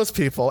 Fuck those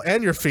people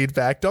and your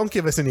feedback. Don't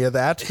give us any of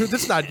that.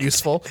 That's not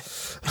useful.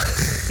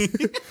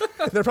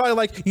 They're probably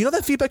like,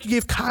 that feedback you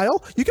gave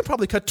Kyle, you can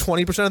probably cut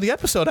 20% of the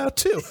episode out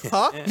too.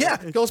 Huh?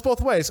 Yeah, it goes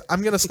both ways.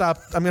 I'm gonna stop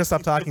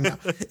talking now.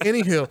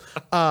 Anywho,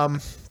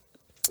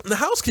 the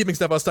housekeeping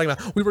stuff I was talking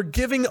about, we were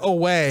giving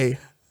away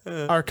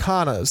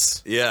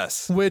arcanas.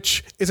 Yes.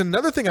 Which is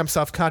another thing I'm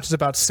self-conscious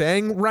about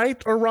saying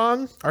right or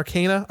wrong.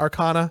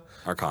 Arcana.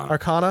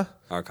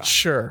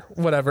 Sure,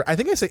 whatever. I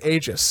think I say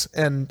Aegis,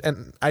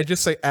 and I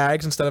just say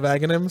Ags instead of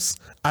Aghanims.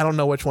 I don't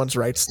know which one's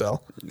right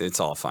still. It's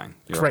all fine.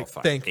 You're Great, all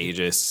fine. thank you.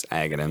 Aegis,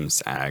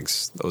 Aghanims,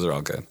 Ags. Those are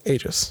all good.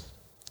 Aegis.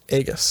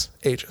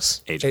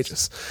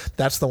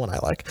 That's the one I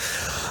like.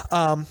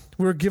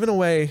 We were giving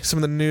away some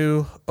of the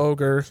new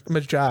Ogre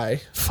Magi.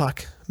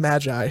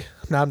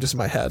 Now I'm just in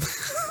my head.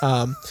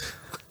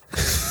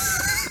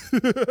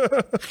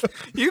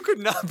 You could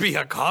not be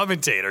a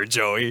commentator,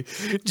 Joey.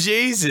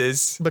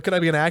 Jesus. But could I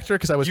be an actor?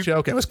 Because I was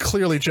joking. I was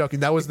clearly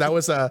joking. That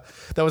was a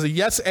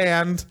yes,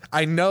 and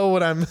I know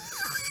what I'm.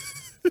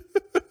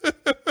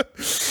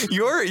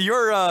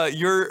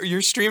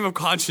 Your stream of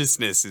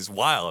consciousness is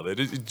wild. It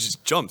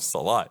just jumps a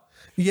lot.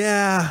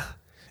 Yeah,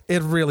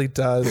 it really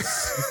does.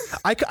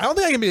 I don't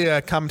think I can be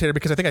a commentator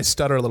because I think I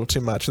stutter a little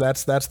too much.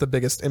 That's the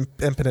biggest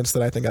impotence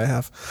that I think I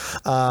have,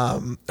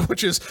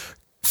 which is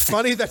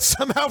funny that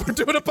somehow we're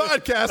doing a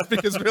podcast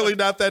because really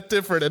not that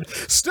different. And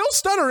still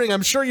stuttering,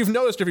 I'm sure you've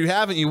noticed. If you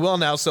haven't, you will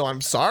now, so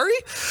I'm sorry.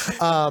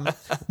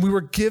 We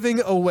were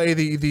giving away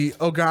the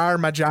Ogre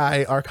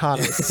Magi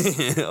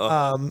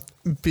Arcanas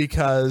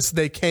because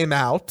they came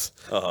out,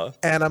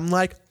 and I'm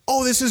like,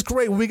 oh, this is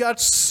great. We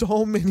got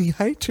so many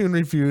iTunes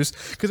reviews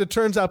because it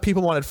turns out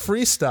people wanted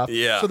free stuff.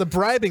 Yeah. So the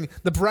bribing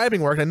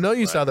worked. I know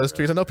you saw those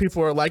tweets. I know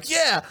people were like,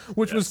 yeah,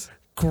 which was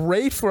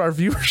great for our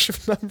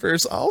viewership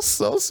numbers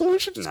also, so we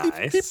should just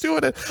keep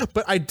doing it.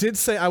 But I did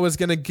say I was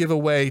going to give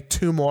away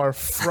 2 more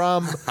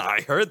from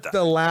I heard that.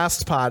 the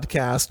last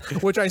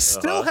podcast, which I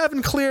still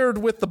haven't cleared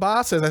with the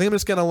bosses. I think I'm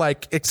just going to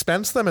like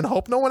expense them and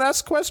hope no one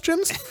asks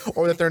questions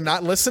or that they're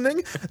not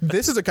listening.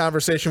 This is a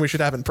conversation we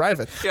should have in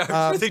private. Yeah,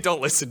 I'm sure they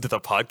don't listen to the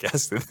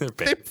podcast that they're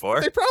paying for.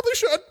 They probably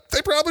should.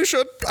 They probably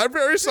should. I'm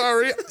very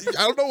sorry.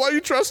 I don't know why you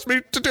trust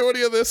me to do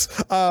any of this.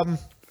 I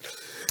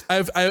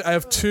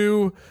have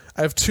two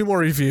more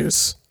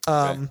reviews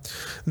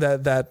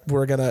that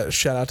we're gonna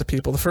shout out to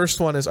people. The first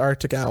one is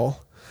Arctic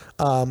Owl,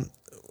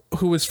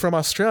 who is from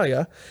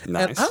Australia.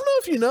 Nice. And I don't know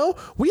if you know,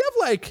 we have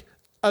like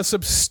a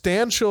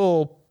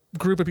substantial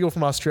group of people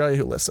from Australia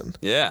who listen.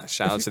 Yeah,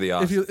 shout out to the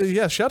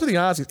Aussies. Shout out to the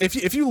Aussies.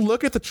 If you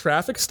look at the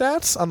traffic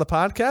stats on the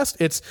podcast,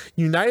 it's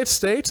United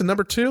States and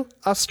number 2,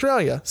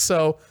 Australia.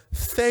 So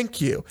thank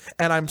you.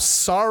 And I'm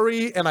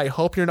sorry, and I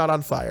hope you're not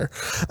on fire.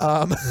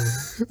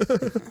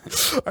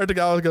 Arctic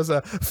Owl goes,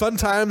 fun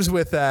times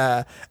with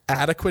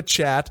adequate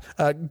chat.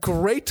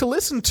 Great to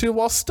listen to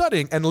while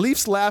studying, and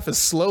Leaf's laugh is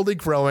slowly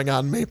growing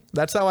on me.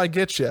 That's how I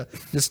get you.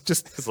 Just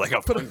It's like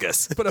a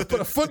fungus. Put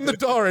a foot in the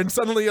door and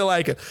suddenly you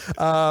like it.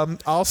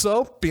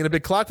 Also, being a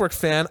big Clockwork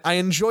fan, I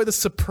enjoy the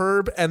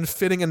superb and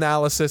fitting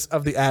analysis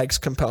of the Ags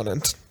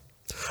component.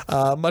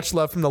 Much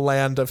love from the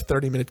land of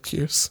 30-minute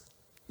queues.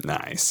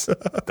 Nice.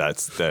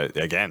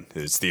 Again,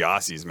 it's the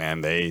Aussies,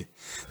 man. They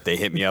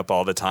hit me up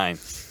all the time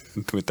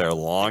with their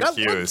long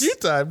queues. Queue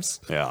times.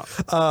 Yeah.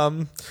 You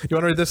want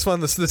to read this one?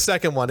 The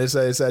second one is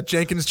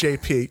Jenkins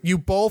JP. You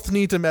both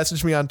need to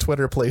message me on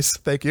Twitter, please.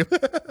 Thank you.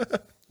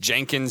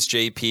 Jenkins,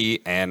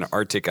 JP, and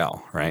Arctic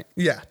Owl, right?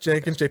 Yeah,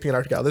 Jenkins, JP, and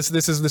Arctic Owl.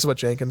 This is what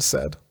Jenkins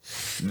said.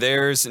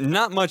 There's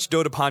not much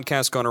Dota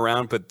podcast going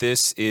around, but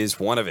this is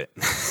one of it.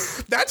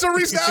 That's a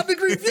resounding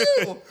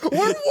review.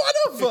 We're one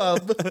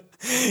of them.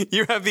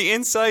 You have the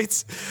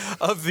insights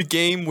of the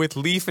game with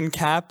Leaf and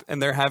Cap,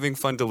 and they're having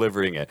fun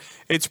delivering it.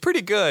 It's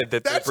pretty good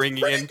that they're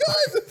bringing in.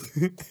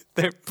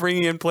 They're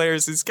bringing in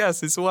players as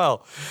guests as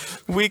well.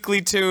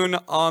 Weekly tune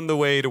on the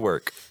way to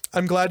work.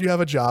 I'm glad you have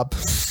a job.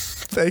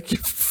 Thank you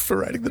for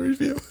writing the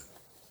review.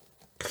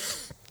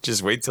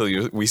 Just wait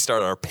till we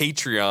start our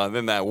Patreon,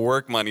 then that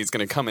work money is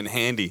going to come in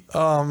handy.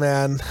 Oh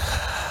man,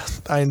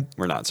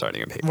 we're not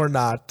starting a Patreon. We're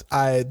not.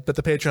 But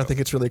the Patreon thing,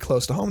 it's really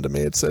close to home to me.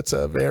 It's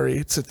a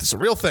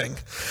real thing.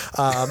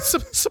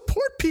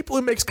 Support people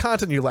who makes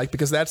content you like,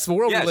 because that's the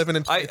world we live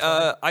in.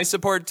 I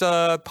support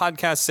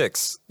Podcast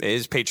 6. It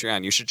is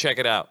Patreon. You should check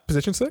it out.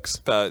 Position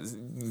 6.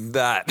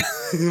 That.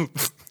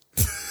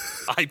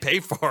 I pay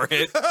for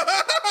it.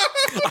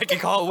 I can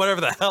call it whatever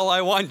the hell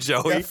I want,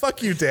 Joey. Yeah,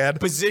 fuck you, Dan.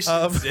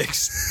 Position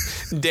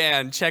 6.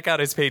 Dan, check out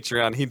his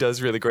Patreon. He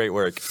does really great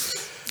work.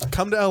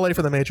 Come to LA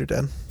for the major,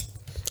 Dan.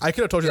 I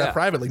could have told you that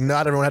privately.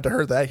 Not everyone had to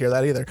hear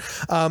that either.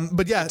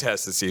 But yeah.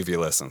 Test to see if he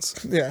listens.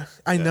 Yeah,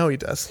 I know he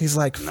does. He's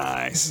like,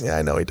 nice. Yeah,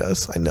 I know he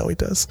does.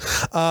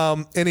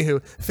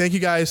 Anywho, thank you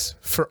guys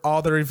for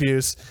all the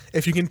reviews.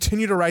 If you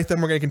continue to write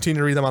them, we're going to continue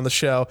to read them on the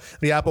show.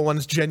 The Apple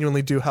ones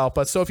genuinely do help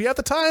us. So if you have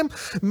the time,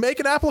 make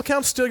an Apple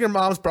account, steal your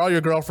mom's, borrow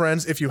your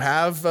girlfriend's. If you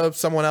have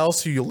someone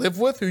else who you live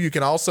with who you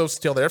can also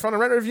steal their phone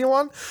and write a review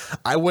on,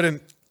 I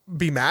wouldn't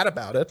be mad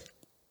about it.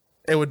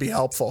 It would be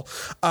helpful.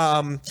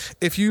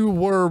 If you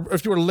were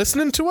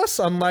listening to us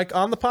on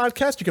the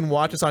podcast, you can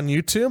watch us on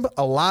YouTube.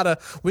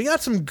 We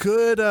got some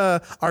good.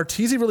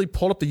 Arteezy really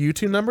pulled up the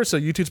YouTube numbers, so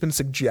YouTube's been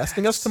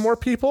suggesting us to more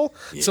people.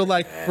 Yes. So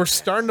we're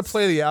starting to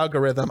play the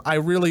algorithm. I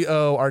really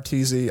owe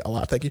Arteezy a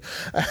lot. Thank you,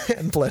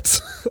 and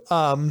Blitz. If you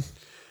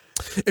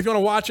want to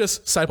watch us,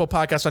 Saipo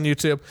Podcast on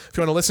YouTube. If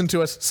you want to listen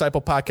to us,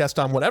 Saipo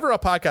Podcast on whatever a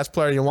podcast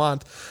player you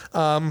want.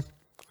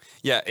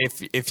 Yeah,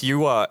 if you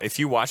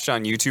watched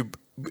on YouTube.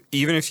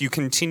 Even if you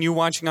continue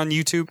watching on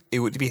YouTube, it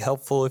would be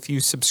helpful if you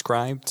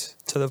subscribed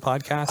to the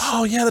podcast.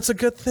 Oh yeah, that's a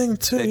good thing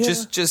too.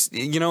 Just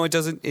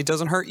it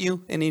doesn't hurt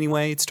you in any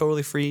way. It's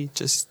totally free.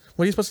 Just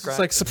what are you supposed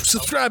to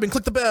subscribe and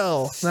click the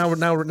bell. Now we're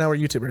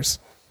YouTubers.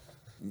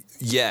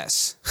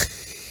 Yes.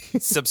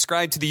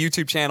 Subscribe to the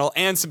YouTube channel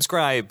and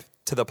subscribe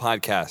to the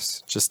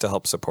podcast just to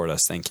help support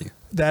us. Thank you.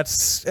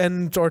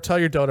 Or tell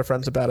your Dota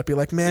friends about it. Be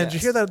like, man, Did you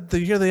hear that? Did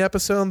you hear the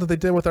episode that they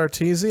did with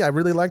Arteezy? I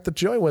really liked that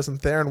Joey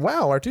wasn't there, and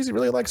wow, Arteezy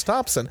really likes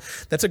Thompson.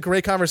 That's a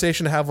great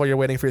conversation to have while you're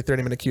waiting for your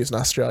 30-minute queues in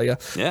Australia.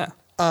 Yeah.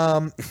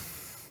 On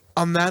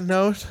that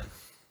note,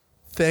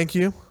 thank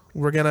you.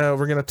 We're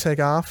gonna take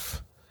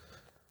off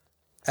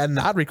and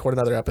not record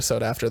another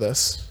episode after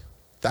this.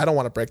 I don't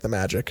want to break the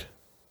magic.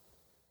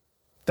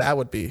 That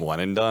would be one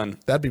and done.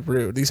 That'd be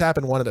rude. These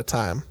happen one at a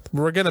time.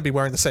 We're going to be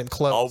wearing the same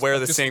clothes. I'll wear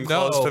the same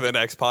clothes to the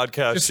next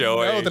podcast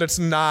show. Know that it's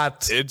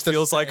not. It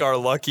feels like our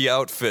lucky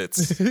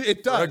outfits.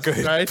 It does,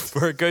 right?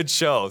 For a good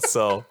show.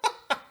 So,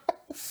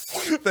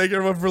 thank you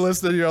everyone for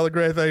listening. You're all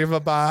great. Thank you.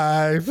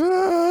 Bye.